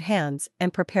faces and hands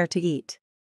and prepare to eat.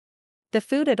 The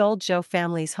food at old Zhou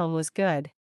family's home was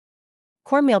good.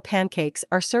 Cornmeal pancakes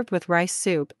are served with rice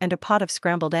soup and a pot of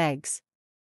scrambled eggs.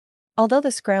 Although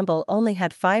the scramble only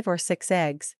had 5 or 6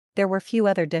 eggs, there were few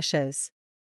other dishes.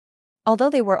 Although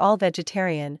they were all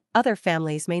vegetarian, other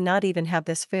families may not even have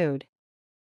this food.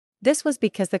 This was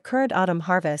because the current autumn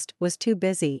harvest was too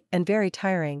busy and very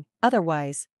tiring,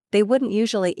 otherwise, they wouldn't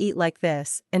usually eat like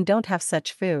this and don't have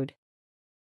such food.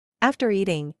 After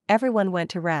eating, everyone went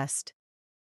to rest.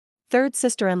 Third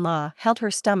sister-in-law held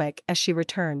her stomach as she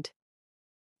returned.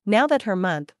 Now that her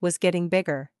month was getting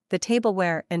bigger, the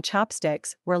tableware and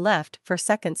chopsticks were left for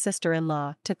second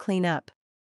sister-in-law to clean up.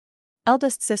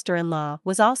 Eldest sister-in-law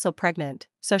was also pregnant,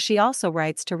 so she also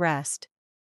rides to rest.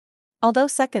 Although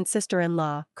second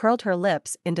sister-in-law curled her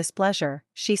lips in displeasure,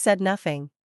 she said nothing.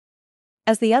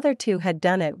 As the other two had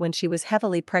done it when she was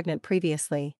heavily pregnant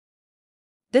previously.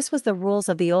 This was the rules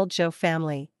of the old Zhou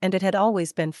family, and it had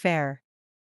always been fair.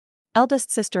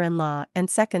 Eldest sister-in-law and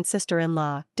second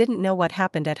sister-in-law didn't know what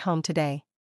happened at home today.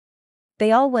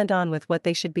 They all went on with what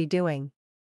they should be doing.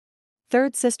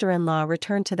 Third sister-in-law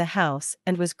returned to the house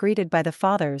and was greeted by the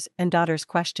father's and daughter's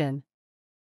question.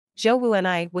 Zhou Wu and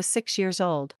I was 6 years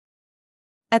old.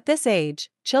 At this age,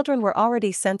 children were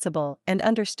already sensible and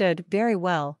understood very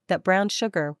well that brown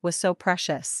sugar was so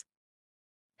precious.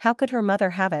 How could her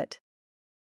mother have it?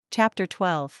 Chapter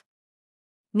 12.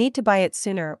 Need to buy it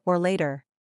sooner or later.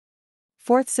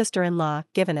 Fourth sister-in-law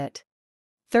given it.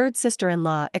 Third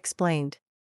sister-in-law explained.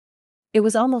 It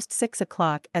was almost 6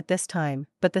 o'clock at this time,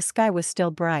 but the sky was still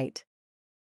bright.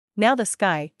 Now the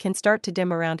sky can start to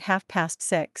dim around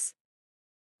 6:30.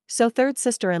 So third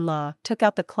sister-in-law took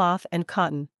out the cloth and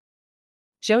cotton.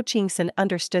 Zhou Qingsun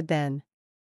understood then.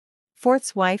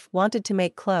 Fourth's wife wanted to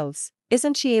make clothes,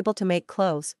 isn't she able to make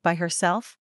clothes by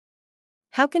herself?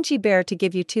 How can she bear to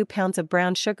give you 2 pounds of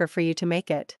brown sugar for you to make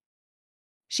it?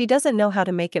 She doesn't know how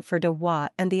to make it for Dewa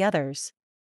and the others.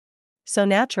 So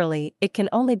naturally, it can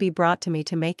only be brought to me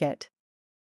to make it.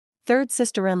 Third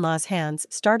sister-in-law's hands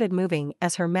started moving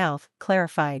as her mouth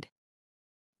clarified.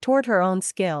 Toward her own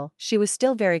skill, she was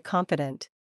still very confident.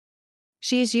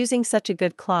 She is using such a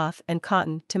good cloth and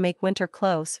cotton to make winter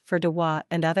clothes for Dewa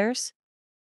and others?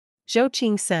 Zhou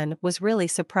Qingsun was really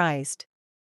surprised.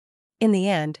 In the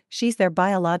end, she's their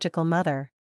biological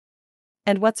mother.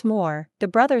 And what's more, the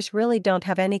brothers really don't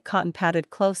have any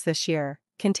cotton-padded clothes this year,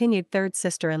 continued third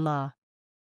sister-in-law.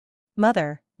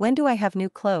 Mother, when do I have new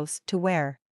clothes to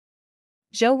wear?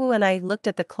 Zhou Wu and I looked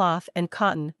at the cloth and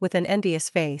cotton with an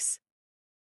envious face.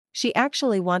 She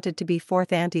actually wanted to be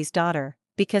fourth auntie's daughter,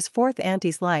 because fourth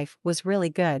auntie's life was really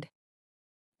good.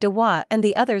 Dewa and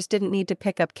the others didn't need to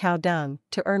pick up cow dung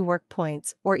to earn work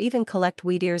points or even collect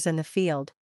wheat ears in the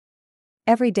field.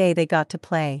 Every day they got to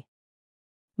play.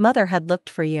 Mother had looked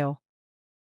for you.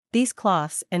 These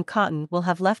cloths and cotton will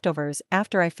have leftovers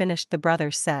after I finished the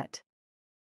brothers' set.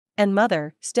 And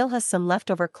mother still has some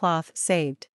leftover cloth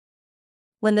saved.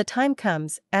 When the time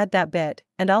comes, add that bit,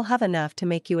 and I'll have enough to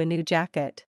make you a new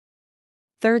jacket.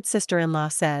 Third sister-in-law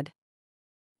said.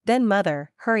 Then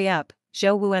mother, hurry up,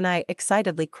 Zhou Wu and I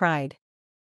excitedly cried.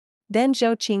 Then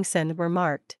Zhou Qingsun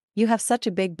remarked, you have such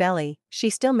a big belly, she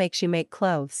still makes you make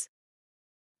clothes.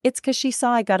 It's 'cause she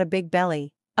saw I got a big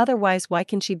belly, otherwise why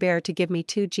can she bear to give me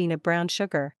 2 gin of brown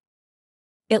sugar?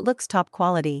 It looks top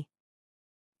quality.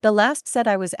 The last set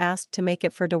I was asked to make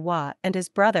it for Dewa and his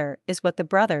brother is what the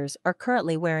brothers are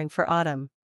currently wearing for autumn.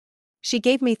 She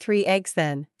gave me 3 eggs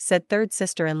then, said third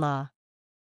sister-in-law.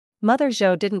 Mother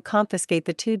Zhou didn't confiscate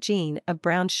the 2 gin of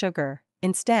brown sugar,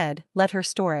 instead, let her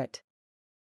store it.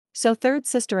 So third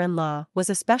sister-in-law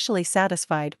was especially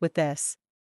satisfied with this.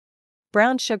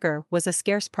 Brown sugar was a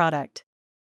scarce product.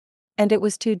 And it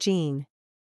was 2 gin.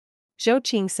 Zhou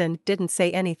Qingsun didn't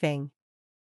say anything.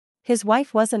 His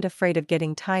wife wasn't afraid of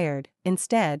getting tired,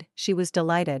 instead, she was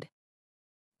delighted.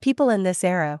 People in this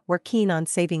era were keen on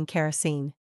saving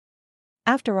kerosene.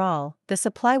 After all, the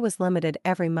supply was limited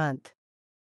every month.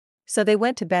 So they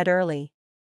went to bed early.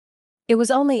 It was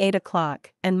only 8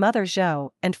 o'clock, and Mother Zhou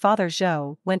and Father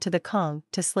Zhou went to the Kong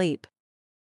to sleep.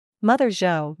 Mother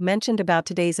Zhou mentioned about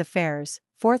today's affairs.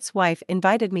 Fourth's wife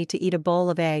invited me to eat a bowl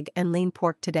of egg and lean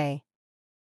pork today.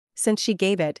 Since she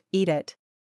gave it, eat it.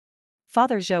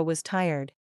 Father Zhou was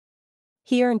tired.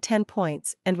 He earned 10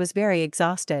 points and was very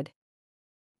exhausted.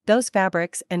 Those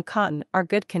fabrics and cotton are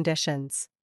good conditions.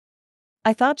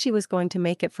 I thought she was going to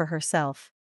make it for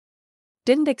herself.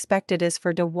 Didn't expect it is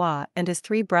for De Hua and his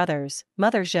 3 brothers,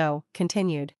 Mother Zhou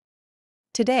continued.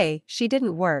 Today, she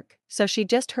didn't work, so she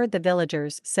just heard the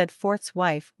villagers said Fourth's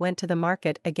wife went to the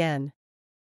market again.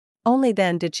 Only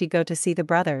then did she go to see the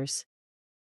brothers.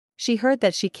 She heard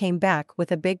that she came back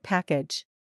with a big package.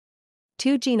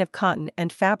 2 jeans of cotton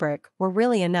and fabric were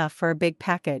really enough for a big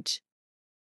package.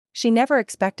 She never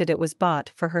expected it was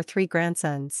bought for her 3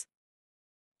 grandsons.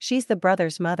 She's the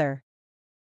brothers' mother.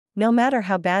 No matter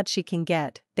how bad she can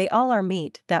get, they all are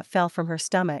meat that fell from her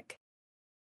stomach.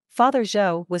 Father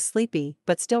Zhou was sleepy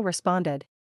but still responded.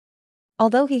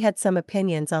 Although he had some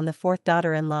opinions on the 4th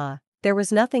daughter-in-law, there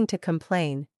was nothing to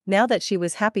complain, now that she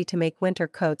was happy to make winter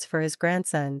coats for his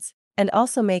grandsons, and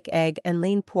also make egg and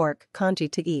lean pork congee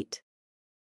to eat.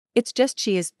 It's just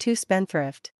she is too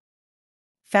spendthrift.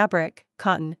 Fabric,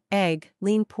 cotton, egg,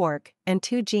 lean pork, and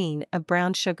 2 jeans of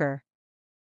brown sugar.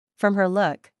 From her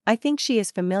look, I think she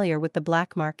is familiar with the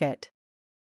black market.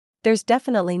 There's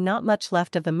definitely not much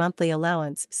left of the monthly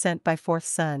allowance sent by 4th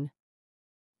son.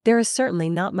 There is certainly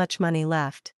not much money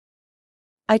left.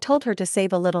 I told her to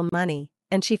save a little money,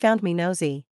 and she found me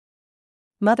nosy.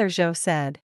 Mother Zhou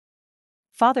said.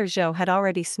 Father Zhou had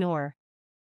already snored.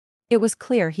 It was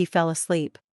clear he fell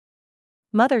asleep.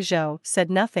 Mother Zhou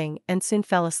said nothing and soon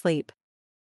fell asleep.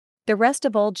 The rest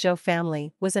of old Zhou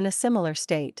family was in a similar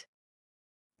state.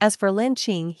 As for Lin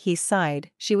Qing, he sighed,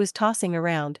 she was tossing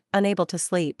around, unable to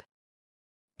sleep.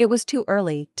 It was too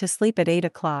early to sleep at 8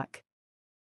 o'clock.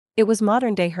 It was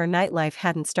modern day, her nightlife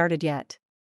hadn't started yet.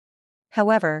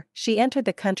 However, she entered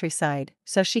the countryside,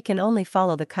 so she can only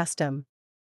follow the custom.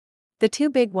 The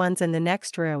 2 big ones in the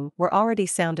next room were already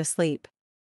sound asleep.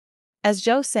 As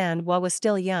Zhou Sanhua was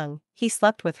still young, he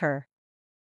slept with her.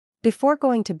 Before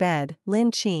going to bed,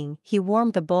 Lin Qing, he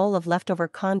warmed the bowl of leftover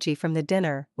congee from the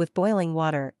dinner with boiling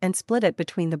water and split it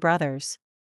between the brothers.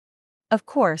 Of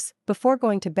course, before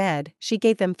going to bed, she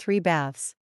gave them 3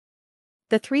 baths.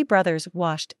 The 3 brothers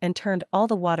washed and turned all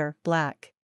the water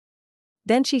black.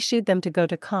 Then she shooed them to go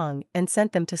to Kong and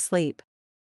sent them to sleep.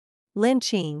 Lin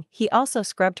Qing, he also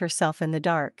scrubbed herself in the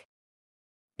dark.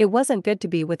 It wasn't good to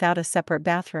be without a separate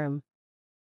bathroom.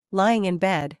 Lying in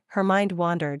bed, her mind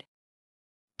wandered.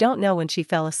 Don't know when she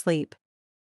fell asleep.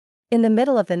 In the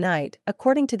middle of the night,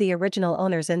 according to the original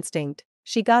owner's instinct,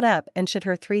 she got up and shut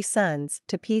her 3 sons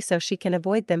to pee so she can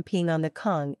avoid them peeing on the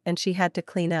Kong, and she had to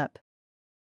clean up.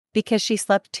 Because she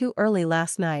slept too early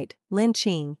last night, Lin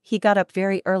Qing, he got up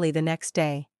very early the next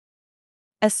day.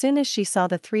 As soon as she saw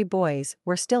the 3 boys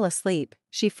were still asleep,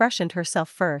 she freshened herself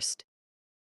first.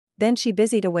 Then she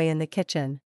busied away in the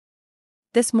kitchen.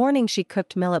 This morning she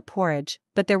cooked millet porridge,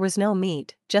 but there was no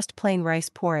meat, just plain rice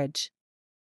porridge.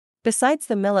 Besides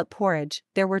the millet porridge,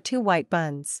 there were 2 white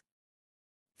buns.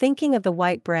 Thinking of the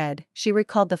white bread, she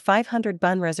recalled the 500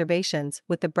 bun reservations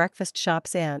with the breakfast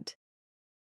shop's aunt.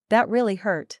 That really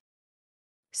hurt.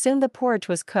 Soon the porridge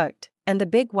was cooked, and the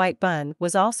big white bun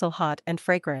was also hot and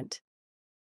fragrant.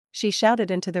 She shouted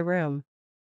into the room.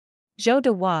 Zhou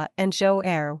Dehua and Zhou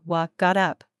Erhua got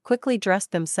up, quickly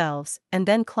dressed themselves, and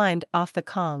then climbed off the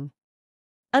Kong.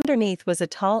 Underneath was a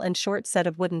tall and short set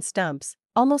of wooden stumps,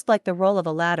 almost like the roll of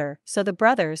a ladder, so the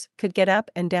brothers could get up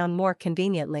and down more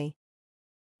conveniently.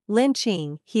 Lin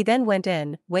Qing, he then went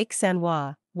in, Wake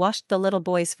Sanhua, washed the little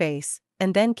boy's face,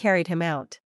 and then carried him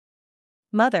out.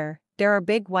 Mother, there are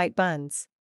big white buns.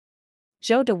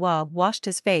 Zhou Dehua washed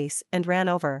his face and ran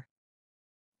over.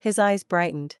 His eyes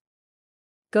brightened.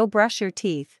 Go brush your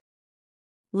teeth.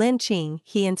 Lin Qing,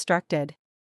 he instructed.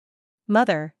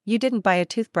 Mother, you didn't buy a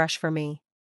toothbrush for me.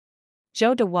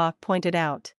 Zhou Dehua pointed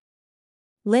out.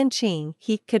 Lin Qing,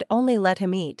 he could only let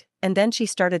him eat, and then she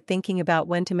started thinking about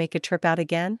when to make a trip out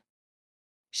again.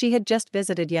 She had just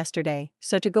visited yesterday,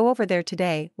 so to go over there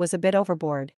today was a bit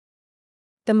overboard.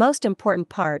 The most important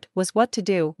part was what to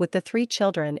do with the 3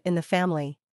 children in the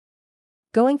family.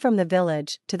 Going from the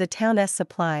village to the town's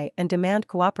supply and demand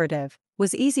cooperative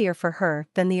was easier for her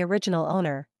than the original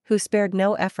owner, who spared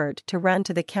no effort to run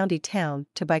to the county town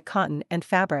to buy cotton and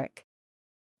fabric.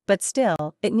 But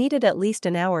still, it needed at least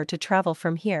an hour to travel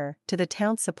from here to the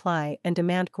town's supply and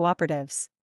demand cooperatives.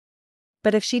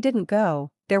 But if she didn't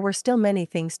go, there were still many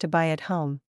things to buy at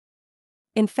home.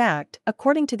 In fact,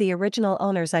 according to the original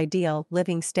owner's ideal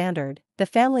living standard, the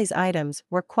family's items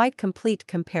were quite complete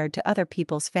compared to other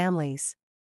people's families.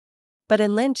 But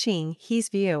in Lin Ching-he's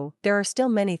view, there are still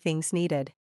many things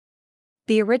needed.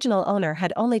 The original owner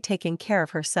had only taken care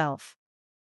of herself.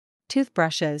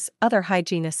 Toothbrushes, other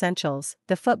hygiene essentials,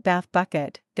 the foot bath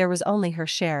bucket, there was only her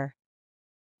share.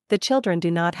 The children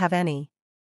do not have any.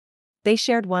 They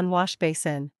shared one wash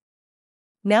basin.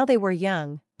 Now they were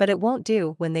young, but it won't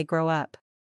do when they grow up.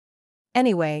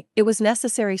 Anyway, it was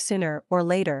necessary sooner or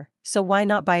later, so why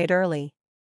not buy it early?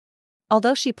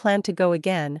 Although she planned to go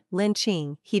again, Lin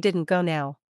Ching-he didn't go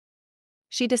now.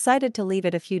 She decided to leave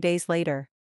it a few days later.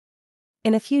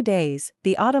 In a few days,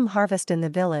 the autumn harvest in the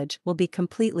village will be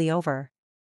completely over.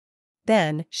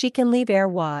 Then, she can leave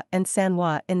Erhua and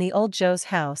Sanhua in the old Zhou's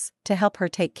house to help her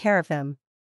take care of them.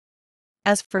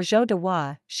 As for Zhou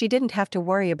Dehua, she didn't have to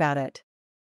worry about it.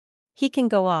 He can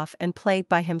go off and play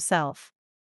by himself.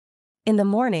 In the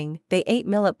morning, they ate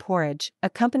millet porridge,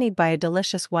 accompanied by a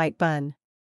delicious white bun.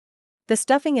 The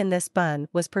stuffing in this bun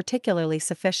was particularly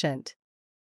sufficient.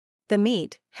 The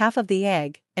meat, half of the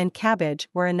egg, and cabbage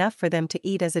were enough for them to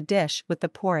eat as a dish with the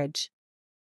porridge.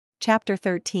 Chapter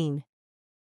 13.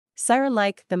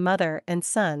 Siren-like the mother and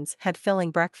sons had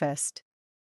filling breakfast.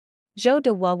 Zhou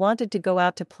Dehua wanted to go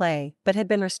out to play but had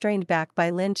been restrained back by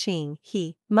Lin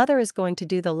Ching-he. Mother is going to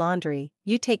do the laundry,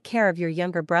 you take care of your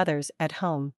younger brothers at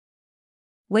home.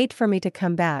 Wait for me to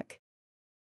come back.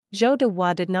 Zhou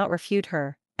Dehua did not refute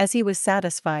her, as he was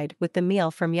satisfied with the meal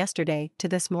from yesterday to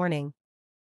this morning.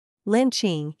 Lin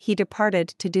Ching-he departed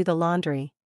to do the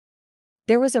laundry.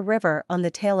 There was a river on the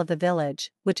tail of the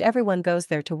village, which everyone goes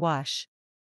there to wash.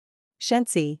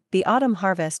 Shensi, the autumn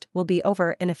harvest will be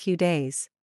over in a few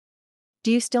days.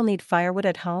 Do you still need firewood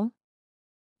at home?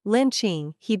 Lin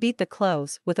Ching-he beat the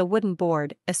clothes with a wooden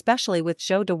board, especially with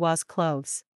Zhou Dehua's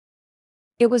clothes.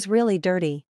 It was really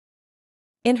dirty.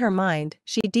 In her mind,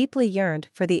 she deeply yearned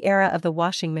for the era of the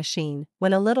washing machine,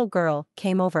 when a little girl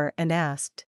came over and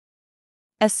asked.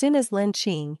 As soon as Lin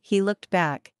Ching-he looked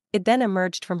back, it then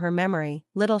emerged from her memory,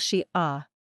 little she, ah.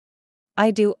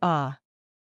 I do, ah.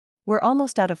 We're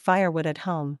almost out of firewood at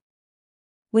home.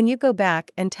 When you go back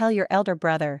and tell your elder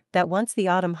brother that once the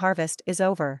autumn harvest is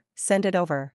over, send it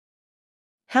over.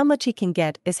 How much he can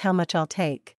get is how much I'll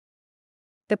take.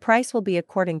 The price will be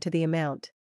according to the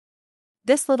amount.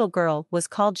 This little girl was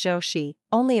called Zhou Shi,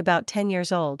 only about 10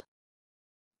 years old.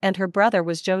 And her brother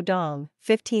was Zhou Dong,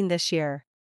 15 this year.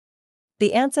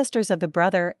 The ancestors of the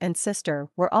brother and sister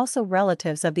were also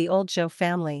relatives of the old Zhou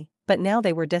family, but now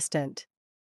they were distant.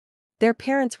 Their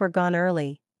parents were gone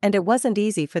early, and it wasn't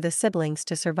easy for the siblings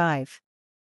to survive.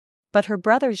 But her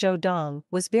brother Zhou Dong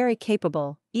was very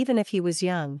capable, even if he was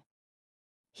young.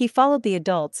 He followed the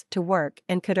adults to work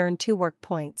and could earn 2 work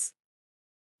points.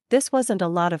 This wasn't a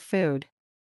lot of food.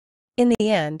 In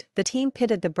the end, the team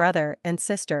pitted the brother and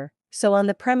sister, so on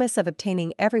the premise of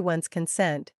obtaining everyone's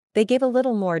consent, they gave a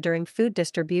little more during food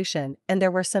distribution, and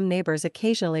there were some neighbors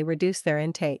occasionally reduce their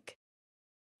intake.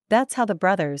 That's how the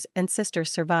brothers and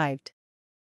sisters survived.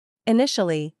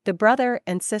 Initially, the brother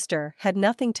and sister had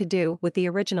nothing to do with the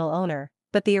original owner,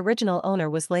 but the original owner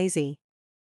was lazy.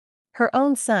 Her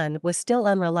own son was still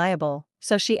unreliable,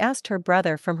 so she asked her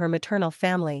brother from her maternal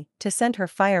family to send her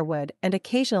firewood and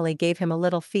occasionally gave him a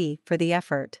little fee for the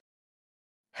effort.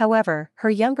 However, her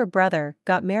younger brother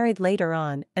got married later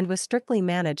on and was strictly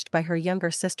managed by her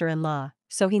younger sister-in-law,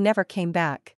 so he never came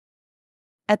back.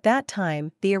 At that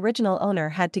time, the original owner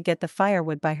had to get the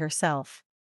firewood by herself.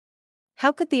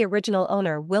 How could the original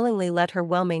owner willingly let her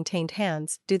well-maintained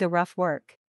hands do the rough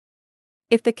work?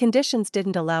 If the conditions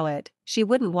didn't allow it, she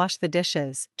wouldn't wash the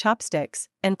dishes, chopsticks,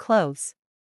 and clothes.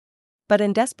 But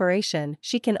in desperation,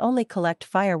 she can only collect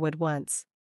firewood once.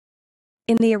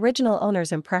 In the original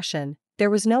owner's impression, there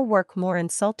was no work more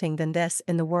insulting than this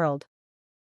in the world.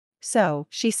 So,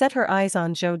 she set her eyes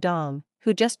on Zhou Dong,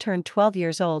 who just turned 12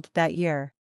 years old that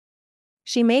year.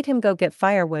 She made him go get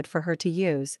firewood for her to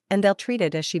use, and they'll treat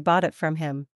it as she bought it from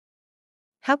him.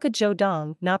 How could Zhou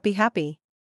Dong not be happy?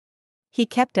 He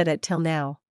kept at it till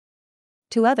now.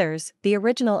 To others, the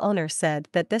original owner said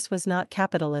that this was not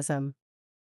capitalism.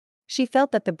 She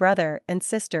felt that the brother and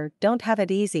sister don't have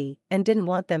it easy and didn't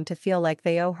want them to feel like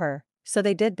they owe her, so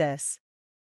they did this.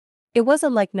 It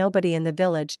wasn't like nobody in the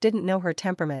village didn't know her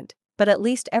temperament, but at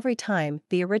least every time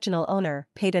the original owner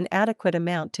paid an adequate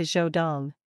amount to Zhou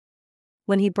Dong.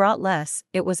 When he brought less,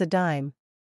 it was a dime.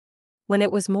 When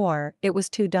it was more, it was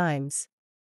 2 dimes.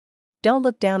 Don't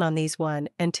look down on these 1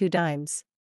 and 2 dimes.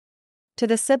 To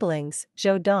the siblings,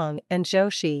 Zhou Dong and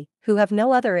Zhou Shi, who have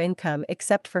no other income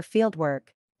except for fieldwork,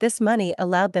 this money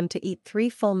allowed them to eat 3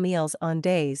 full meals on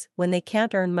days when they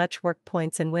can't earn much work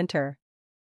points in winter.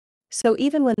 So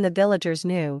even when the villagers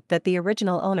knew that the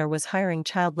original owner was hiring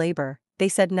child labor, they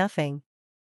said nothing.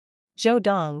 Zhou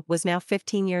Dong was now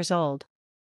 15 years old.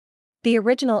 The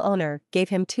original owner gave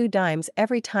him 2 dimes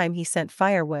every time he sent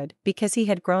firewood because he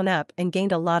had grown up and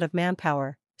gained a lot of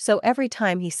manpower, so every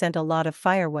time he sent a lot of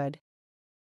firewood.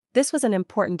 This was an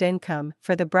important income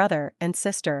for the brother and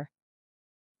sister.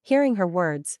 Hearing her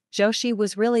words, Joshi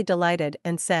was really delighted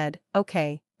and said,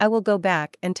 "Okay, I will go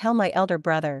back and tell my elder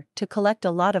brother to collect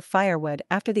a lot of firewood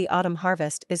after the autumn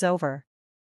harvest is over."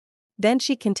 Then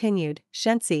she continued,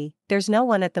 "Shensi, there's no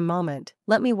one at the moment,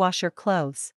 let me wash your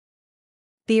clothes."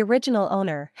 The original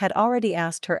owner had already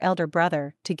asked her elder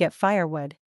brother to get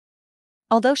firewood.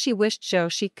 Although she wished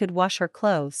Joshi could wash her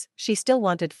clothes, she still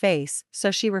wanted face,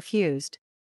 so she refused.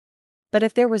 But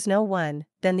if there was no one,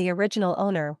 then the original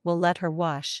owner will let her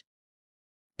wash.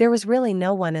 There was really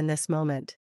no one in this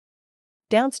moment.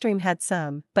 Downstream had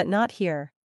some, but not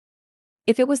here.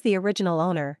 If it was the original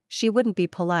owner, she wouldn't be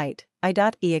polite,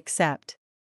 accept.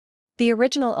 The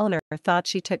original owner thought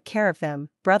she took care of them,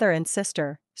 brother and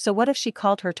sister, so what if she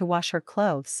called her to wash her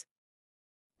clothes?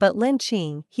 But Lin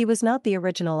Qing, he was not the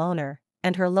original owner,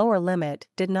 and her lower limit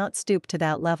did not stoop to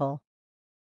that level.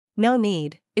 No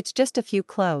need, it's just a few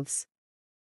clothes.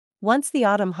 Once the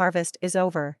autumn harvest is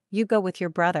over, you go with your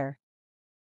brother.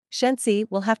 Shensi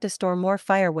will have to store more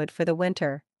firewood for the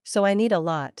winter, so I need a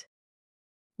lot.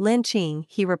 Lin Qing,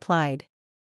 he replied.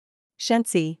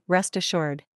 Shensi, rest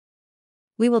assured.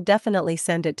 We will definitely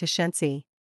send it to Shensi.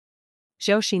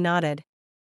 Joshi nodded.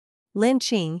 Lin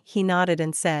Qing, he nodded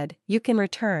and said, "You can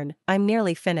return, I'm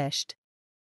nearly finished."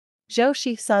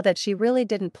 Joshi saw that she really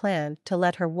didn't plan to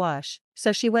let her wash,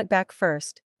 so she went back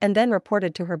first, and then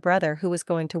reported to her brother who was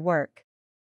going to work.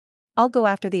 "I'll go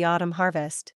after the autumn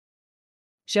harvest."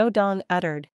 Zhou Dong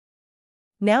uttered.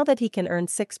 Now that he can earn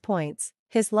 6 points,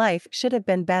 his life should have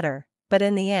been better, but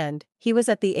in the end, he was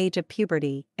at the age of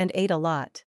puberty and ate a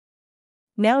lot.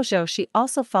 Now Joshi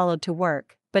also followed to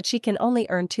work, but she can only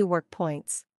earn 2 work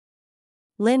points.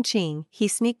 Lin Qing, he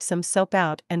sneaked some soap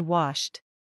out and washed.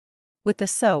 With the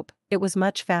soap, it was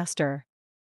much faster.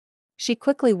 She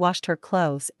quickly washed her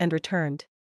clothes and returned.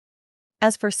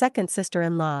 As for second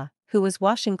sister-in-law, who was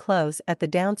washing clothes at the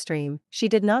downstream, she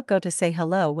did not go to say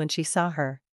hello when she saw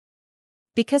her.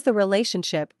 Because the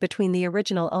relationship between the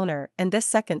original owner and this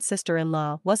second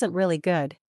sister-in-law wasn't really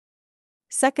good.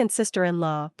 Second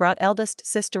sister-in-law brought eldest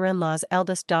sister-in-law's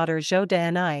eldest daughter Zhou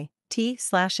Dani,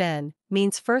 T/N,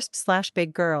 means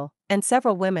first/big girl, and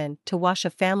several women to wash a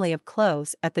family of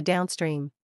clothes at the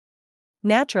downstream.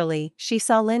 Naturally, she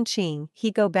saw Lin Qing,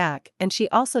 he go back, and she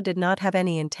also did not have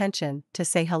any intention to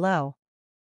say hello.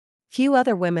 Few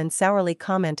other women sourly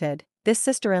commented, "This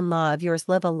sister-in-law of yours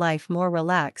live a life more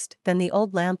relaxed than the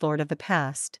old landlord of the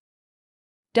past.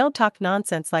 Don't talk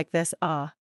nonsense like this,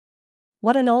 ah.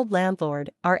 What an old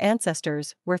landlord, our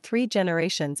ancestors were 3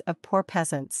 generations of poor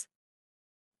peasants.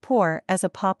 Poor as a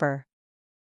pauper."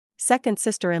 Second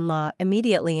sister-in-law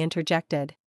immediately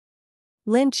interjected.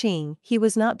 Lin Qing, he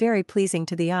was not very pleasing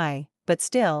to the eye, but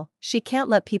still, she can't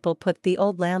let people put the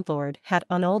old landlord hat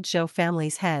on old Zhou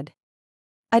family's head.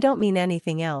 I don't mean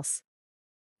anything else.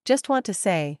 Just want to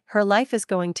say, her life is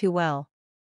going too well.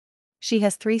 She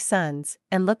has 3 sons,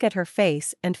 and look at her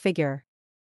face and figure.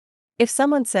 If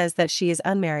someone says that she is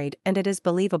unmarried and it is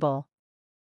believable.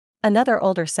 Another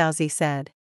older Saozi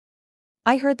said.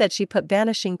 I heard that she put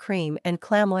vanishing cream and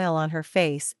clam oil on her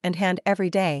face and hand every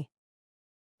day.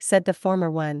 Said the former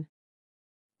one.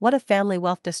 What a family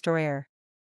wealth destroyer.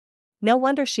 No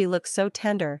wonder she looks so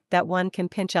tender that one can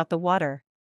pinch out the water.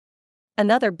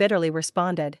 Another bitterly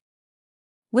responded.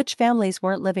 Which families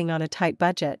weren't living on a tight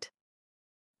budget?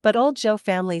 But old Zhou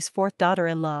family's 4th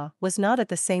daughter-in-law was not at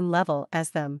the same level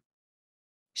as them.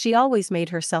 She always made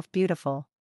herself beautiful.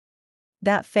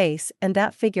 That face and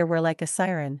that figure were like a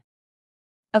siren.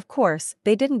 Of course,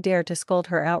 they didn't dare to scold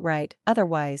her outright,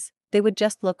 otherwise, they would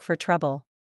just look for trouble.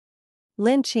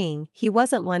 Lin Qing, he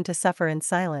wasn't one to suffer in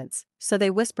silence, so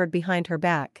they whispered behind her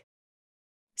back.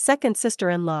 Second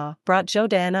sister-in-law brought Zhou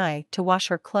Dani to wash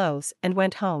her clothes and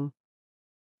went home.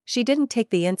 She didn't take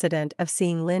the incident of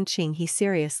seeing Lin Qing he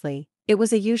seriously, it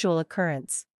was a usual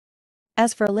occurrence.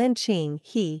 As for Lin Qing,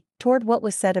 he, toward what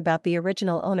was said about the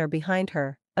original owner behind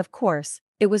her, of course,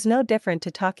 it was no different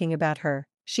to talking about her,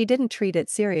 she didn't treat it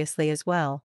seriously as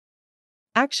well.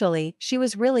 Actually, she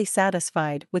was really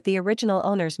satisfied with the original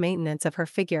owner's maintenance of her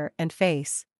figure and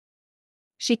face.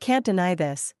 She can't deny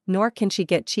this, nor can she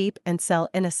get cheap and sell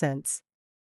innocence.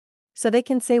 So they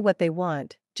can say what they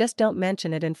want, just don't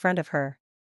mention it in front of her.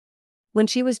 When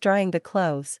she was drying the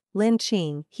clothes, Lin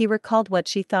Qing, he recalled what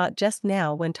she thought just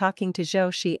now when talking to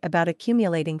Zhou Shi about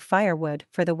accumulating firewood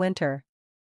for the winter.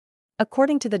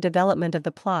 According to the development of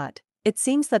the plot, it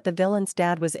seems that the villain's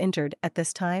dad was injured at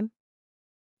this time.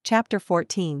 Chapter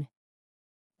 14.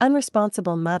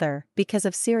 Unresponsible mother. Because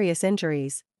of serious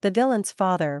injuries, the villain's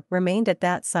father remained at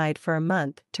that side for a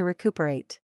month to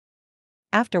recuperate.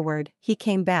 Afterward, he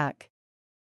came back.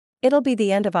 It'll be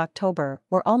the end of October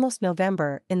or almost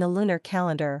November in the lunar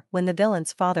calendar when the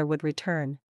villain's father would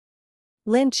return.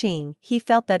 Lin Qing, he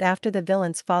felt that after the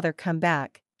villain's father come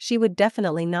back, she would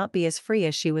definitely not be as free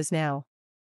as she was now.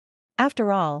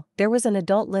 After all, there was an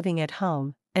adult living at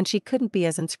home, and she couldn't be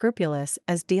as unscrupulous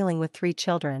as dealing with 3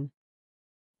 children.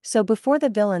 So before the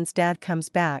villain's dad comes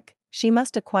back, she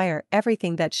must acquire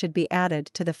everything that should be added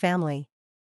to the family.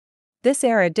 This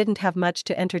era didn't have much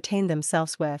to entertain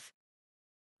themselves with.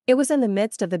 It was in the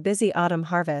midst of the busy autumn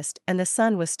harvest and the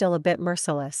sun was still a bit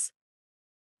merciless.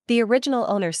 The original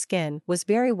owner's skin was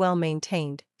very well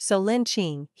maintained, so Lin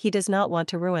Qing, he does not want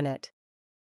to ruin it.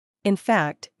 In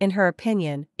fact, in her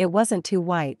opinion, it wasn't too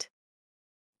white.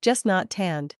 Just not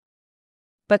tanned.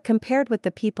 But compared with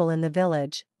the people in the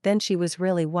village, then she was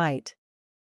really white.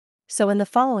 So in the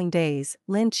following days,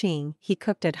 Lin Qing, he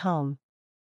cooked at home.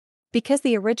 Because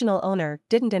the original owner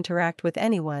didn't interact with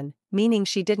anyone, meaning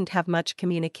she didn't have much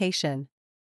communication.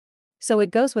 So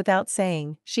it goes without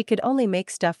saying, she could only make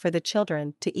stuff for the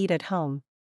children to eat at home.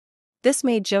 This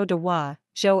made Zhou Dehua,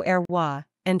 Zhou Erhua,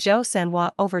 and Zhou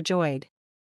Sanhua overjoyed.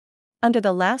 Under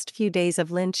the last few days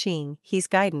of Lin Qing, he's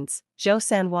guidance, Zhou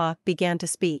Sanhua began to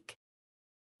speak.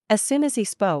 As soon as he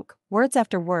spoke, words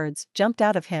after words jumped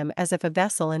out of him as if a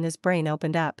vessel in his brain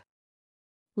opened up.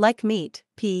 Like meat,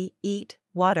 pee, eat,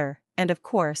 water, and of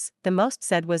course, the most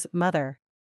said was mother.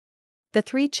 The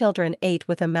 3 children ate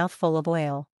with a mouthful of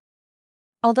oil.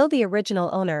 Although the original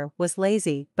owner was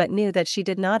lazy but knew that she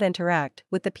did not interact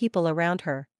with the people around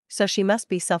her, so she must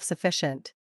be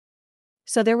self-sufficient.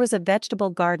 So there was a vegetable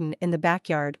garden in the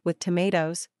backyard with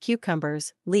tomatoes,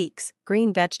 cucumbers, leeks,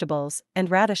 green vegetables, and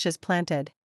radishes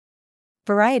planted.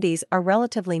 Varieties are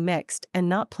relatively mixed and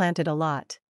not planted a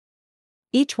lot.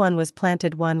 Each one was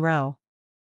planted 1 row.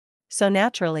 So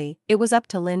naturally, it was up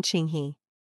to Lin Qinghe.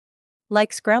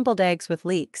 Like scrambled eggs with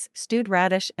leeks, stewed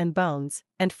radish and bones,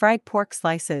 and fried pork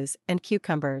slices and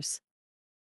cucumbers.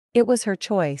 It was her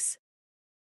choice.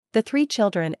 The 3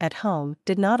 children at home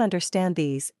did not understand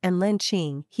these, and Lin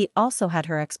Qing, he also had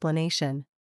her explanation.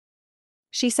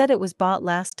 She said it was bought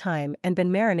last time and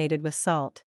been marinated with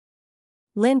salt.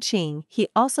 Lin Qing, he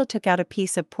also took out a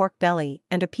piece of pork belly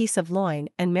and a piece of loin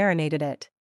and marinated it.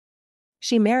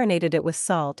 She marinated it with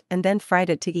salt and then fried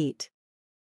it to eat.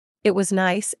 It was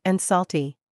nice and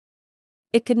salty.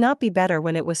 It could not be better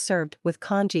when it was served with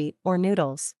congee or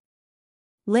noodles.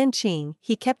 Lin Qing,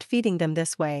 he kept feeding them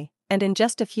this way, and in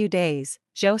just a few days,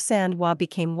 Zhou Sanhua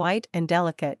became white and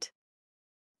delicate.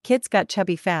 Kids got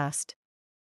chubby fast.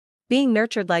 Being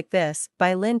nurtured like this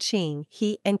by Lin Qing,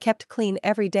 he and kept clean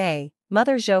every day,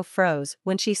 Mother Zhou froze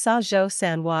when she saw Zhou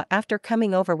Sanhua after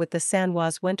coming over with the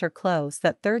Sanhua's winter clothes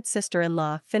that 3rd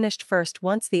sister-in-law finished first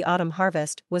once the autumn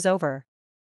harvest was over.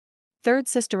 3rd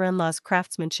sister-in-law's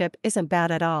craftsmanship isn't bad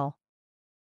at all.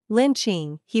 Lin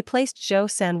Qing, he placed Zhou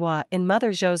Sanhua in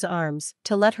Mother Zhou's arms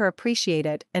to let her appreciate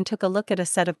it and took a look at a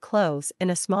set of clothes in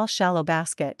a small shallow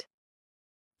basket.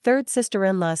 3rd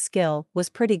sister-in-law's skill was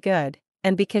pretty good,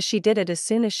 and because she did it as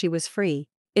soon as she was free,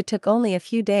 it took only a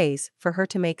few days for her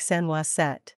to make Sanhua's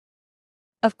set.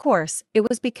 Of course, it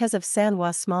was because of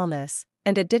Sanhua's smallness,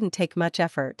 and it didn't take much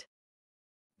effort.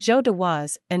 Zhou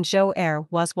Dehua's and Zhou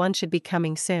Erhua's one should be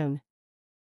coming soon.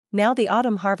 Now the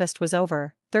autumn harvest was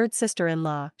over, 3rd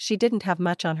sister-in-law, she didn't have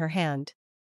much on her hand.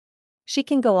 She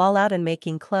can go all out in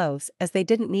making clothes as they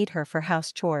didn't need her for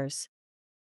house chores.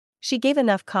 She gave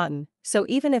enough cotton, so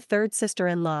even if 3rd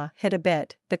sister-in-law hid a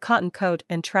bit, the cotton coat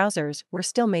and trousers were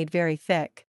still made very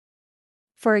thick.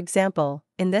 For example,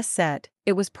 in this set,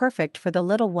 it was perfect for the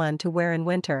little one to wear in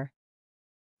winter.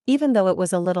 Even though it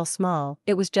was a little small,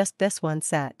 it was just this one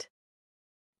set.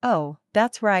 Oh,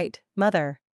 that's right,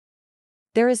 Mother.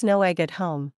 There is no egg at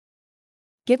home.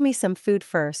 Give me some food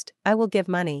first, I will give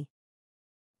money.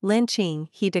 Lin Qing,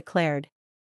 he declared.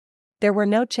 There were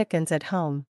no chickens at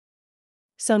home.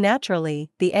 So naturally,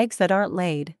 the eggs that aren't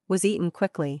laid was eaten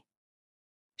quickly.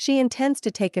 She intends to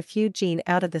take a few gene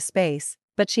out of the space,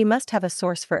 but she must have a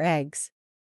source for eggs.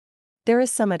 There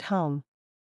is some at home.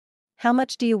 How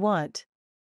much do you want?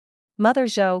 Mother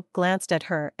Zhou glanced at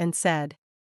her and said.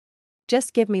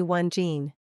 Just give me one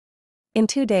gene. In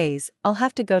 2 days, I'll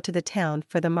have to go to the town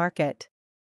for the market.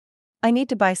 I need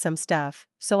to buy some stuff,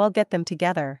 so I'll get them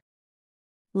together.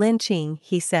 Lin Qing,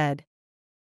 he said.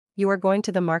 You are going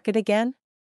to the market again?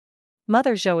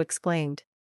 Mother Zhou exclaimed.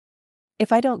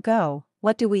 If I don't go,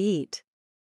 what do we eat?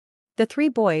 The 3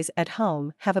 boys at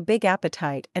home have a big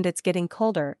appetite and it's getting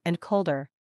colder and colder.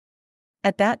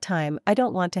 At that time I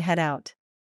don't want to head out.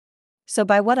 So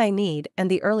buy what I need, and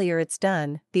the earlier it's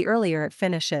done, the earlier it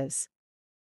finishes.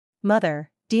 Mother,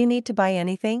 do you need to buy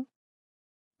anything?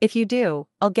 If you do,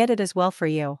 I'll get it as well for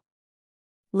you.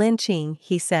 Lin Qing,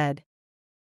 he said.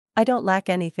 I don't lack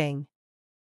anything.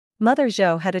 Mother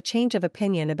Zhou had a change of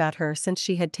opinion about her since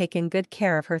she had taken good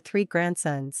care of her 3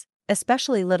 grandsons,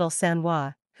 especially little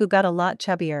Sanhua, who got a lot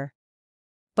chubbier.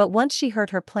 But once she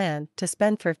heard her plan to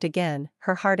spendthrift again,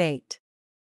 her heart ached.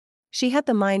 She had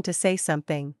the mind to say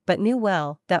something, but knew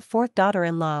well that 4th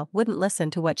daughter-in-law wouldn't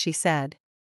listen to what she said.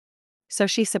 So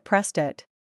she suppressed it.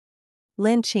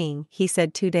 Lin Qing, he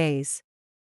said 2 days.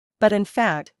 But in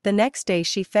fact, the next day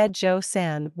she fed Zhou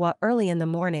Sanhua early in the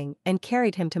morning and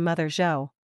carried him to Mother Zhou.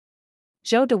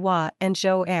 Zhou Dehua and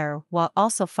Zhou Erhua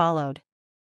also followed.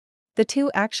 The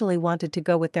 2 actually wanted to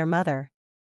go with their mother.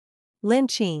 Lin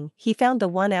Qing, he found the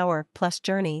 1-hour-plus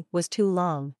journey was too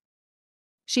long.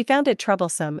 She found it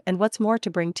troublesome, and what's more,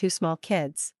 to bring 2 small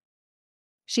kids.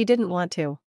 She didn't want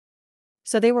to.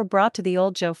 So they were brought to the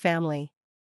old Zhou family.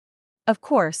 Of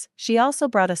course, she also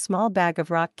brought a small bag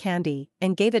of rock candy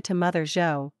and gave it to Mother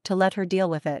Zhou to let her deal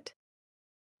with it.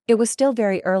 It was still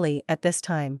very early at this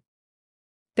time.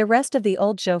 The rest of the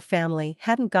old Zhou family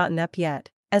hadn't gotten up yet,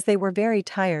 as they were very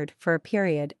tired for a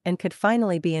period and could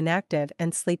finally be inactive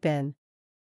and sleep in.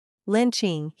 Lin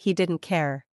Qing, he didn't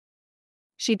care.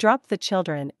 She dropped the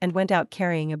children and went out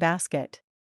carrying a basket.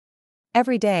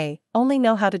 Every day, only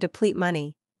know how to deplete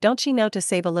money, don't she know to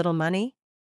save a little money?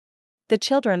 The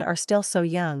children are still so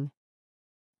young.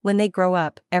 When they grow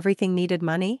up, everything needed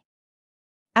money?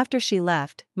 After she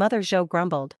left, Mother Zhou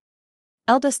grumbled.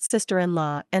 Eldest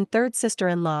sister-in-law and 3rd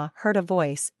sister-in-law heard a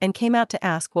voice and came out to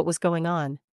ask what was going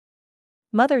on.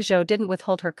 Mother Zhou didn't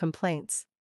withhold her complaints.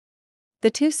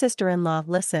 The 2 sister-in-law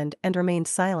listened and remained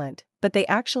silent, but they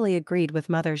actually agreed with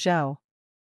Mother Zhou.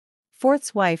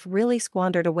 4th's wife really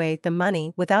squandered away the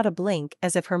money without a blink,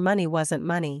 as if her money wasn't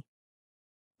money.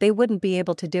 They wouldn't be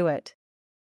able to do it.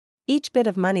 Each bit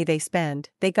of money they spend,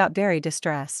 they got very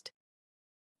distressed.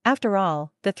 After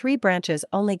all, the 3 branches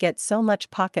only get so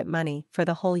much pocket money for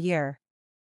the whole year.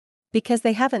 Because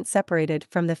they haven't separated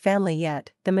from the family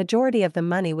yet, the majority of the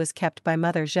money was kept by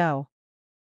Mother Zhou.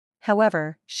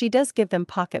 However, she does give them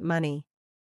pocket money.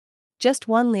 Just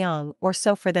 1 liang or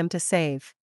so for them to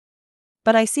save.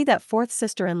 But I see that 4th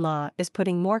sister-in-law is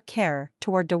putting more care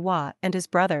toward Dehua and his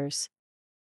brothers.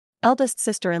 Eldest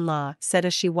sister-in-law said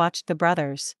as she watched the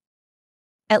brothers.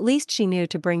 At least she knew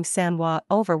to bring Sanhua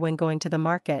over when going to the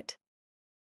market.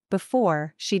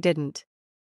 Before, she didn't.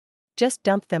 Just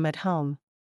dumped them at home.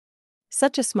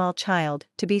 Such a small child,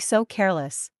 to be so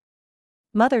careless.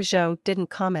 Mother Zhou didn't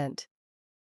comment.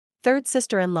 3rd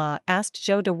sister-in-law asked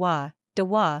Zhou Dehua,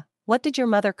 Dehua, what did your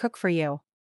mother cook for you?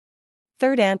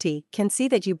 3rd auntie can see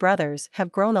that you brothers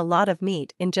have grown a lot of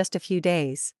meat in just a few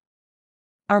days.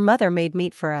 Our mother made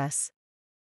meat for us.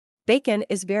 Bacon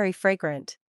is very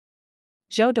fragrant.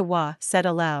 Zhou Dehua said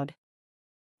aloud.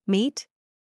 Meat?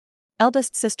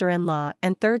 Eldest sister-in-law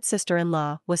and 3rd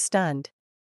sister-in-law was stunned.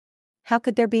 How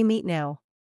could there be meat now?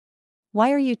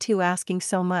 Why are you 2 asking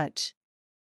so much?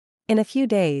 In a few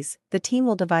days, the team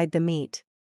will divide the meat.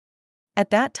 At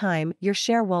that time, your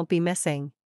share won't be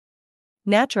missing.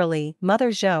 Naturally, Mother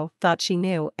Zhou thought she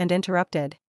knew and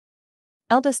interrupted.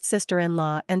 Eldest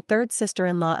sister-in-law and 3rd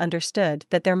sister-in-law understood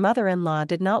that their mother-in-law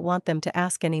did not want them to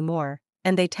ask any more,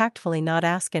 and they tactfully not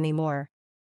ask any more.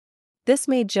 This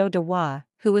made Zhou Dehua,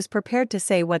 who was prepared to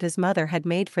say what his mother had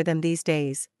made for them these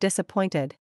days,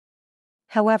 disappointed.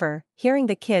 However, hearing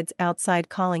the kids outside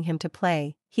calling him to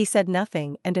play, he said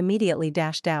nothing and immediately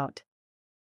dashed out.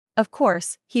 Of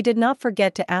course, he did not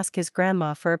forget to ask his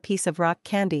grandma for a piece of rock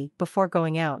candy before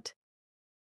going out.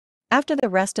 After the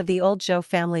rest of the old Zhou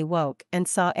family woke and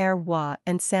saw Erhua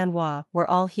and Sanhua were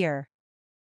all here.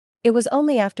 It was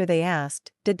only after they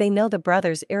asked, did they know the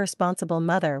brothers' irresponsible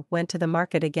mother went to the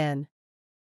market again.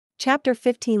 Chapter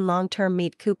 15 Long-term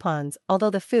meat coupons. Although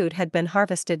the food had been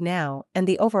harvested now and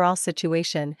the overall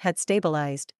situation had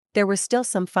stabilized, there was still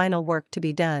some final work to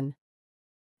be done.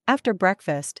 After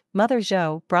breakfast, Mother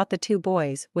Zhou brought the 2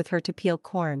 boys with her to peel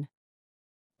corn.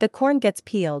 The corn gets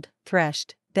peeled,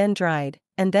 threshed, then dried,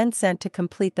 and then sent to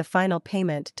complete the final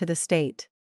payment to the state.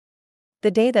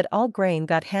 The day that all grain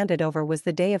got handed over was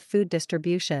the day of food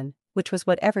distribution, which was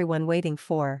what everyone waiting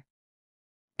for.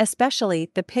 Especially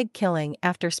the pig killing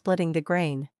after splitting the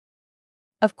grain.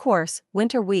 Of course,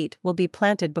 winter wheat will be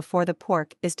planted before the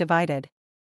pork is divided.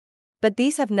 But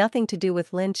these have nothing to do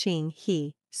with Lin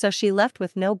Qing, so she left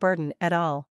with no burden at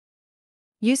all.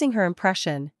 Using her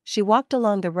impression, she walked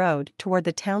along the road toward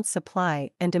the town's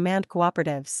supply and demand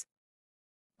cooperatives.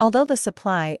 Although the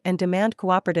supply and demand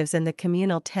cooperatives in the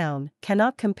communal town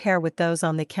cannot compare with those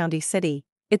on the county city,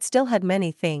 it still had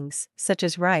many things, such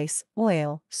as rice,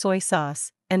 oil, soy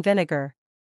sauce, and vinegar.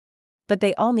 But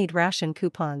they all need ration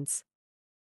coupons.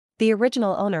 The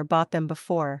original owner bought them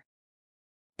before.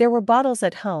 There were bottles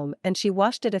at home and she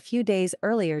washed it a few days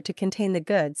earlier to contain the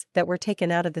goods that were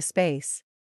taken out of the space.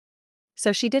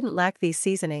 So she didn't lack these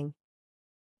seasoning.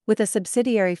 With a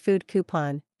subsidiary food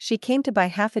coupon, she came to buy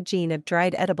half a gene of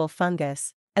dried edible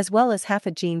fungus, as well as half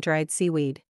a gene dried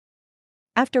seaweed.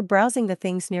 After browsing the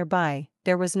things nearby,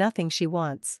 there was nothing she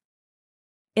wants.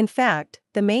 In fact,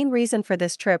 the main reason for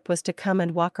this trip was to come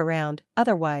and walk around,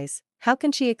 otherwise, how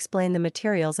can she explain the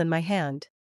materials in my hand?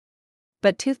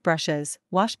 But toothbrushes,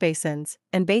 wash basins,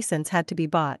 and basins had to be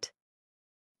bought.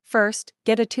 First,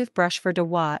 get a toothbrush for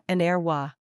Dewa and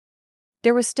Erwa.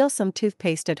 There was still some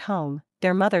toothpaste at home,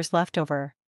 their mother's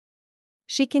leftover.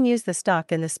 She can use the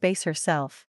stock in the space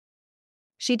herself.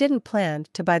 She didn't plan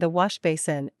to buy the wash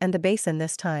basin and the basin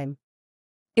this time.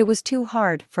 It was too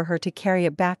hard for her to carry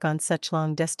it back on such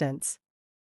long distance.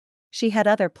 She had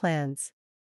other plans.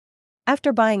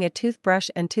 After buying a toothbrush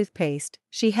and toothpaste,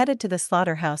 she headed to the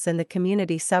slaughterhouse in the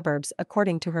community suburbs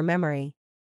according to her memory.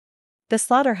 The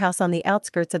slaughterhouse on the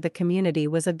outskirts of the community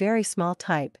was a very small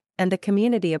type, and the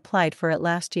community applied for it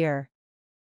last year.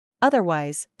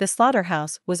 Otherwise, the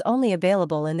slaughterhouse was only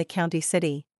available in the county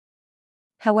city.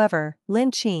 However, Lin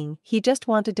Qing, he just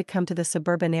wanted to come to the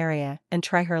suburban area and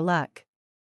try her luck.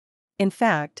 In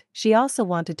fact, she also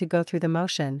wanted to go through the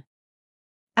motion.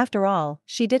 After all,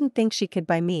 she didn't think she could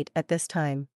buy meat at this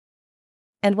time.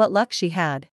 And what luck she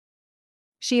had.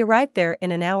 She arrived there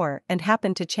in an hour and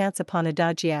happened to chance upon a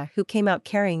Dajia who came out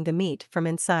carrying the meat from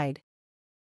inside.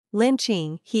 Lin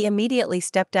Qing, he immediately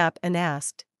stepped up and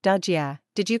asked, "Dajia,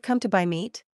 did you come to buy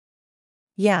meat?"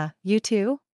 "Yeah, you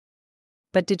too?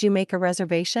 But did you make a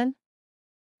reservation?"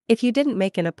 "If you didn't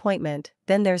make an appointment,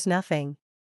 then there's nothing."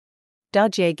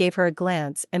 Dajia gave her a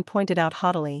glance and pointed out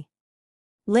haughtily.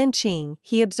 Lin Qing,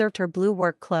 he observed her blue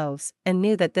work clothes and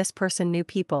knew that this person knew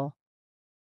people.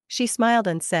 She smiled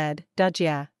and said,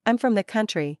 "Dajia, I'm from the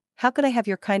country, how could I have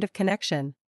your kind of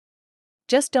connection?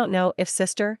 Just don't know if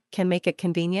sister can make it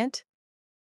convenient?"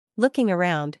 Looking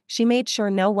around, she made sure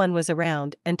no one was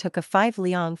around and took a 5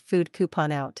 liang food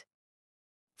coupon out.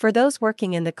 For those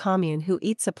working in the commune who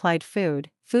eat supplied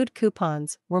food, food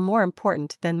coupons were more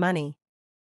important than money.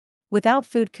 Without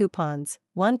food coupons,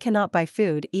 one cannot buy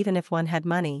food even if one had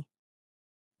money.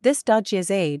 This Dajia's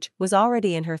age was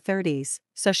already in her 30s,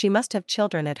 so she must have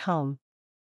children at home.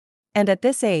 And at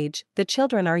this age, the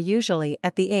children are usually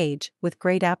at the age with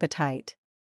great appetite.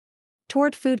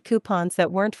 Toward food coupons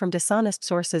that weren't from dishonest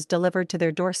sources delivered to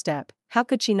their doorstep, how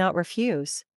could she not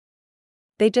refuse?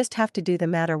 They just have to do the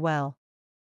matter well.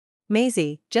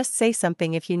 Maisie, just say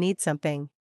something if you need something.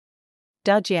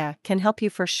 Dajia can help you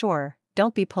for sure,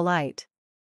 don't be polite.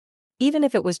 Even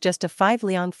if it was just a 5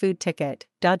 liang food ticket,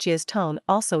 Dajia's tone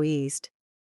also eased.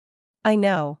 I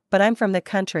know, but I'm from the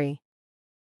country.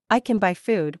 I can buy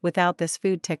food without this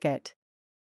food ticket.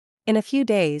 In a few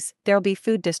days, there'll be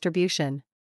food distribution.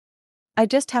 I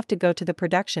just have to go to the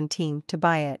production team to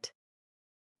buy it.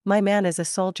 My man is a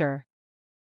soldier.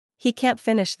 He can't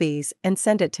finish these and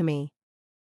send it to me.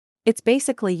 It's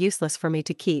basically useless for me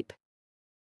to keep.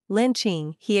 Lin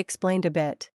Qing, he explained a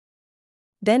bit.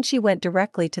 Then she went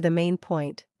directly to the main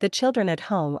point, the children at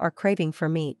home are craving for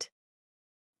meat.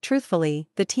 Truthfully,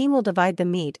 the team will divide the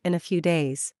meat in a few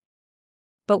days.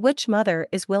 But which mother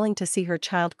is willing to see her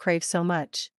child crave so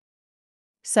much?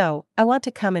 So, I want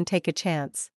to come and take a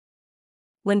chance.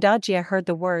 When Dajia heard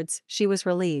the words, she was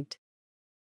relieved.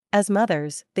 As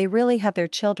mothers, they really have their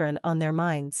children on their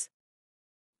minds.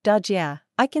 Dajia,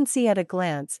 I can see at a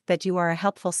glance that you are a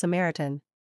helpful Samaritan.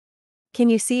 Can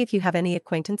you see if you have any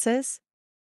acquaintances?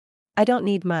 I don't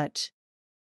need much.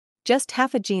 Just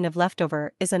half a gene of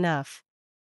leftover is enough.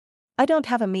 I don't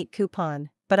have a meat coupon,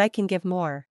 but I can give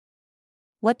more.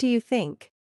 What do you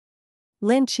think?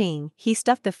 Lin Qing, he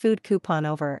stuffed the food coupon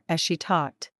over as she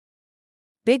talked.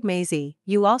 Big Maisie,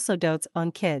 you also dotes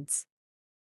on kids.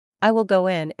 I will go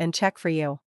in and check for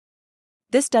you.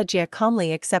 This Dajia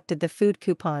calmly accepted the food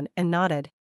coupon and nodded.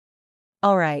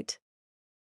 All right.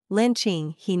 Lin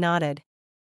Qing, he nodded.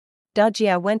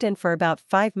 Dajia went in for about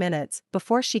 5 minutes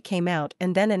before she came out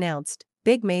and then announced,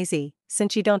 Big Maisie,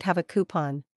 since you don't have a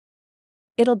coupon.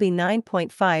 It'll be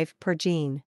 9.5 per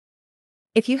jean.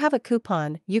 If you have a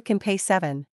coupon, you can pay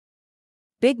 7.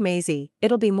 Big Maisie,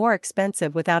 it'll be more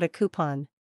expensive without a coupon.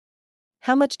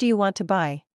 How much do you want to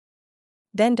buy?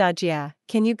 Then Dajia,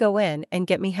 can you go in and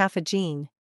get me half a jean?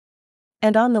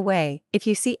 And on the way, if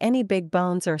you see any big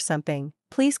bones or something,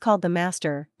 please call the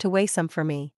master to weigh some for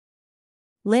me.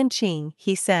 Lin Qing,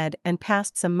 he said, and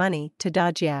passed some money to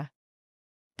Dajia.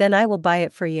 Then I will buy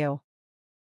it for you,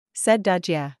 said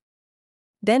Dajia.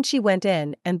 Then she went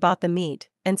in and bought the meat,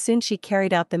 and soon she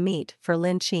carried out the meat for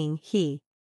Lin Qing he.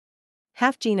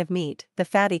 Half jean of meat, the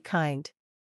fatty kind.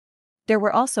 There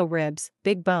were also ribs,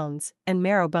 big bones, and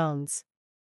marrow bones.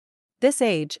 This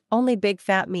age, only big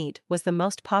fat meat was the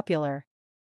most popular.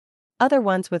 Other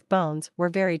ones with bones were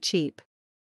very cheap.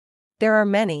 There are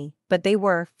many, but they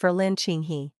were for Lin Qing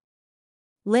he.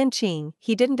 Lin Qing,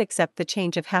 he didn't accept the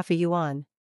change of half a yuan.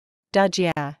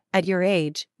 Dajia, at your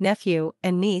age, nephew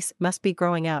and niece must be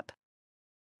growing up.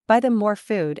 Buy them more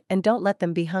food and don't let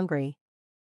them be hungry.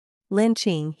 Lin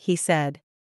Qing, he said.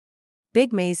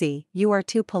 Big Maisie, you are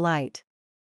too polite.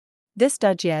 This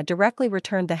Dajia directly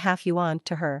returned the half yuan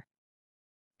to her.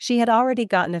 She had already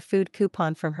gotten a food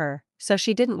coupon from her, so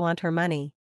she didn't want her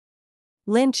money.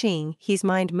 Lin Qing, his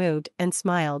mind moved and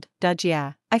smiled.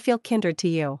 Dajia, I feel kindred to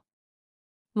you.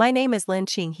 My name is Lin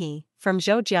Qing he, from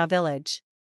Zhoujia village.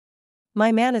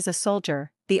 My man is a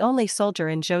soldier, the only soldier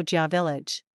in Zhoujia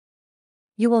village.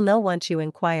 You will know once you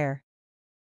inquire.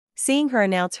 Seeing her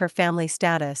announce her family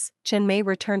status, Chen Mei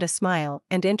returned a smile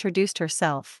and introduced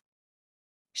herself.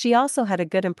 She also had a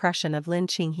good impression of Lin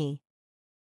Qing he.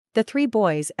 The 3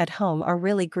 boys at home are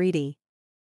really greedy.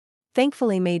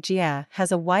 Thankfully Mei Jia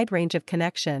has a wide range of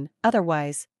connection,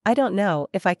 otherwise, I don't know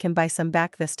if I can buy some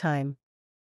back this time.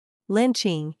 Lin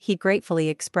Qing, he gratefully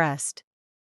expressed.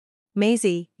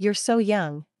 Maisie, you're so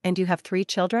young, and you have 3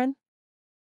 children?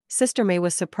 Sister Mei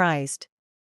was surprised.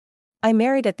 I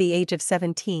married at the age of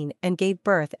 17 and gave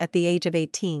birth at the age of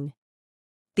 18.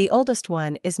 The oldest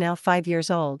one is now 5 years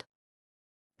old.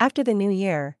 After the new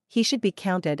year, he should be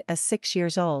counted as 6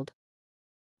 years old.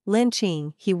 Lin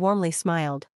Qing, he warmly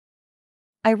smiled.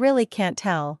 I really can't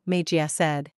tell, Mei Jia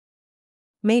said.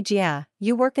 Mei Jia,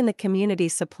 you work in the community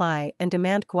supply and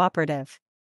demand cooperative.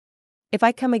 If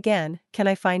I come again, can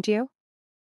I find you?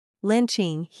 Lin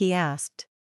Qing, he asked.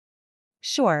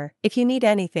 Sure, if you need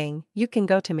anything, you can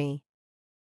go to me.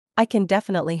 I can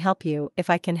definitely help you if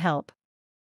I can help.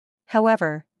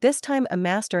 However, this time a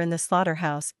master in the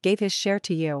slaughterhouse gave his share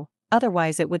to you,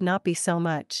 otherwise it would not be so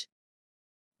much.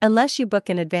 Unless you book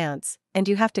in advance, and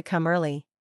you have to come early.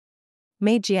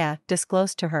 Mei Jia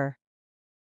disclosed to her.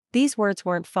 These words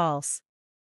weren't false.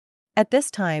 At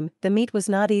this time, the meat was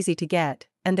not easy to get,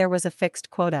 and there was a fixed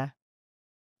quota.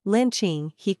 Lin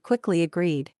Qing, he quickly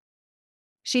agreed.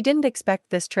 She didn't expect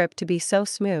this trip to be so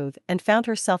smooth and found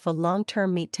herself a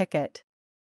long-term meat ticket.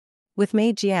 With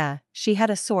Mei Jia, she had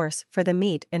a source for the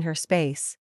meat in her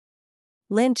space.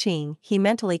 Lin Qing, he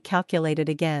mentally calculated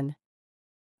again.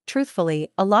 Truthfully,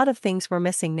 a lot of things were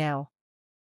missing now.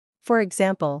 For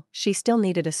example, she still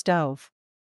needed a stove.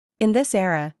 In this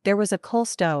era, there was a coal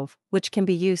stove, which can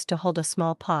be used to hold a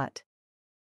small pot.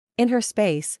 In her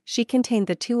space, she contained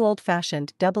the 2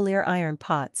 old-fashioned double-ear iron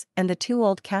pots and the 2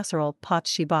 old casserole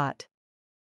pots she bought.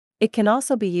 It can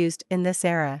also be used in this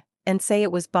era, and say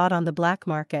it was bought on the black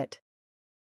market.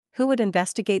 Who would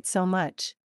investigate so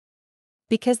much?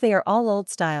 Because they are all old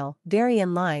style, very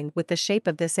in line with the shape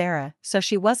of this era, so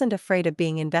she wasn't afraid of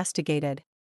being investigated.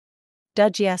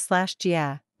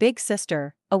 Dajia/Jia, big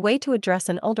sister, a way to address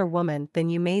an older woman than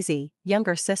you. Maisie,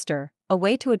 younger sister, a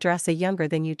way to address a younger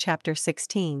than you. Chapter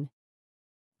 16.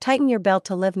 Tighten your belt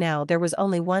to live. Now there was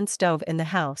only one stove in the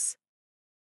house.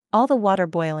 All the water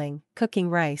boiling, cooking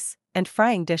rice, and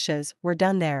frying dishes were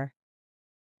done there.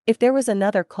 If there was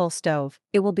another coal stove,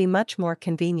 it will be much more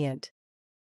convenient.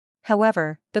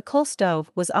 However, the coal stove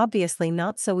was obviously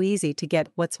not so easy to get.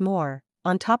 What's more,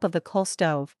 on top of the coal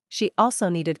stove, she also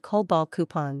needed coal ball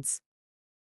coupons.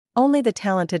 Only the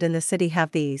talented in the city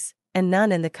have these, and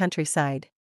none in the countryside.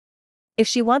 If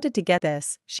she wanted to get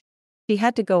this, she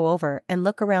had to go over and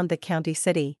look around the county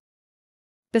city.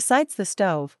 Besides the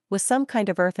stove, was some kind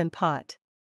of earthen pot.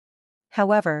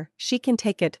 However, she can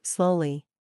take it slowly.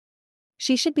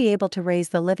 She should be able to raise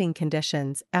the living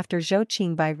conditions after Zhou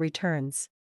Qingbai returns.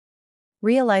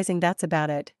 Realizing that's about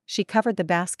it, she covered the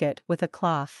basket with a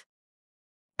cloth.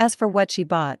 As for what she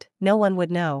bought, no one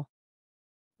would know.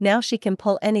 Now she can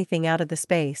pull anything out of the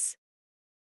space.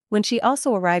 When she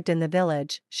also arrived in the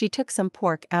village, she took some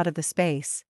pork out of the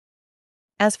space.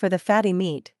 As for the fatty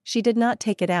meat, she did not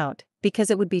take it out, because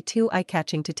it would be too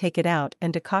eye-catching to take it out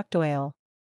and decoct oil.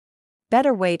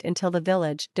 Better wait until the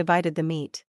village divided the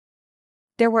meat.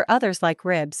 There were others like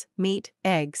ribs, meat,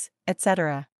 eggs,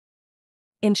 etc.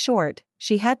 In short,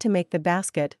 she had to make the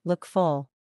basket look full.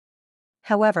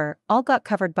 However, all got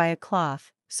covered by a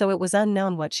cloth, so it was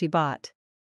unknown what she bought.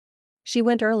 She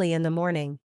went early in the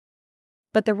morning.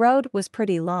 But the road was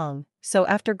pretty long, so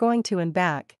after going to and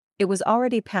back, it was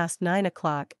already past 9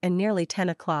 o'clock and nearly 10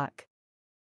 o'clock.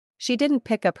 She didn't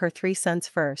pick up her 3 sons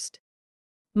first.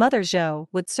 Mother Zhou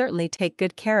would certainly take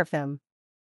good care of them.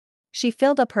 She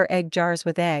filled up her egg jars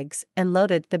with eggs and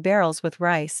loaded the barrels with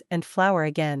rice and flour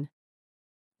again.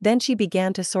 Then she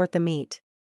began to sort the meat.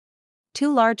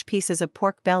 2 large pieces of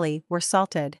pork belly were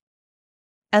salted.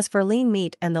 As for lean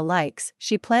meat and the likes,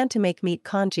 she planned to make meat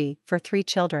congee for 3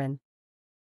 children.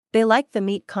 They liked the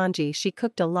meat congee she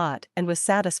cooked a lot and was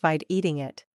satisfied eating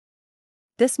it.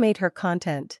 This made her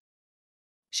content.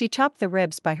 She chopped the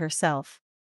ribs by herself.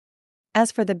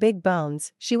 As for the big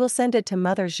bones, she will send it to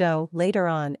Mother Zhou later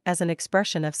on as an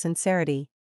expression of sincerity.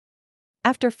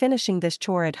 After finishing this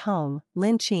chore at home,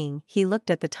 Lin Qing, he looked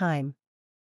at the time.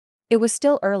 It was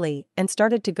still early and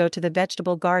started to go to the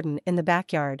vegetable garden in the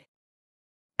backyard.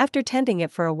 After tending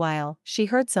it for a while, she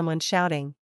heard someone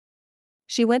shouting.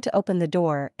 She went to open the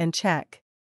door and check.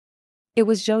 It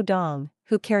was Zhou Dong,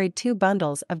 who carried 2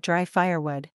 bundles of dry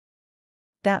firewood.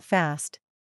 That fast?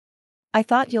 I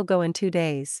thought you'll go in 2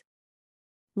 days.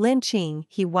 Lin Qing,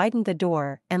 he widened the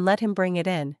door and let him bring it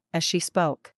in, as she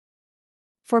spoke.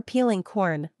 For peeling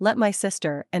corn, let my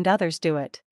sister and others do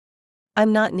it.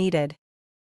 I'm not needed.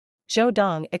 Zhou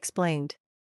Dong explained.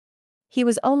 He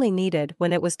was only needed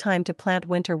when it was time to plant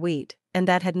winter wheat, and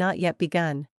that had not yet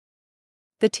begun.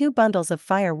 The 2 bundles of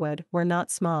firewood were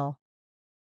not small.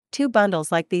 2 bundles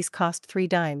like these cost 3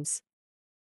 dimes.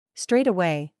 Straight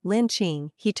away, Lin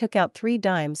Qing, he took out 3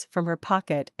 dimes from her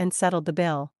pocket and settled the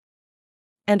bill.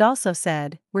 And also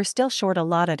said, we're still short a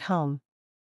lot at home.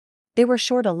 They were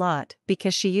short a lot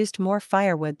because she used more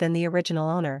firewood than the original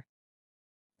owner.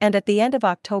 And at the end of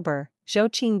October, Zhou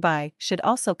Qingbai should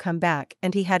also come back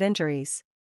and he had injuries.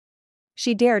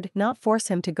 She dared not force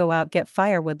him to go out get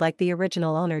firewood like the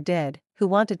original owner did, who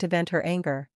wanted to vent her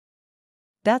anger.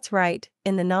 That's right,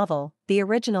 in the novel, the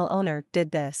original owner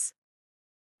did this.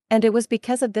 And it was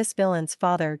because of this villain's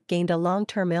father gained a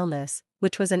long-term illness,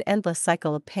 which was an endless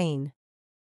cycle of pain.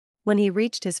 When he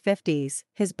reached his 50s,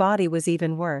 his body was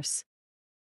even worse.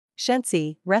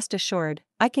 Shensi, rest assured,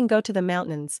 I can go to the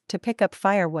mountains to pick up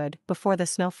firewood before the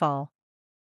snowfall.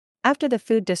 After the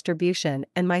food distribution,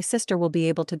 and my sister will be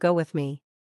able to go with me.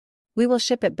 We will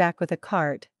ship it back with a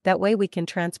cart, that way we can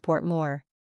transport more.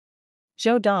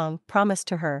 Zhou Dong promised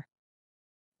to her.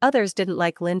 Others didn't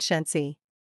like Lin Shensi.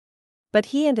 But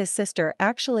he and his sister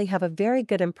actually have a very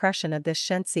good impression of this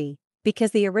Shensi,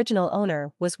 because the original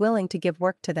owner was willing to give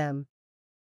work to them.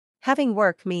 Having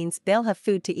work means they'll have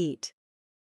food to eat.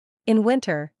 In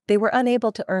winter, they were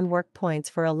unable to earn work points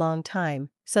for a long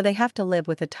time, so they have to live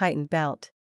with a tightened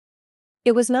belt.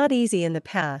 It was not easy in the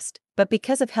past, but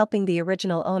because of helping the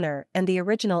original owner and the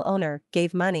original owner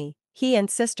gave money, he and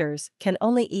sisters can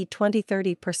only eat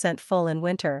 20–30% full in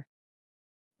winter.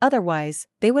 Otherwise,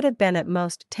 they would have been at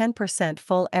most 10%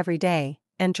 full every day,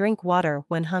 and drink water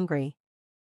when hungry.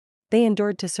 They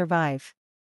endured to survive.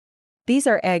 These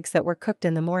are eggs that were cooked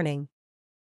in the morning.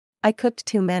 I cooked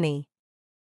too many.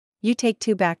 You take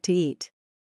 2 back to eat.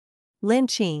 Lin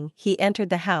Qing, he entered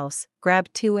the house,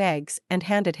 grabbed 2 eggs and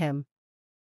handed him.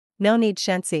 No need,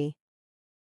 Shensi.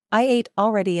 I ate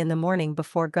already in the morning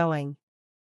before going.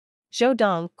 Zhou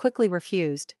Dong quickly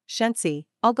refused. Shensi,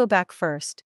 I'll go back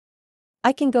first.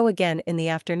 I can go again in the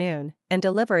afternoon, and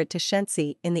deliver it to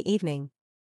Shensi in the evening.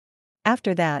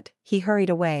 After that, he hurried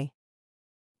away.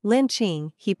 Lin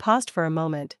Qing, he paused for a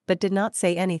moment but did not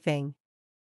say anything.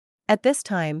 At this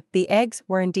time, the eggs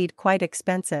were indeed quite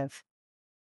expensive.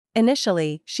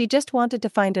 Initially, she just wanted to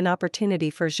find an opportunity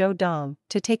for Zhou Dong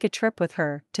to take a trip with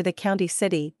her to the county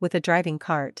city with a driving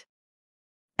cart.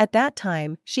 At that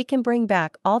time, she can bring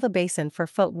back all the basin for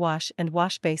foot wash and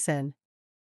wash basin.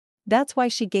 That's why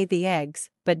she gave the eggs,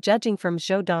 but judging from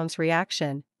Zhou Dong's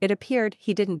reaction, it appeared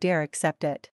he didn't dare accept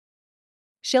it.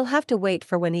 She'll have to wait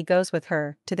for when he goes with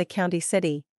her to the county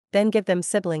city, then give them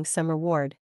siblings some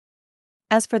reward.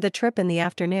 As for the trip in the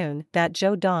afternoon that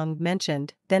Zhou Dong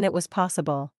mentioned, then it was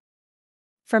possible.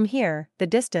 From here, the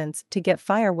distance to get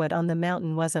firewood on the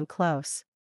mountain wasn't close.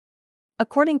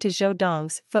 According to Zhou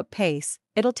Dong's foot pace,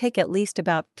 it'll take at least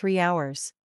about 3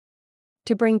 hours.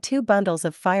 To bring 2 bundles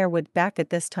of firewood back at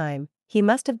this time, he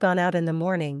must have gone out in the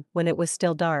morning when it was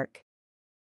still dark.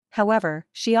 However,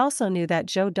 she also knew that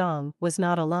Zhou Dong was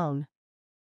not alone.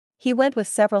 He went with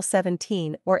several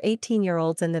 17 or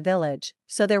 18-year-olds in the village,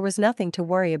 so there was nothing to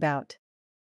worry about.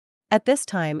 At this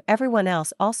time, everyone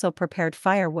else also prepared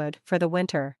firewood for the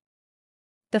winter.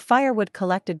 The firewood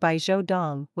collected by Zhou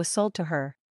Dong was sold to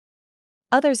her.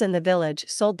 Others in the village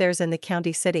sold theirs in the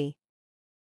county city.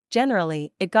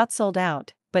 Generally, it got sold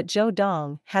out, but Zhou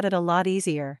Dong had it a lot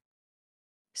easier.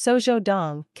 So Zhou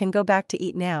Dong can go back to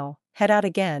eat now, head out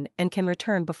again, and can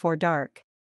return before dark.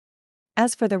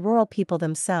 As for the rural people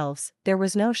themselves, there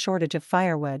was no shortage of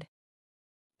firewood.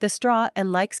 The straw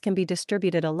and likes can be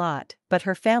distributed a lot, but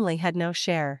her family had no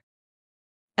share.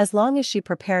 As long as she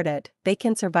prepared it, they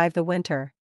can survive the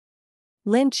winter.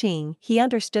 Lin Qing, he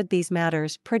understood these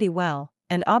matters pretty well,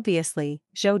 and obviously,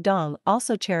 Zhou Dong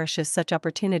also cherishes such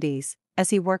opportunities, as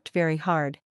he worked very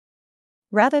hard.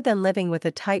 Rather than living with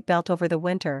a tight belt over the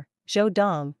winter, Zhou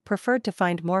Dong preferred to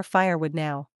find more firewood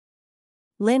now.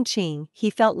 Lin Qing, he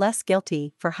felt less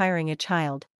guilty for hiring a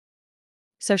child.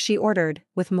 So she ordered,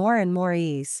 with more and more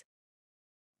ease.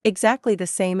 Exactly the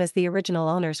same as the original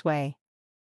owner's way.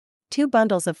 2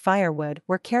 bundles of firewood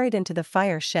were carried into the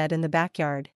fire shed in the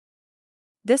backyard.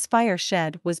 This fire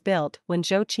shed was built when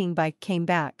Zhou Qingbai came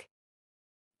back.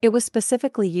 It was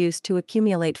specifically used to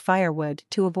accumulate firewood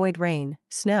to avoid rain,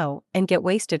 snow, and get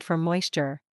wasted from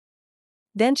moisture.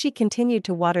 Then she continued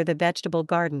to water the vegetable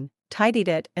garden, tidied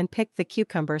it, and picked the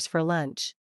cucumbers for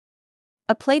lunch.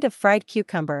 A plate of fried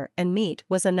cucumber and meat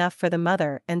was enough for the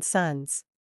mother and sons.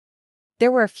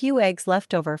 There were a few eggs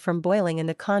left over from boiling in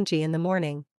the congee in the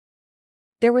morning.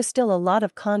 There was still a lot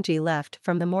of congee left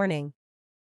from the morning.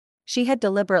 She had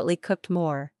deliberately cooked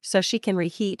more, so she can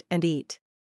reheat and eat.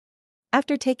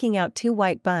 After taking out 2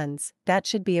 white buns, that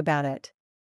should be about it.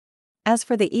 As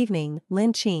for the evening,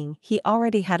 Lin Qing, he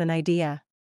already had an idea.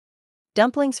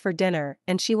 Dumplings for dinner,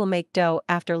 and she will make dough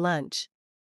after lunch.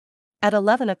 At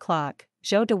 11 o'clock,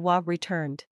 Zhou Dehua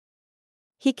returned.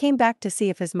 He came back to see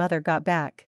if his mother got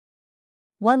back.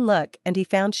 One look and he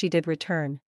found she did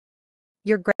return.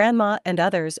 Your grandma and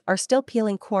others are still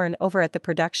peeling corn over at the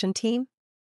production team?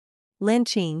 Lin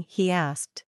Qing, he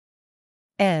asked.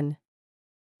 N.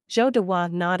 Zhou Dehua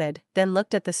nodded, then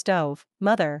looked at the stove.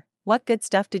 Mother, what good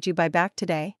stuff did you buy back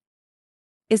today?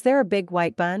 Is there a big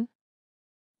white bun?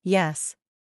 Yes.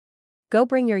 Go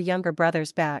bring your younger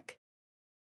brothers back.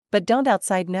 But don't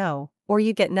outside know, or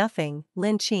you get nothing,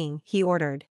 Lin Qing, he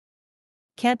ordered.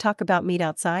 Can't talk about meat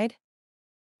outside?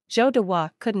 Zhou Dehua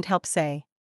couldn't help say.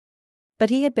 But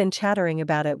he had been chattering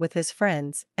about it with his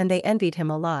friends, and they envied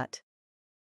him a lot.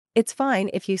 It's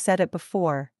fine if you said it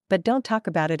before, but don't talk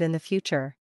about it in the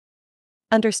future.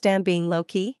 Understand being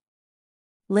low-key?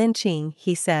 Lin Qing,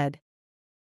 he said.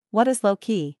 What is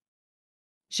low-key?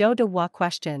 Zhou Dehua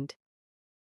questioned.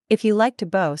 If you like to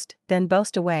boast, then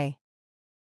boast away.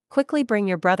 Quickly bring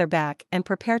your brother back and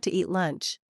prepare to eat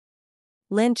lunch.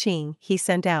 Lin Qing, he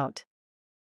sent out.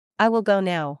 I will go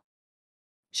now.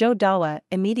 Zhou Dehua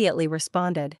immediately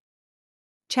responded.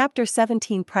 Chapter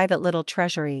 17 Private Little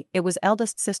Treasury. It was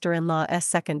eldest sister-in-law's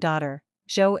second daughter,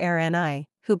 Zhou Erni,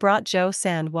 who brought Zhou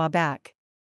Sanhua back.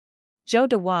 Zhou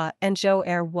Dehua and Zhou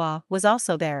Erhua was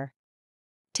also there.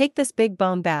 Take this big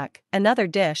bone back, another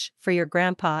dish for your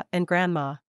grandpa and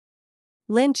grandma.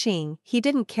 Lin Qing, he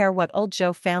didn't care what old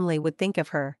Zhou family would think of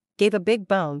her, gave a big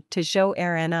bone to Zhou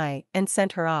Erni and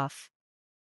sent her off.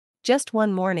 Just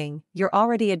one morning, you're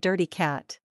already a dirty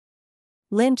cat.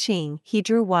 Lin Qing, he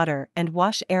drew water and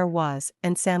washed Erhua's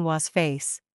and Sanhua's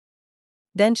face.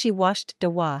 Then she washed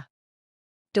Dehua.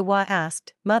 Dehua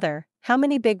asked, Mother, how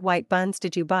many big white buns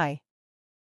did you buy?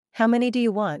 How many do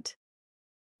you want?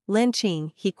 Lin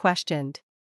Qing, he questioned.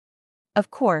 Of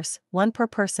course, 1 per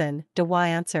person, Dehua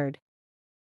answered.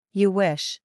 You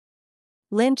wish.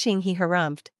 Lin Qing, he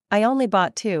harumphed, I only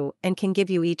bought 2 and can give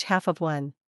you each half of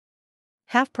 1.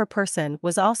 Half per person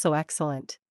was also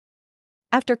excellent.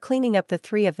 After cleaning up the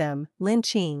 3 of them, Lin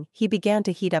Qing, he began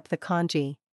to heat up the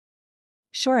congee.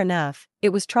 Sure enough, it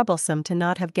was troublesome to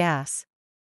not have gas.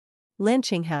 Lin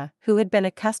Qinghe, who had been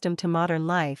accustomed to modern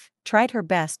life, tried her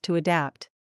best to adapt.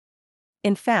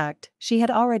 In fact, she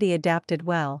had already adapted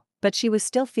well, but she was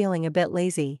still feeling a bit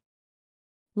lazy.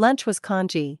 Lunch was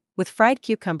congee, with fried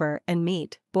cucumber and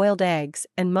meat, boiled eggs,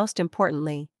 and most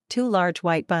importantly, 2 large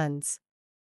white buns.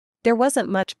 There wasn't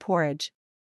much porridge.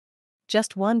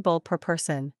 Just 1 bowl per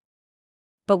person.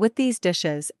 But with these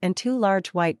dishes and 2 large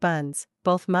white buns,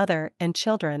 both mother and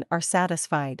children are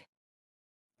satisfied.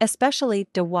 Especially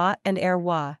Dehua and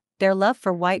Erhua, their love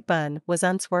for white bun was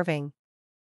unswerving.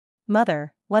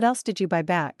 Mother, what else did you buy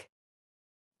back?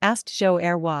 Asked Zhou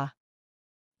Erhua.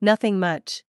 Nothing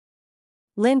much.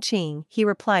 Lin Qing, he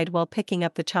replied while picking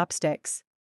up the chopsticks.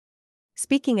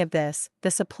 Speaking of this,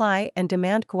 the supply and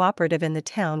demand cooperative in the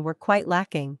town were quite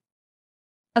lacking.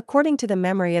 According to the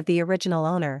memory of the original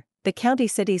owner, the county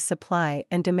city's supply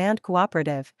and demand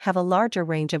cooperative have a larger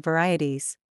range of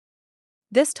varieties.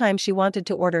 This time she wanted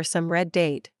to order some red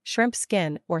date, shrimp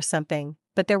skin or something,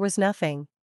 but there was nothing.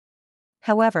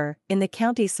 However, in the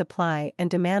county's supply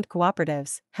and demand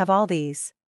cooperatives, have all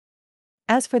these.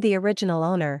 As for the original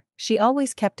owner, she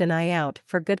always kept an eye out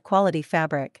for good quality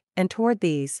fabric, and toward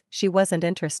these, she wasn't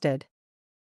interested.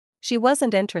 She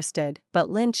wasn't interested, but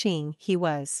Lin Qing, he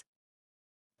was.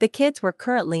 The kids were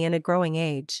currently in a growing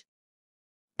age.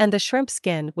 And the shrimp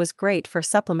skin was great for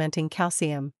supplementing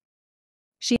calcium.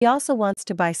 She also wants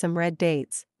to buy some red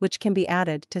dates, which can be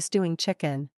added to stewing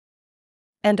chicken.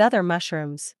 And other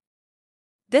mushrooms.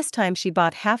 This time she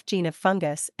bought half gene of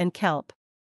fungus and kelp.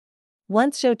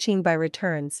 Once Zhou Qingbai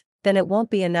returns, then it won't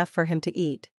be enough for him to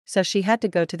eat, so she had to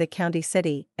go to the county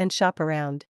city and shop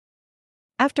around.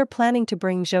 After planning to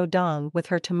bring Zhou Dong with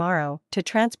her tomorrow to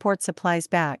transport supplies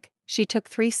back, she took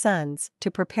 3 sons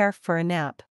to prepare for a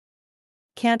nap.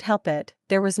 Can't help it,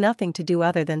 there was nothing to do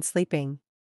other than sleeping.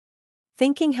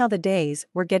 Thinking how the days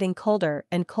were getting colder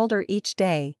and colder each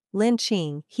day, Lin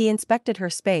Qing, he inspected her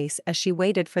space as she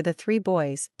waited for the 3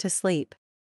 boys to sleep.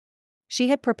 She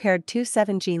had prepared 2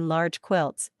 7-jean large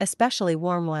quilts, especially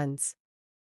warm ones.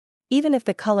 Even if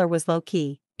the color was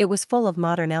low-key, it was full of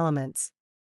modern elements.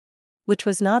 Which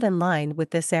was not in line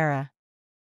with this era.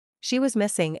 She was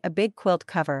missing a big quilt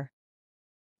cover.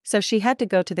 So she had to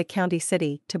go to the county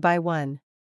city to buy one.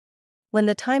 When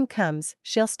the time comes,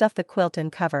 she'll stuff the quilt and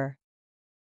cover.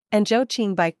 And Zhou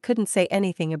Qingbai couldn't say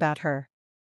anything about her.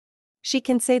 She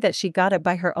can say that she got it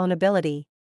by her own ability.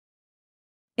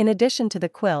 In addition to the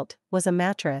quilt, was a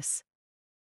mattress.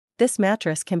 This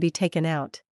mattress can be taken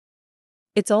out.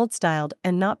 It's old-styled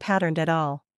and not patterned at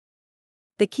all.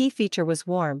 The key feature was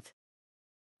warmth.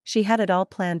 She had it all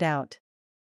planned out.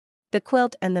 The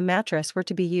quilt and the mattress were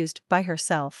to be used by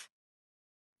herself.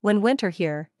 When winter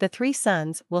here, the 3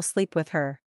 sons will sleep with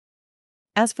her.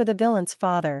 As for the villain's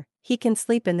father, he can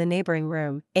sleep in the neighboring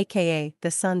room, aka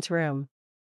the son's room.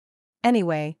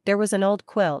 Anyway, there was an old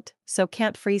quilt, so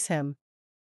can't freeze him.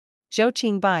 Zhou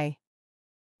Qingbai.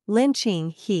 Lin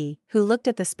Qing, he, who looked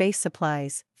at the space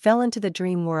supplies, fell into the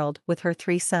dream world with her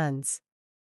 3 sons.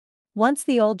 Once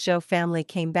the old Zhou family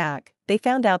came back, they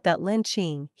found out that Lin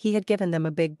Qing, he had given them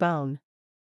a big bone.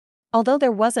 Although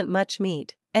there wasn't much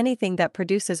meat, anything that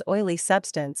produces oily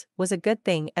substance was a good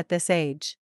thing at this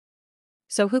age.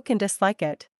 So who can dislike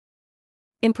it?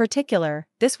 In particular,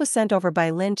 this was sent over by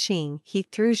Lin Qing, he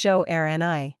through Zhou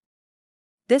Erni.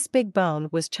 This big bone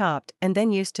was chopped and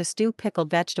then used to stew pickled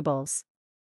vegetables.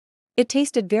 It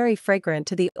tasted very fragrant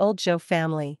to the old Zhou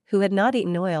family, who had not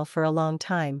eaten oil for a long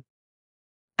time.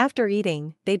 After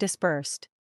eating, they dispersed.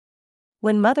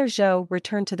 When Mother Zhou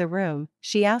returned to the room,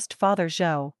 she asked Father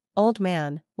Zhou, "Old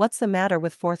man, what's the matter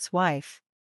with Fourth's wife?"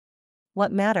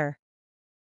 "What matter?"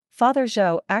 Father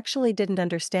Zhou actually didn't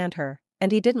understand her,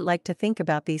 and he didn't like to think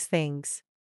about these things.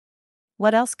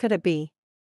 What else could it be?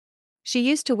 She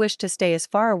used to wish to stay as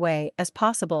far away as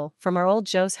possible from our old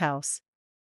Zhou's house.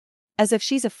 As if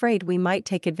she's afraid we might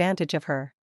take advantage of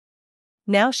her.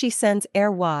 Now she sends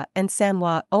Erhua and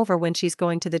Sanhua over when she's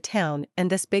going to the town,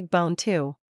 and this big bone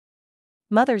too.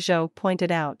 Mother Zhou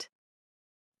pointed out.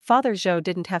 Father Zhou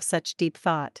didn't have such deep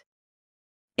thought.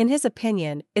 In his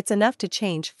opinion, it's enough to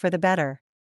change for the better.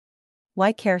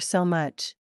 Why care so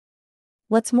much?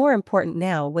 What's more important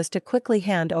now was to quickly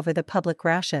hand over the public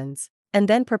rations, and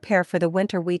then prepare for the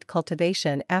winter wheat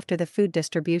cultivation after the food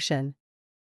distribution.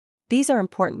 These are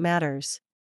important matters.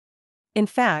 In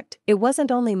fact, it wasn't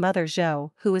only Mother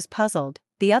Zhou who was puzzled,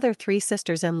 the other 3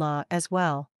 sisters-in-law as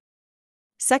well.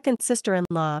 Second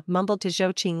sister-in-law mumbled to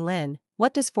Zhou Qinglin,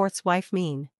 "What does Fourth's wife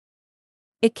mean?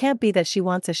 It can't be that she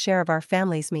wants a share of our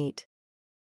family's meat."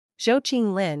 Zhou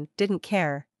Qinglin didn't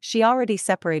care, she already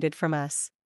separated from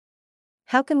us.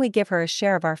 How can we give her a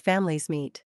share of our family's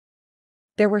meat?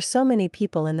 There were so many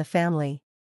people in the family.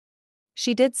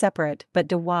 She did separate, but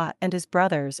Dehua and his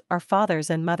brothers are father's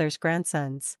and mother's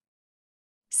grandsons.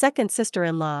 Second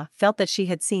sister-in-law felt that she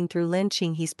had seen through Lin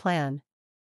Qinghe's plan.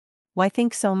 Why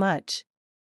think so much?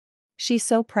 She's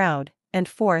so proud, and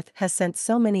Fourth has sent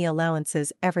so many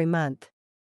allowances every month.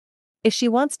 If she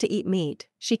wants to eat meat,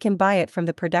 she can buy it from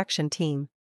the production team.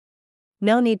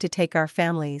 No need to take our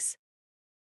families.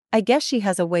 I guess she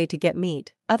has a way to get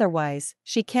meat, otherwise,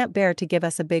 she can't bear to give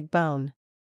us a big bone.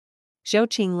 Zhou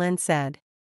Qinglin said.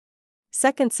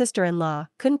 Second sister-in-law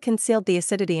couldn't conceal the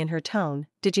acidity in her tone,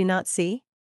 did you not see?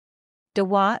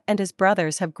 Dehua and his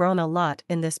brothers have grown a lot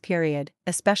in this period,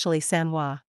 especially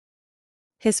Sanhua.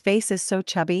 His face is so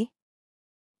chubby.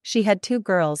 She had 2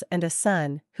 girls and a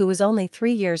son, who was only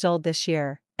 3 years old this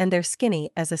year, and they're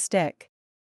skinny as a stick.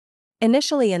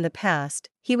 Initially in the past,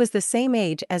 he was the same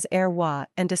age as Erwa,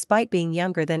 and despite being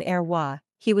younger than Erwa,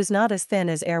 he was not as thin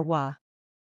as Erwa.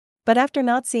 But after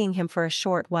not seeing him for a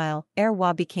short while,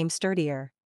 Erwa became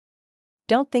sturdier.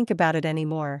 Don't think about it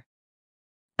anymore.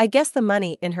 I guess the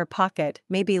money in her pocket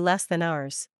may be less than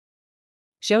ours,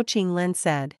 Zhou Qinglin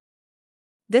said.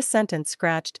 This sentence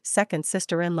scratched second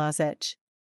sister-in-law's itch.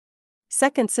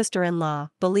 Second sister-in-law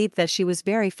believed that she was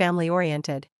very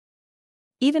family-oriented.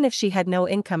 Even if she had no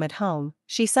income at home,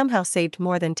 she somehow saved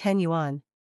more than 10 yuan.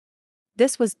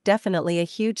 This was definitely a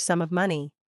huge sum of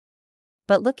money.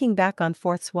 But looking back on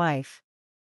fourth's wife.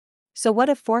 So what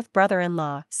if fourth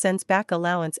brother-in-law sends back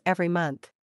allowance every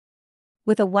month?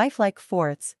 With a wife like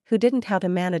fourth's, who didn't how to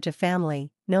manage a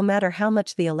family, no matter how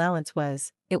much the allowance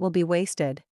was, it will be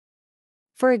wasted.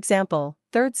 For example,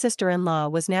 third sister-in-law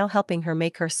was now helping her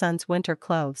make her son's winter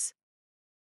clothes.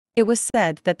 It was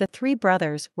said that the 3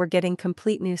 brothers were getting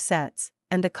complete new sets,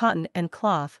 and the cotton and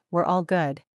cloth were all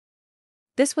good.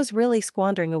 This was really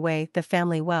squandering away the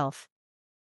family wealth.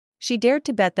 She dared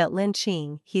to bet that Lin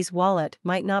Qing's wallet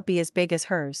might not be as big as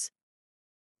hers.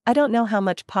 I don't know how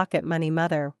much pocket money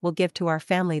mother will give to our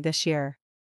family this year.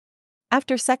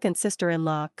 After second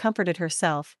sister-in-law comforted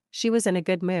herself, she was in a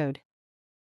good mood.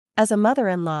 As a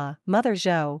mother-in-law, Mother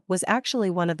Zhou was actually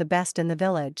one of the best in the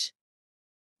village.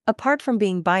 Apart from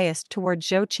being biased toward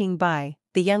Zhou Qingbai,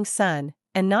 the young son,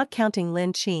 and not counting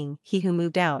Lin Qing, he who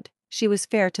moved out, she was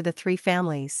fair to the 3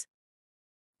 families.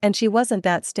 And she wasn't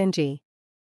that stingy.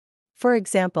 For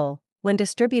example, when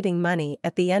distributing money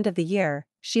at the end of the year,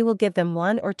 she will give them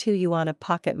 1 or 2 yuan of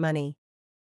pocket money.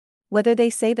 Whether they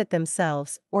save it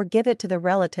themselves or give it to the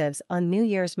relatives on New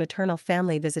Year's maternal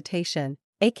family visitation,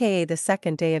 aka the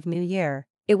second day of New Year,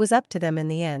 it was up to them in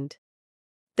the end.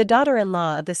 The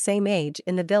daughter-in-law of the same age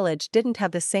in the village didn't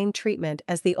have the same treatment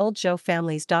as the old Zhou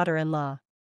family's daughter-in-law.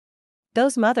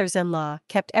 Those mothers-in-law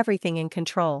kept everything in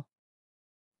control.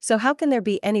 So how can there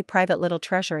be any private little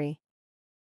treasury?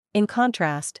 In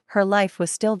contrast, her life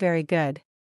was still very good.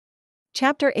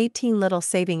 Chapter 18. Little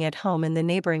saving at home. In the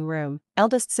neighboring room,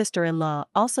 eldest sister-in-law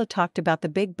also talked about the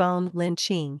big bone Lin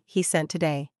Qing he sent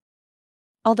today.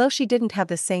 Although she didn't have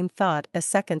the same thought as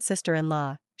second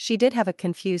sister-in-law, she did have a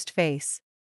confused face.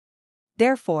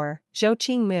 Therefore, Zhou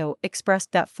Qingmu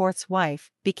expressed that fourth's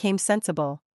wife became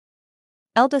sensible.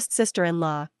 Eldest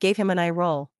sister-in-law gave him an eye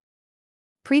roll.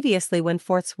 Previously, when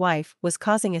fourth's wife was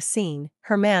causing a scene,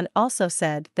 her man also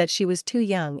said that she was too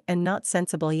young and not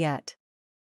sensible yet.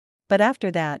 But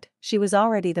after that, she was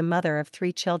already the mother of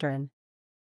 3 children.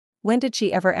 When did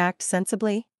she ever act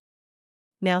sensibly?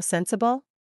 Now sensible?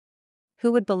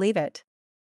 Who would believe it?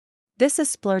 This is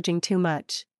splurging too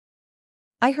much.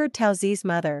 I heard Tao Zi's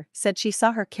mother said she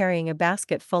saw her carrying a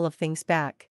basket full of things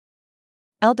back.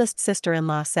 Eldest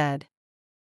sister-in-law said.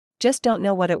 Just don't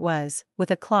know what it was,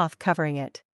 with a cloth covering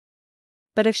it.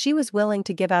 But if she was willing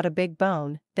to give out a big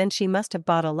bone, then she must have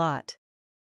bought a lot.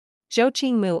 Zhou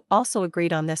Qingmu also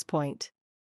agreed on this point.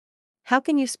 How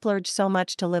can you splurge so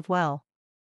much to live well?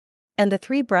 And the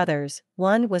 3 brothers,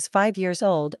 one was 5 years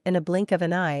old in a blink of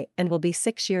an eye and will be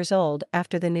 6 years old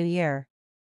after the new year.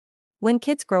 When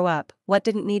kids grow up, what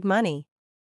didn't need money?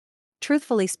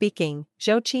 Truthfully speaking,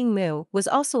 Zhou Qingmu was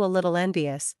also a little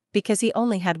envious, because he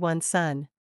only had 1 son.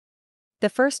 The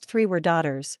first 3 were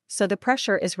daughters, so the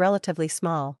pressure is relatively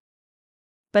small.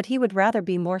 But he would rather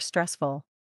be more stressful.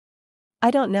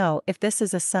 I don't know if this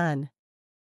is a son.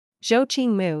 Zhou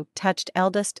Qingmu touched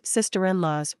eldest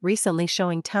sister-in-law's recently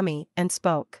showing tummy and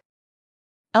spoke.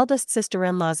 Eldest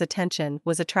sister-in-law's attention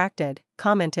was attracted,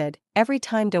 commented, every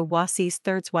time De Hua sees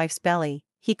third's wife's belly,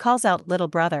 he calls out little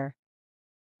brother.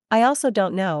 I also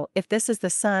don't know if this is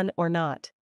the son or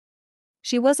not.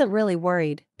 She wasn't really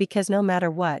worried, because no matter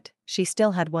what, she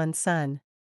still had 1 son.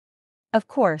 Of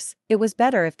course, it was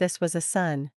better if this was a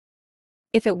son.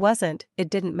 If it wasn't, it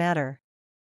didn't matter.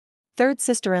 Third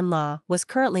sister-in-law was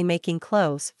currently making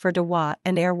clothes for De Hua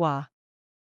and Erwa.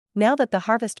 Now that the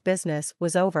harvest business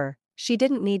was over, she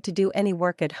didn't need to do any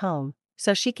work at home,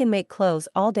 so she can make clothes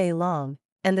all day long,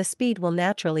 and the speed will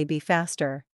naturally be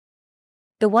faster.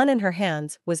 The one in her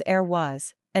hands was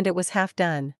Erwa's, and it was half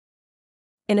done.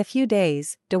 In a few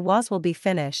days, De Hua's will be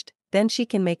finished, then she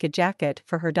can make a jacket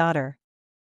for her daughter.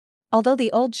 Although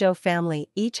the old Zhou family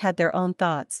each had their own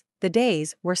thoughts, the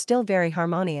days were still very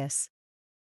harmonious.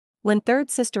 When third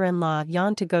sister-in-law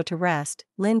yawned to go to rest,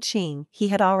 Lin Qing he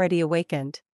had already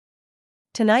awakened.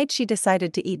 Tonight she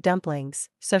decided to eat dumplings,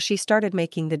 so she started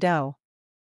making the dough.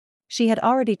 She had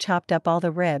already chopped up all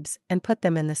the ribs and put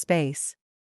them in the space.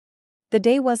 The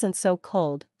day wasn't so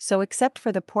cold, so except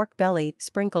for the pork belly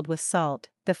sprinkled with salt,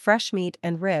 the fresh meat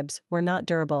and ribs were not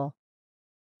durable.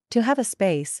 To have a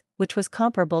space, which was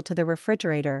comparable to the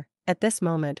refrigerator, at this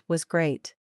moment was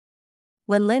great.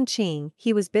 When Lin Qing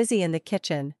he was busy in the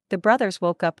kitchen, the brothers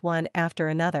woke up one after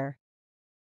another.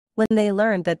 When they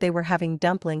learned that they were having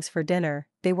dumplings for dinner,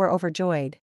 they were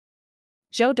overjoyed.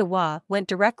 Zhou Dehua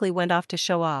went off to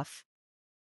show off.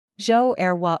 Zhou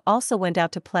Erhua also went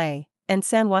out to play, and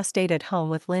Sanhua stayed at home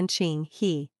with Lin Qing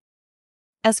he.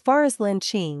 As far as Lin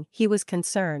Qing he was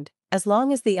concerned, as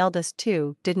long as the eldest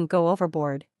two didn't go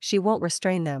overboard, she won't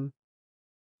restrain them.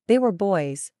 They were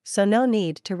boys, so no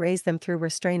need to raise them through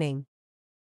restraining.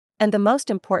 And the most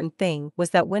important thing was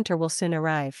that winter will soon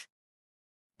arrive.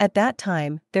 At that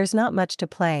time, there's not much to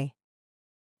play.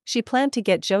 She planned to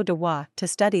get Zhou Dehua to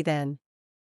study then.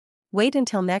 Wait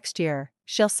until next year,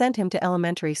 she'll send him to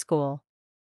elementary school.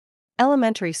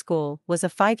 Elementary school was a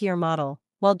 5-year model,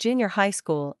 while junior high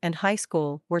school and high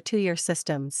school were 2-year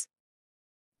systems.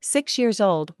 6 years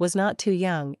old was not too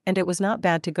young, and it was not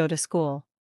bad to go to school.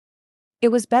 It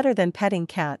was better than petting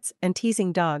cats and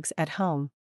teasing dogs at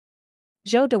home.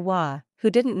 Zhou Dehua,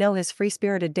 who didn't know his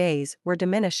free-spirited days were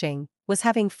diminishing, was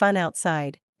having fun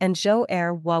outside, and Zhou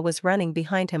Erhua was running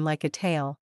behind him like a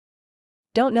tail.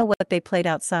 Don't know what they played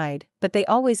outside, but they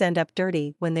always end up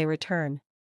dirty when they return.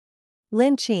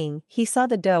 Lin Qing he saw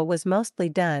the dough was mostly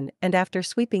done, and after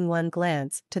sweeping one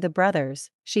glance to the brothers,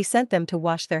 she sent them to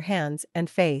wash their hands and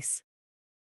face.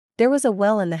 There was a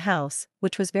well in the house,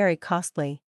 which was very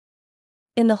costly.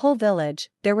 In the whole village,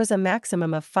 there was a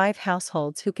maximum of 5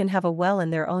 households who can have a well in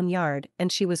their own yard,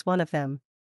 and she was one of them.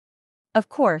 Of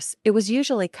course, it was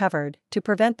usually covered, to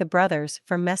prevent the brothers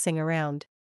from messing around.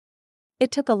 It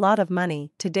took a lot of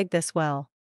money to dig this well.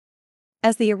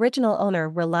 As the original owner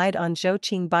relied on Zhou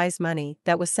Qingbai's money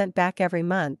that was sent back every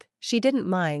month, she didn't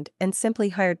mind and simply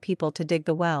hired people to dig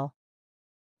the well.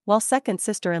 While second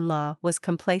sister-in-law was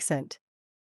complacent.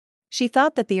 She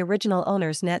thought that the original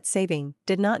owner's net saving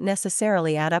did not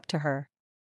necessarily add up to her.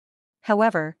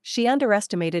 However, she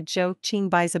underestimated Zhou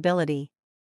Qingbai's ability.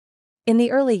 In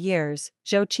the early years,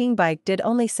 Zhou Qingbai did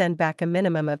only send back a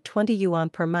minimum of 20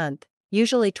 yuan per month,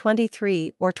 usually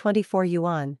 23 or 24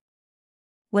 yuan.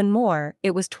 When more,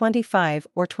 it was 25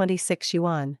 or 26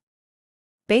 yuan.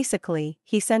 Basically,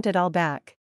 he sent it all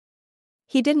back.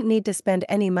 He didn't need to spend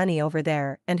any money over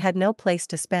there and had no place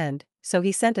to spend, so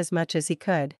he sent as much as he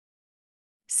could.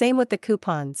 Same with the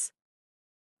coupons.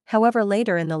 However,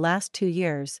 later in the last 2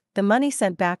 years, the money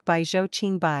sent back by Zhou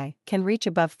Qingbai can reach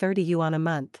above 30 yuan a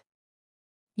month.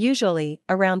 Usually,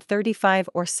 around 35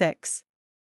 or 6.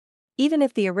 Even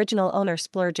if the original owner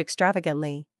splurged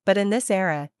extravagantly, but in this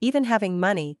era, even having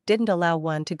money didn't allow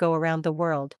one to go around the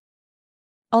world.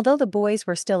 Although the boys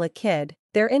were still a kid,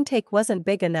 their intake wasn't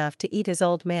big enough to eat his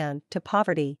old man to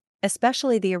poverty,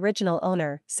 especially the original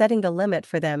owner setting the limit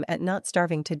for them at not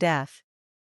starving to death.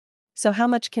 So how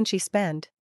much can she spend?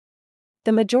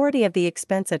 The majority of the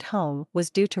expense at home was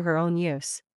due to her own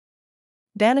use.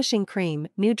 Vanishing cream,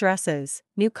 new dresses,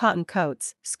 new cotton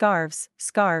coats, scarves,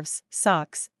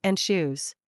 socks, and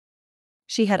shoes.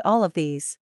 She had all of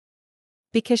these.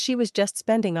 Because she was just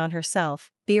spending on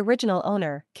herself, the original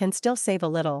owner can still save a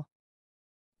little.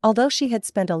 Although she had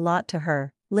spent a lot to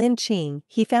her, Lin Qing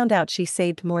he found out she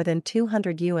saved more than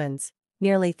 200 yuans,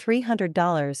 nearly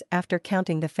 $300 after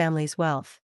counting the family's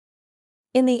wealth.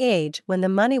 In the age when the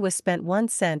money was spent 1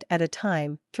 cent at a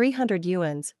time, 300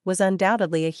 yuans was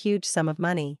undoubtedly a huge sum of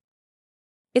money.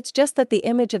 It's just that the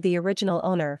image of the original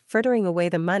owner frittering away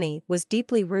the money was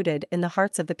deeply rooted in the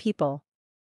hearts of the people.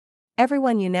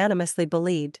 Everyone unanimously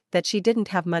believed that she didn't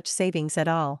have much savings at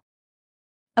all.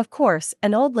 Of course,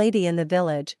 an old lady in the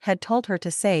village had told her to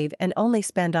save and only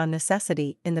spend on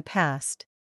necessity in the past.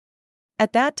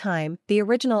 At that time, the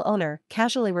original owner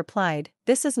casually replied,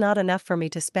 "This is not enough for me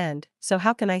to spend, so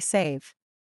how can I save?"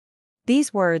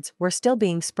 These words were still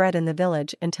being spread in the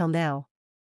village until now.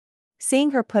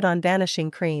 Seeing her put on vanishing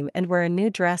cream and wear a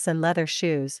new dress and leather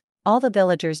shoes, all the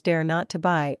villagers dare not to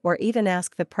buy or even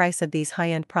ask the price of these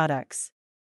high-end products.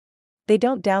 They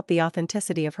don't doubt the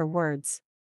authenticity of her words.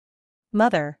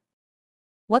 "Mother,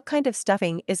 what kind of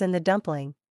stuffing is in the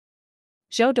dumpling?"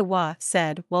 Zhou Dehua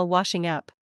said while washing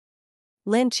up.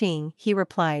 Lin Qing he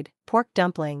replied, "Pork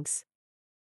dumplings."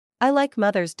 "I like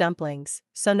mother's dumplings,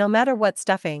 so no matter what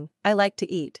stuffing, I like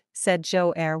to eat," said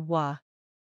Zhou Erhua.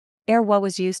 Erhua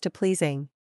was used to pleasing.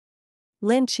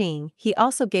 Lin Qing he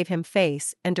also gave him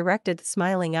face and directed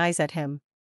smiling eyes at him.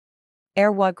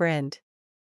 Erhua grinned.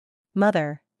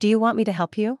 "Mother, do you want me to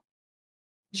help you?"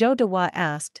 Zhou Dehua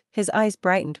asked, his eyes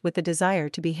brightened with the desire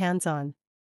to be hands-on.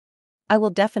 I will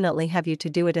definitely have you to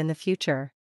do it in the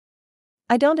future.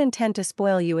 I don't intend to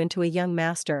spoil you into a young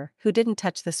master who didn't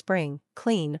touch the spring,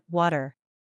 clean, water.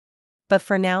 But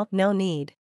for now, no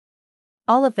need.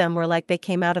 All of them were like they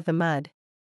came out of the mud.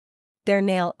 Their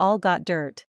nail all got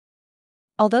dirt.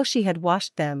 Although she had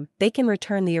washed them, they can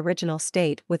return the original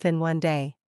state within 1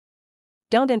 day.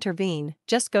 Don't intervene,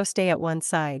 just go stay at one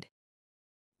side.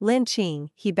 Lin Qing,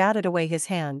 he batted away his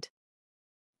hand.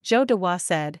 Zhou Dehua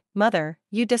said, Mother,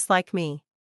 you dislike me.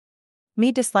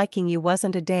 Me disliking you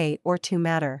wasn't a day or two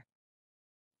matter.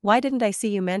 Why didn't I see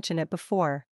you mention it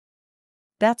before?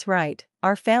 That's right,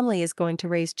 our family is going to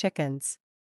raise chickens.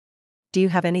 Do you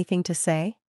have anything to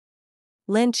say?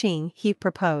 Lin Qing, he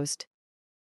proposed.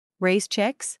 Raise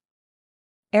chicks?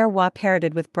 Erhua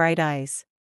parroted with bright eyes.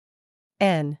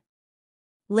 N.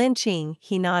 Lin Qing,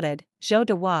 he nodded, Zhou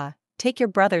Dehua, take your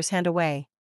brother's hand away.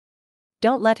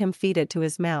 Don't let him feed it to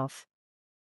his mouth.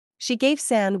 She gave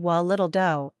San Hua a little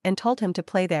dough and told him to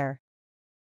play there.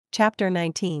 Chapter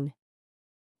 19.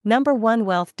 Number 1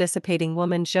 Wealth dissipating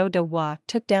woman Zhou Dehua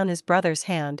took down his brother's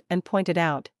hand and pointed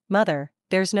out, Mother,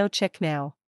 there's no chick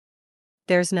now.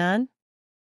 There's none?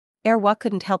 Erhua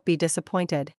couldn't help be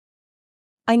disappointed.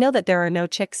 I know that there are no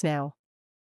chicks now.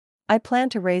 I plan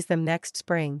to raise them next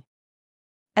spring.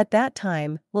 At that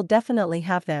time, we'll definitely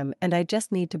have them and I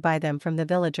just need to buy them from the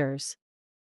villagers.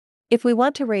 If we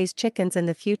want to raise chickens in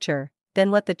the future,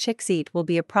 then what the chicks eat will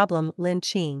be a problem, Lin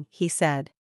Qing, he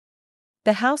said.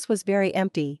 The house was very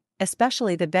empty,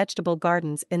 especially the vegetable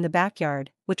gardens in the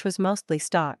backyard, which was mostly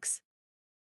stalks.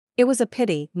 It was a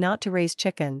pity not to raise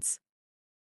chickens.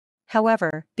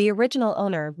 However, the original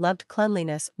owner loved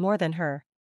cleanliness more than her.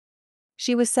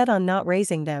 She was set on not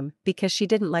raising them because she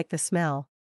didn't like the smell.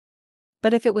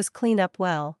 But if it was cleaned up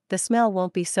well, the smell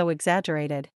won't be so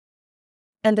exaggerated.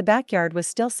 And the backyard was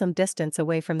still some distance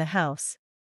away from the house.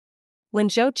 When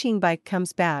Zhou Qingbai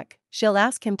comes back, she'll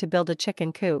ask him to build a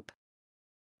chicken coop.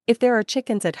 If there are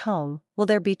chickens at home, will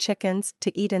there be chickens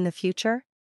to eat in the future?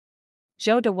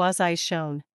 Zhou Dehua's eyes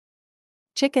shone.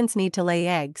 Chickens need to lay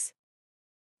eggs.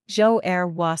 Zhou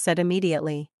Erhua said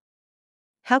immediately.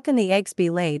 How can the eggs be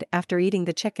laid after eating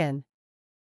the chicken?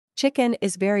 Chicken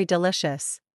is very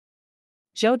delicious.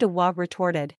 Zhou Dehua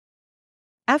retorted.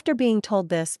 After being told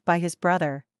this by his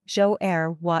brother, Zhou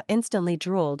Erhua instantly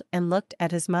drooled and looked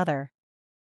at his mother.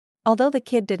 Although the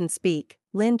kid didn't speak,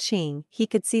 Lin Qing, he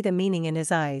could see the meaning in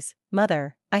his eyes.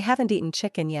 Mother, I haven't eaten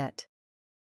chicken yet.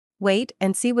 Wait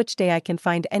and see which day I can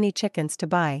find any chickens to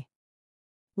buy.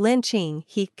 Lin Qing,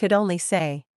 he could only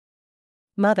say.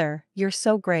 Mother, you're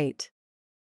so great.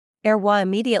 Erhua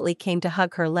immediately came to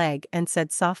hug her leg and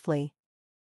said softly.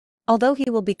 Although he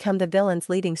will become the villain's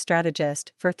leading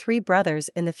strategist for 3 brothers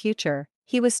in the future,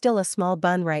 he was still a small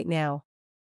bun right now.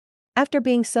 After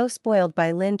being so spoiled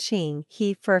by Lin Qing,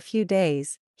 for a few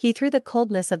days, he threw the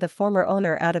coldness of the former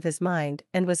owner out of his mind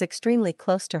and was extremely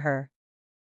close to her.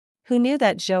 Who knew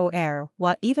that Zhou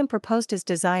Erhua even proposed his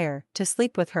desire to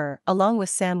sleep with her along with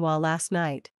Sanhua last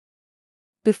night?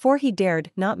 Before he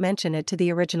dared not mention it to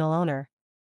the original owner.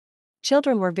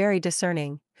 Children were very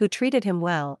discerning, who treated him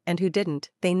well and who didn't,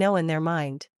 they know in their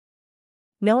mind.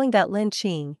 Knowing that Lin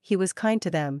Qing, he was kind to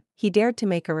them, he dared to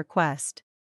make a request.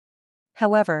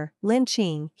 However, Lin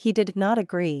Qing, he did not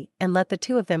agree and let the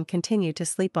 2 of them continue to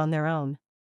sleep on their own.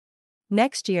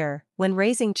 Next year, when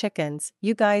raising chickens,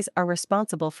 you guys are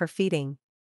responsible for feeding.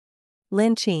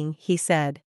 Lin Qing, he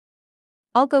said.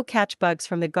 I'll go catch bugs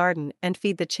from the garden and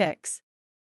feed the chicks.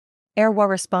 Erhua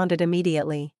responded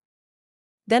immediately.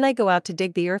 Then I go out to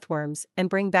dig the earthworms and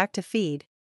bring back to feed.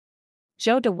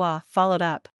 Zhou Dehua followed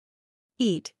up.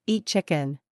 Eat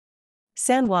chicken.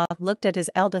 Sanhua looked at his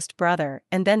eldest brother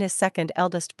and then his second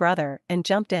eldest brother and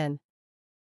jumped in.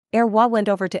 Erhua went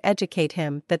over to educate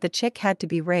him that the chick had to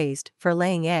be raised for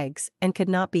laying eggs and could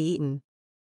not be eaten.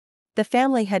 The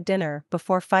family had dinner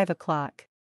before 5 o'clock.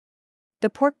 The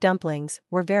pork dumplings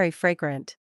were very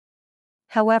fragrant.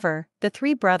 However, the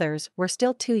 3 brothers were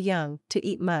still too young to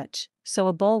eat much, so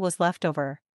a bowl was left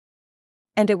over.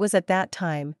 And it was at that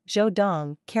time, Zhou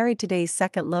Dong carried today's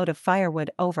second load of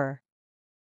firewood over.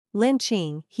 Lin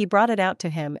Qing, he brought it out to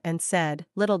him and said,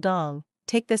 Little Dong,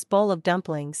 take this bowl of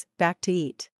dumplings back to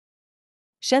eat.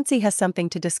 Shensi has something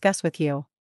to discuss with you.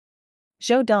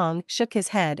 Zhou Dong shook his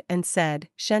head and said,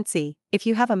 Shensi, if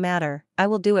you have a matter, I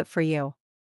will do it for you.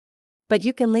 But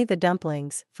you can leave the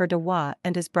dumplings for Dehua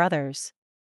and his brothers.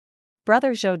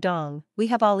 Brother Zhou Dong, we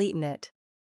have all eaten it.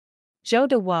 Zhou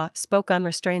Dehua spoke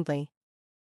unrestrainedly.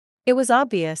 It was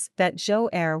obvious that Zhou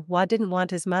Erhua didn't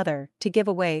want his mother to give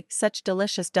away such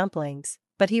delicious dumplings,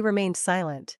 but he remained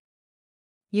silent.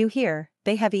 You hear,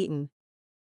 they have eaten.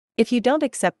 If you don't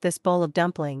accept this bowl of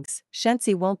dumplings,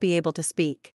 Shensi won't be able to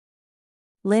speak.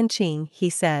 Lin Qing,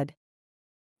 he said.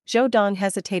 Zhou Dong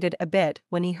hesitated a bit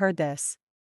when he heard this.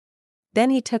 Then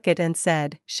he took it and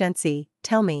said, Shensi,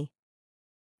 tell me.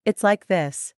 It's like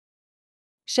this.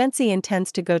 Shensi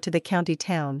intends to go to the county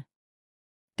town.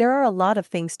 There are a lot of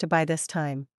things to buy this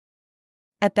time.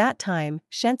 At that time,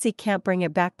 Shensi can't bring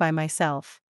it back by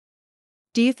myself.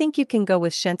 Do you think you can go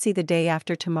with Shensi the day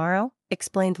after tomorrow?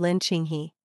 Explained Lin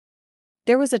Qinghe.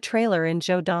 There was a trailer in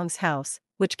Zhou Dong's house,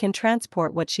 which can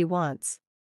transport what she wants.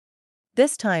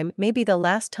 This time may be the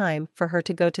last time for her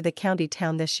to go to the county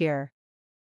town this year.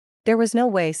 There was no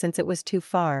way since it was too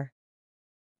far.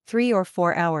 3 or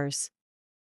 4 hours.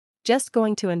 Just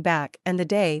going to and back, and the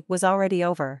day was already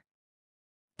over.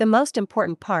 The most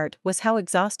important part was how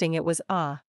exhausting it was.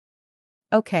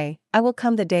 Okay, I will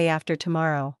come the day after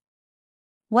tomorrow.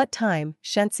 What time,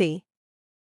 Shensi?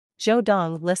 Zhou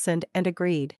Dong listened and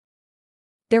agreed.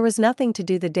 There was nothing to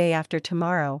do the day after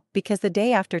tomorrow because the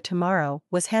day after tomorrow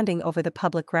was handing over the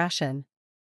public ration.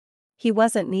 He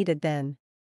wasn't needed then.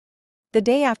 The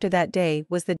day after that day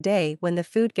was the day when the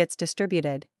food gets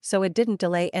distributed, so it didn't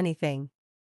delay anything.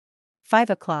 5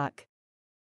 o'clock.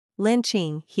 Lin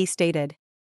Qing, he stated.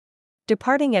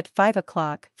 Departing at 5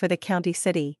 o'clock for the county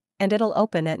city, and it'll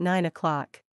open at 9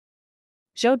 o'clock.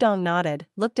 Zhou Dong nodded,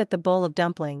 looked at the bowl of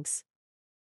dumplings.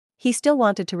 He still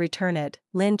wanted to return it.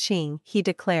 Lin Qing, he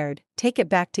declared, take it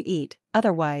back to eat,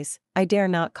 otherwise, I dare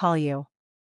not call you.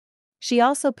 She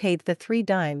also paid the 3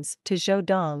 dimes to Zhou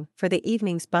Dong for the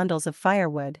evening's bundles of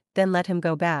firewood, then let him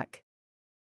go back.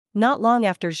 Not long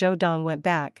after Zhou Dong went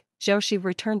back, Zhou Shi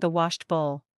returned the washed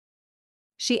bowl.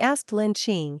 She asked Lin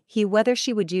Qing whether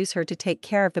she would use her to take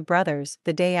care of the brothers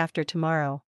the day after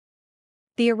tomorrow.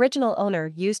 The original owner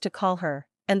used to call her,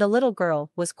 and the little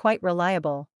girl was quite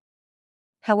reliable.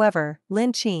 However,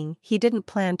 Lin Qing didn't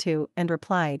plan to and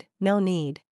replied, no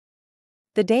need.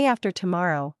 The day after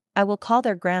tomorrow, I will call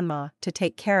their grandma to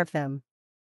take care of them.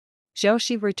 Zhou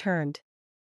Shi returned.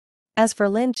 As for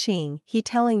Lin Qing,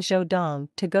 telling Zhou Dong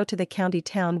to go to the county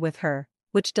town with her,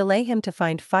 which delay him to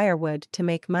find firewood to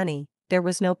make money, there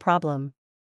was no problem.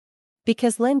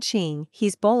 Because Lin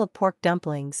Qing's bowl of pork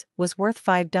dumplings was worth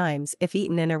 5 dimes if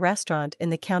eaten in a restaurant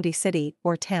in the county city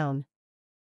or town.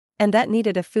 And that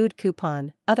needed a food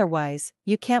coupon, otherwise,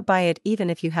 you can't buy it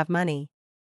even if you have money.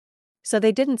 So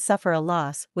they didn't suffer a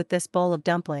loss with this bowl of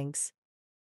dumplings.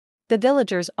 The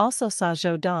villagers also saw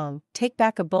Zhou Dong take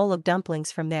back a bowl of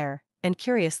dumplings from there, and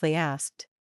curiously asked.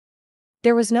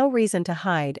 There was no reason to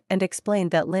hide and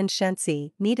explained that Lin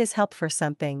Shensi needed his help for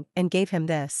something and gave him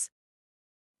this.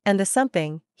 And the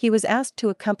something, he was asked to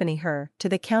accompany her to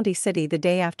the county city the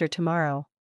day after tomorrow.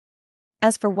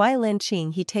 As for why Lin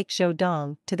Qing takes Zhou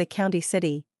Dong to the county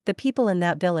city, the people in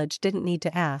that village didn't need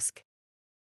to ask.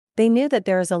 They knew that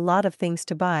there is a lot of things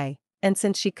to buy, and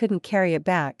since she couldn't carry it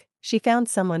back, she found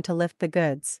someone to lift the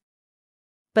goods.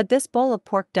 But this bowl of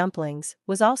pork dumplings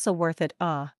was also worth it.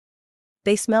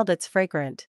 They smelled its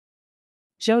fragrant.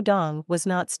 Zhou Dong was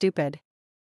not stupid.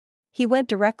 He went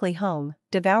directly home,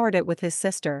 devoured it with his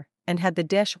sister, and had the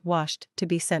dish washed to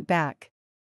be sent back.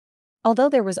 Although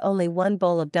there was only 1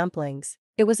 bowl of dumplings,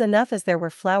 it was enough as there were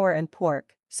flour and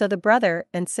pork, so the brother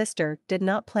and sister did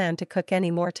not plan to cook any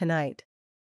more tonight.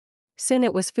 Soon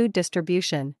it was food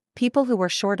distribution. People who were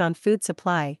short on food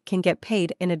supply can get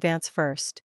paid in advance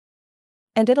first.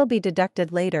 And it'll be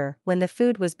deducted later when the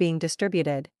food was being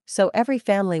distributed, so every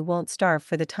family won't starve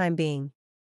for the time being.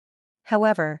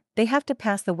 However, they have to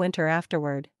pass the winter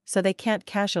afterward, so they can't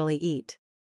casually eat.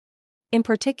 In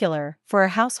particular, for a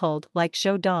household like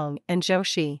Zhou Dong and Zhou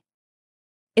Shi.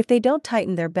 If they don't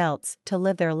tighten their belts to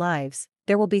live their lives,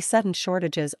 there will be sudden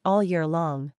shortages all year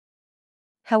long.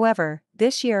 However,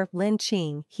 this year Lin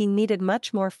Qing needed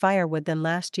much more firewood than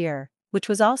last year, which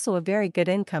was also a very good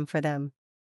income for them.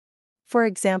 For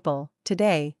example,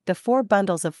 today, the 4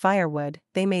 bundles of firewood,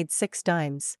 they made 6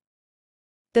 dimes.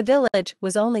 The village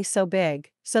was only so big,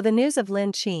 so the news of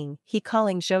Lin Qing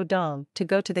calling Zhou Dong to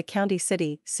go to the county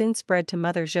city soon spread to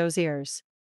Mother Zhou's ears.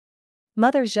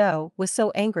 Mother Zhou was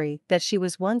so angry that she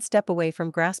was one step away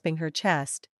from grasping her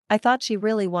chest. I thought she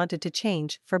really wanted to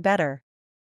change for better.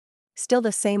 Still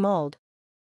the same old.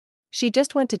 She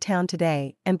just went to town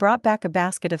today and brought back a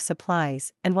basket of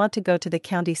supplies and want to go to the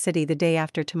county city the day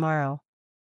after tomorrow.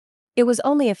 It was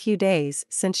only a few days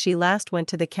since she last went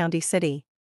to the county city.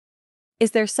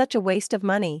 Is there such a waste of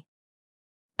money?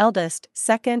 Eldest,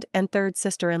 second and third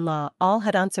sister-in-law all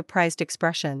had unsurprised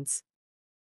expressions.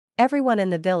 Everyone in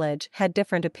the village had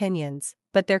different opinions,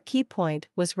 but their key point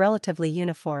was relatively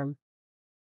uniform.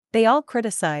 They all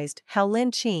criticized how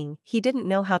Lin Qing he didn't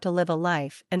know how to live a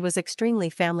life and was extremely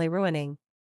family ruining.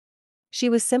 She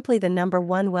was simply the number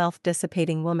one wealth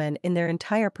dissipating woman in their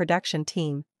entire production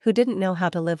team who didn't know how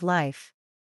to live life.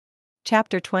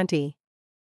 Chapter 20.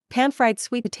 Pan-fried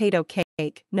sweet potato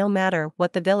cake. No matter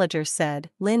what the villagers said,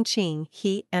 Lin Qing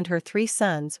he and her 3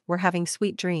 sons were having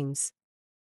sweet dreams.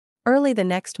 Early the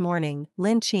next morning,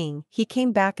 Lin Qing he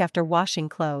came back after washing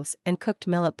clothes and cooked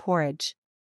millet porridge.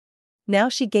 Now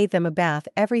she gave them a bath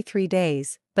every 3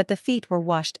 days, but the feet were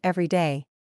washed every day.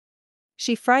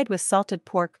 She fried with salted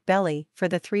pork belly for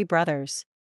the 3 brothers.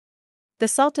 The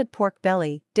salted pork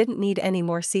belly didn't need any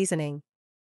more seasoning.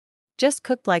 Just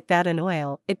cooked like that in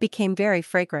oil, it became very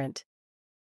fragrant.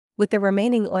 With the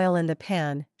remaining oil in the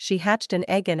pan, she hatched an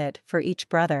egg in it for each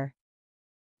brother.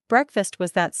 Breakfast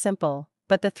was that simple,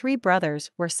 but the 3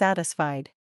 brothers were satisfied.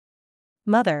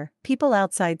 "Mother, people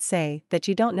outside say that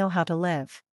you don't know how to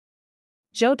live,"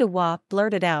 Zhou Dehua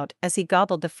blurted out as he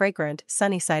gobbled the fragrant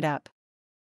sunny side up.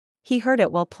 He heard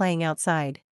it while playing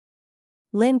outside.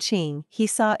 Lin Qing he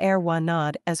saw Erhua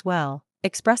nod as well,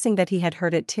 expressing that he had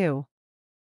heard it too.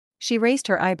 She raised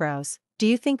her eyebrows. "Do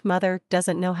you think mother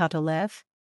doesn't know how to live?"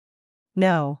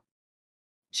 "No,"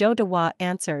 Zhou Dehua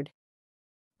answered.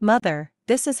 "Mother,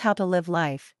 this is how to live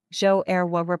life," Zhou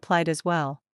Erhua replied as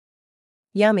well.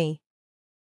 "Yummy,"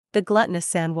 the gluttonous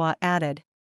Sanhua added.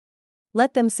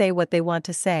 "Let them say what they want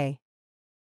to say.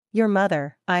 Your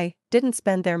mother, I didn't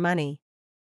spend their money.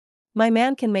 My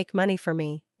man can make money for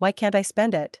me, why can't I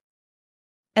spend it?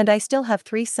 And I still have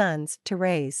 3 sons to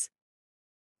raise.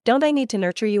 Don't I need to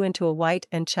nurture you into a white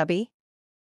and chubby?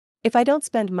 If I don't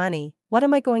spend money, what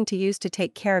am I going to use to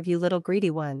take care of you little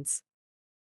greedy ones?"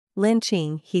 Lin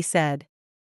Qing he said.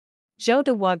 Zhou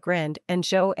Dehua grinned and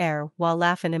Zhou Erhua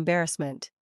laughed in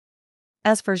embarrassment.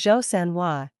 As for Zhou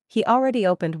Sanhua, he already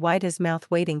opened wide his mouth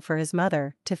waiting for his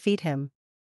mother to feed him.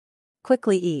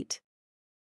 "Quickly eat.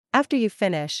 After you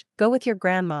finish, go with your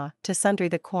grandma to sundry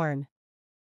the corn.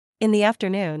 In the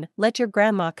afternoon, let your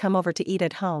grandma come over to eat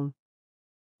at home,"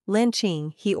 Lin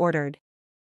Qing he ordered.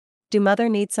 "Do mother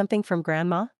need something from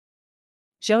grandma?"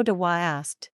 Zhou Dehua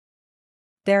asked.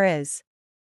 "There is,"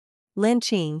 Lin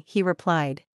Qing he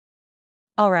replied.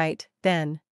 "All right,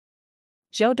 then,"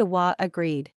 Zhou Dehua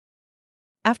agreed.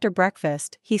 After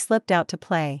breakfast, he slipped out to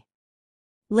play.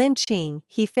 Lin Qing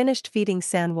he finished feeding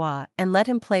Sanhua and let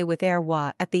him play with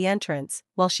Erhua at the entrance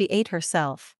while she ate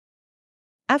herself.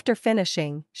 After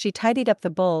finishing, she tidied up the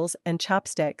bowls and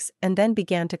chopsticks and then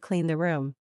began to clean the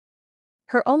room.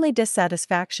 Her only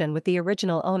dissatisfaction with the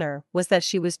original owner was that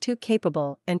she was too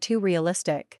capable and too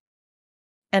realistic.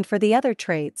 And for the other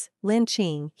traits, Lin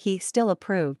Qing he still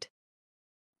approved.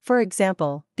 For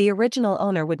example, the original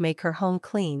owner would make her home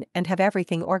clean and have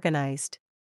everything organized.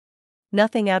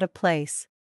 Nothing out of place.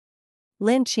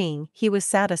 Lin Qing he was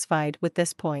satisfied with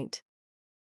this point.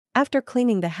 After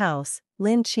cleaning the house,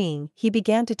 Lin Qing he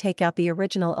began to take out the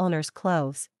original owner's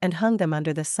clothes and hung them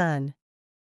under the sun.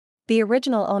 The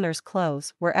original owner's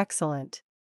clothes were excellent.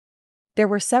 There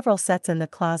were several sets in the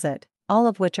closet, all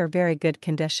of which are very good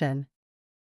condition.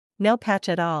 No patch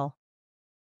at all.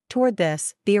 Toward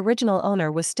this, the original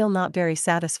owner was still not very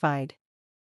satisfied.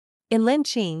 In Lin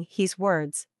Qing he's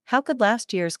words, how could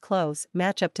last year's clothes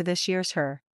match up to this year's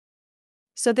her?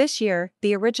 So this year,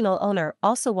 the original owner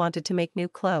also wanted to make new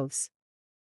clothes.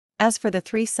 As for the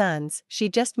 3 sons, she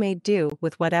just made do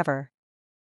with whatever.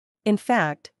 In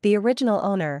fact, the original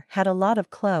owner had a lot of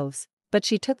clothes, but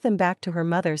she took them back to her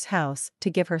mother's house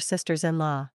to give her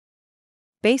sisters-in-law.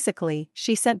 Basically,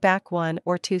 she sent back 1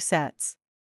 or 2 sets.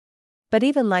 But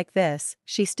even like this,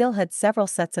 she still had several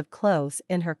sets of clothes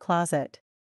in her closet.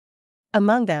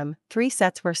 Among them, 3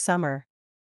 sets were summer.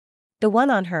 The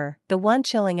one on her, the one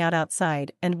chilling out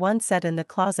outside, and 1 set in the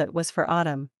closet was for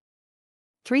autumn.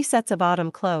 3 sets of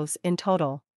autumn clothes in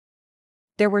total.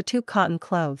 There were 2 cotton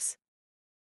clothes.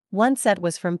 1 set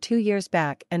was from 2 years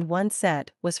back and 1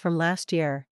 set was from last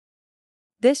year.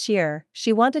 This year,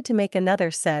 she wanted to make another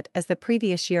set as the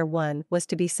previous year one was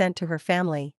to be sent to her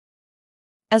family.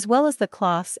 As well as the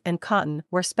cloths and cotton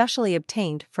were specially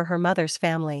obtained for her mother's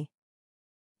family.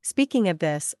 Speaking of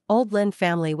this, old Lin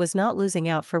family was not losing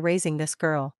out for raising this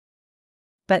girl.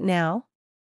 But now?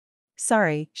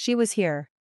 Sorry, she was here.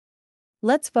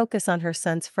 Let's focus on her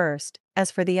sons first,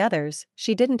 as for the others,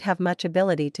 she didn't have much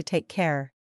ability to take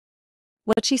care.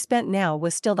 What she spent now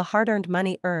was still the hard-earned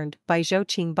money earned by Zhou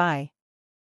Qingbai.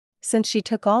 Since she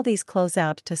took all these clothes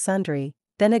out to sundry,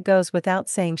 then it goes without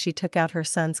saying she took out her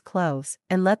sons' clothes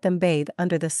and let them bathe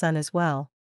under the sun as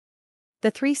well.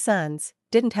 The 3 sons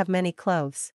didn't have many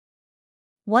clothes.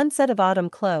 One set of autumn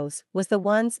clothes was the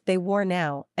ones they wore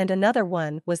now, and another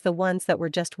one was the ones that were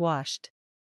just washed.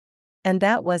 And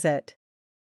that was it.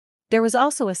 There was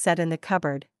also a set in the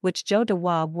cupboard, which Joe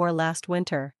Dewa wore last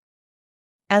winter.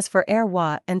 As for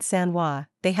Erwa and Sanwa,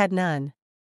 they had none.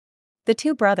 The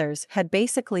two brothers had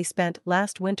basically spent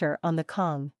last winter on the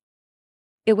Kong.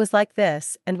 It was like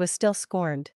this and was still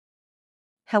scorned.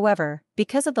 However,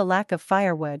 because of the lack of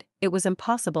firewood, it was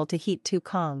impossible to heat two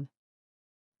Kong.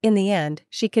 In the end,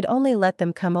 she could only let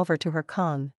them come over to her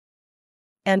Kong.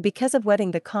 And because of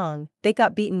wetting the Kong, they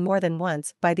got beaten more than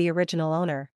once by the original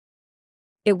owner.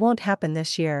 It won't happen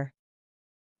this year.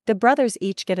 The brothers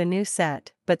each get a new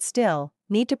set, but still,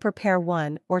 need to prepare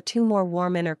 1 or 2 more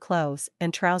warm inner clothes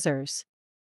and trousers.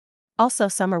 Also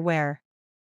summer wear.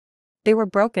 They were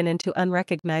broken into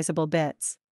unrecognizable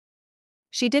bits.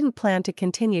 She didn't plan to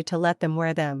continue to let them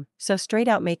wear them, so straight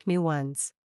out make new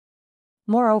ones.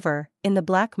 Moreover, in the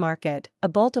black market, a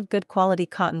bolt of good quality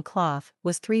cotton cloth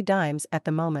was 3 dimes at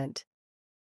the moment.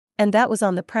 And that was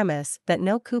on the premise that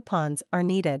no coupons are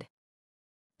needed.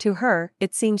 To her,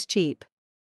 it seems cheap.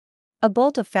 A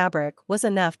bolt of fabric was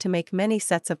enough to make many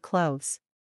sets of clothes.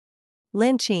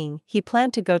 Lin Qing, he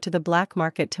planned to go to the black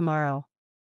market tomorrow.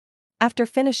 After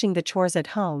finishing the chores at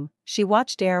home, she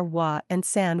watched Er Hua and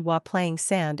San Hua playing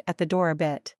sand at the door a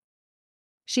bit.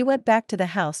 She went back to the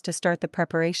house to start the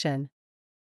preparation.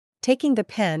 Taking the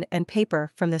pen and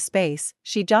paper from the space,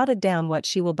 she jotted down what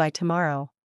she will buy tomorrow.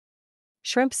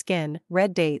 Shrimp skin,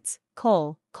 red dates,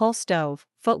 coal stove,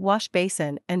 foot wash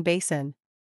basin and basin.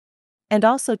 And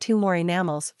also 2 more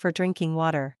enamels for drinking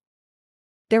water.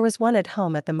 There was one at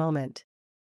home at the moment.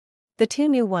 The 2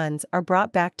 new ones are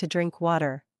brought back to drink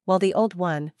water, while the old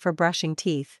one for brushing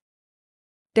teeth.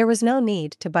 There was no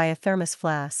need to buy a thermos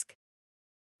flask.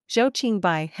 Zhou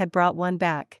Qingbai had brought one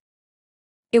back.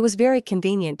 It was very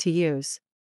convenient to use.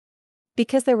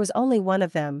 Because there was only one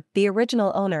of them, the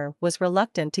original owner was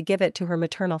reluctant to give it to her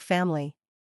maternal family.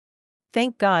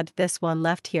 Thank God this one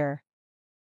left here.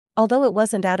 Although it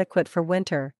wasn't adequate for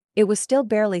winter, it was still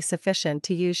barely sufficient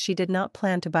to use. She did not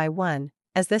plan to buy one,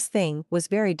 as this thing was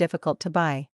very difficult to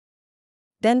buy.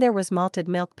 Then there was malted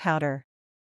milk powder.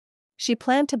 She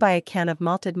planned to buy a can of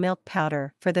malted milk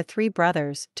powder for the 3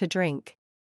 brothers to drink.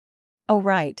 Oh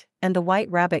right, and the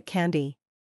white rabbit candy.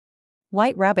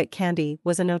 White rabbit candy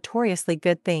was a notoriously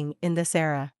good thing in this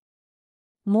era.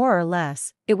 More or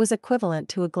less, it was equivalent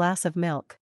to a glass of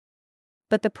milk.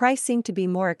 But the price seemed to be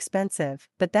more expensive,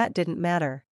 but that didn't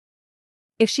matter.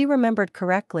 If she remembered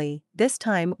correctly, this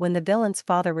time when the villain's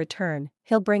father returns,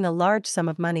 he'll bring a large sum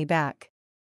of money back.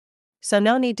 So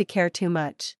no need to care too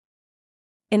much.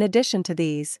 In addition to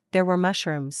these, there were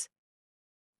mushrooms.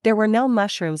 There were no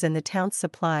mushrooms in the town's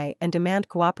supply and demand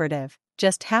cooperative,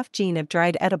 just half gene of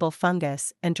dried edible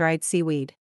fungus and dried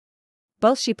seaweed.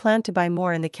 Both she planned to buy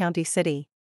more in the county city.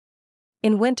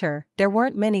 In winter, there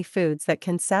weren't many foods that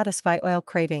can satisfy oil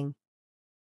craving.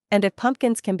 And if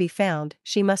pumpkins can be found,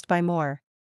 she must buy more.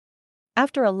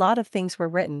 After a lot of things were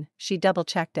written, she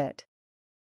double-checked it.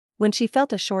 When she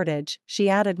felt a shortage, she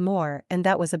added more, and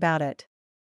that was about it.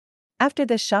 After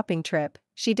this shopping trip,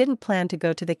 she didn't plan to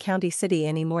go to the county city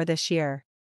anymore this year.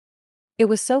 It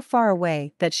was so far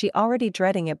away that she already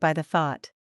dreading it by the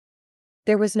thought.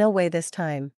 There was no way this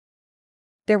time.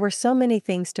 There were so many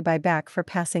things to buy back for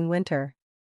passing winter.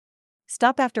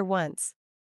 Stop after once.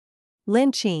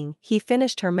 Lin Qing, he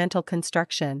finished her mental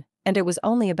construction, and it was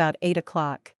only about 8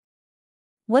 o'clock.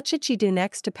 What should she do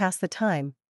next to pass the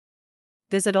time?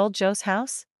 Visit old Joe's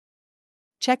house?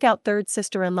 Check out third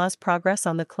sister-in-law's progress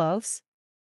on the clothes?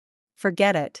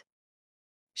 Forget it.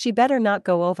 She better not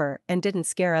go over and didn't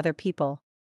scare other people.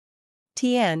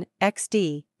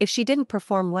 XD, if she didn't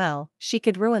perform well, she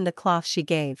could ruin the cloth she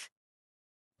gave.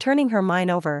 Turning her mind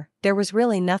over, there was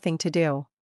really nothing to do.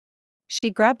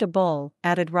 She grabbed a bowl,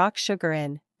 added rock sugar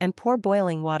in, and poured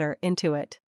boiling water into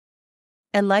it.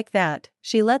 And like that,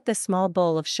 she let the small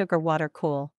bowl of sugar water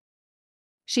cool.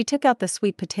 She took out the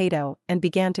sweet potato and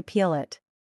began to peel it.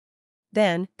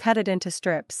 Then, cut it into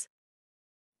strips.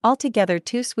 Altogether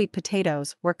 2 sweet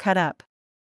potatoes were cut up.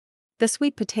 The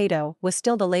sweet potato was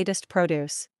still the latest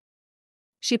produce.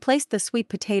 She placed the sweet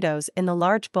potatoes in the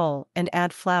large bowl and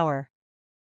added flour.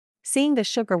 Seeing the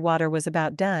sugar water was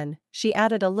about done, she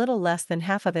added a little less than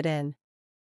half of it in.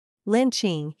 Lin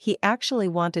Qing, he actually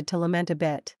wanted to lament a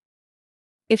bit.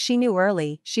 If she knew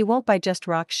early, she won't buy just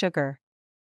rock sugar.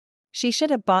 She should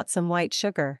have bought some white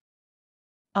sugar.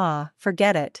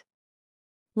 Forget it.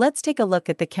 Let's take a look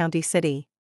at the county city.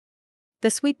 The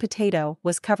sweet potato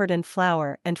was covered in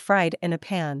flour and fried in a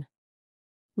pan.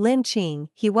 Lin Qing,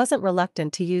 he wasn't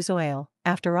reluctant to use oil,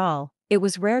 after all, It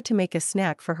was rare to make a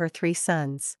snack for her 3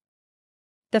 sons.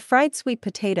 The fried sweet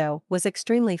potato was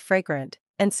extremely fragrant,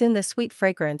 and soon the sweet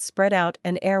fragrance spread out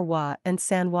and Erwa and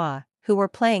Sanwa, who were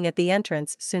playing at the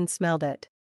entrance, soon smelled it.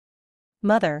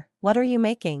 "Mother, what are you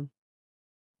making?"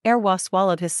 Erwa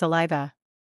swallowed his saliva.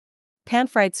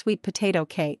 "Pan-fried sweet potato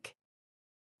cake.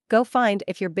 Go find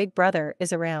if your big brother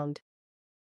is around.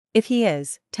 If he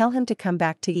is, tell him to come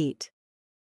back to eat."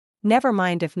 "Never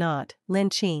mind if not, Lin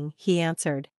Qing," he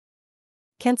answered.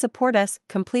 Can support us,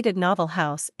 completed novel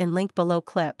house in link below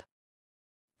clip.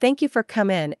 Thank you for come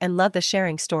in and love the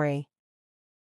sharing story.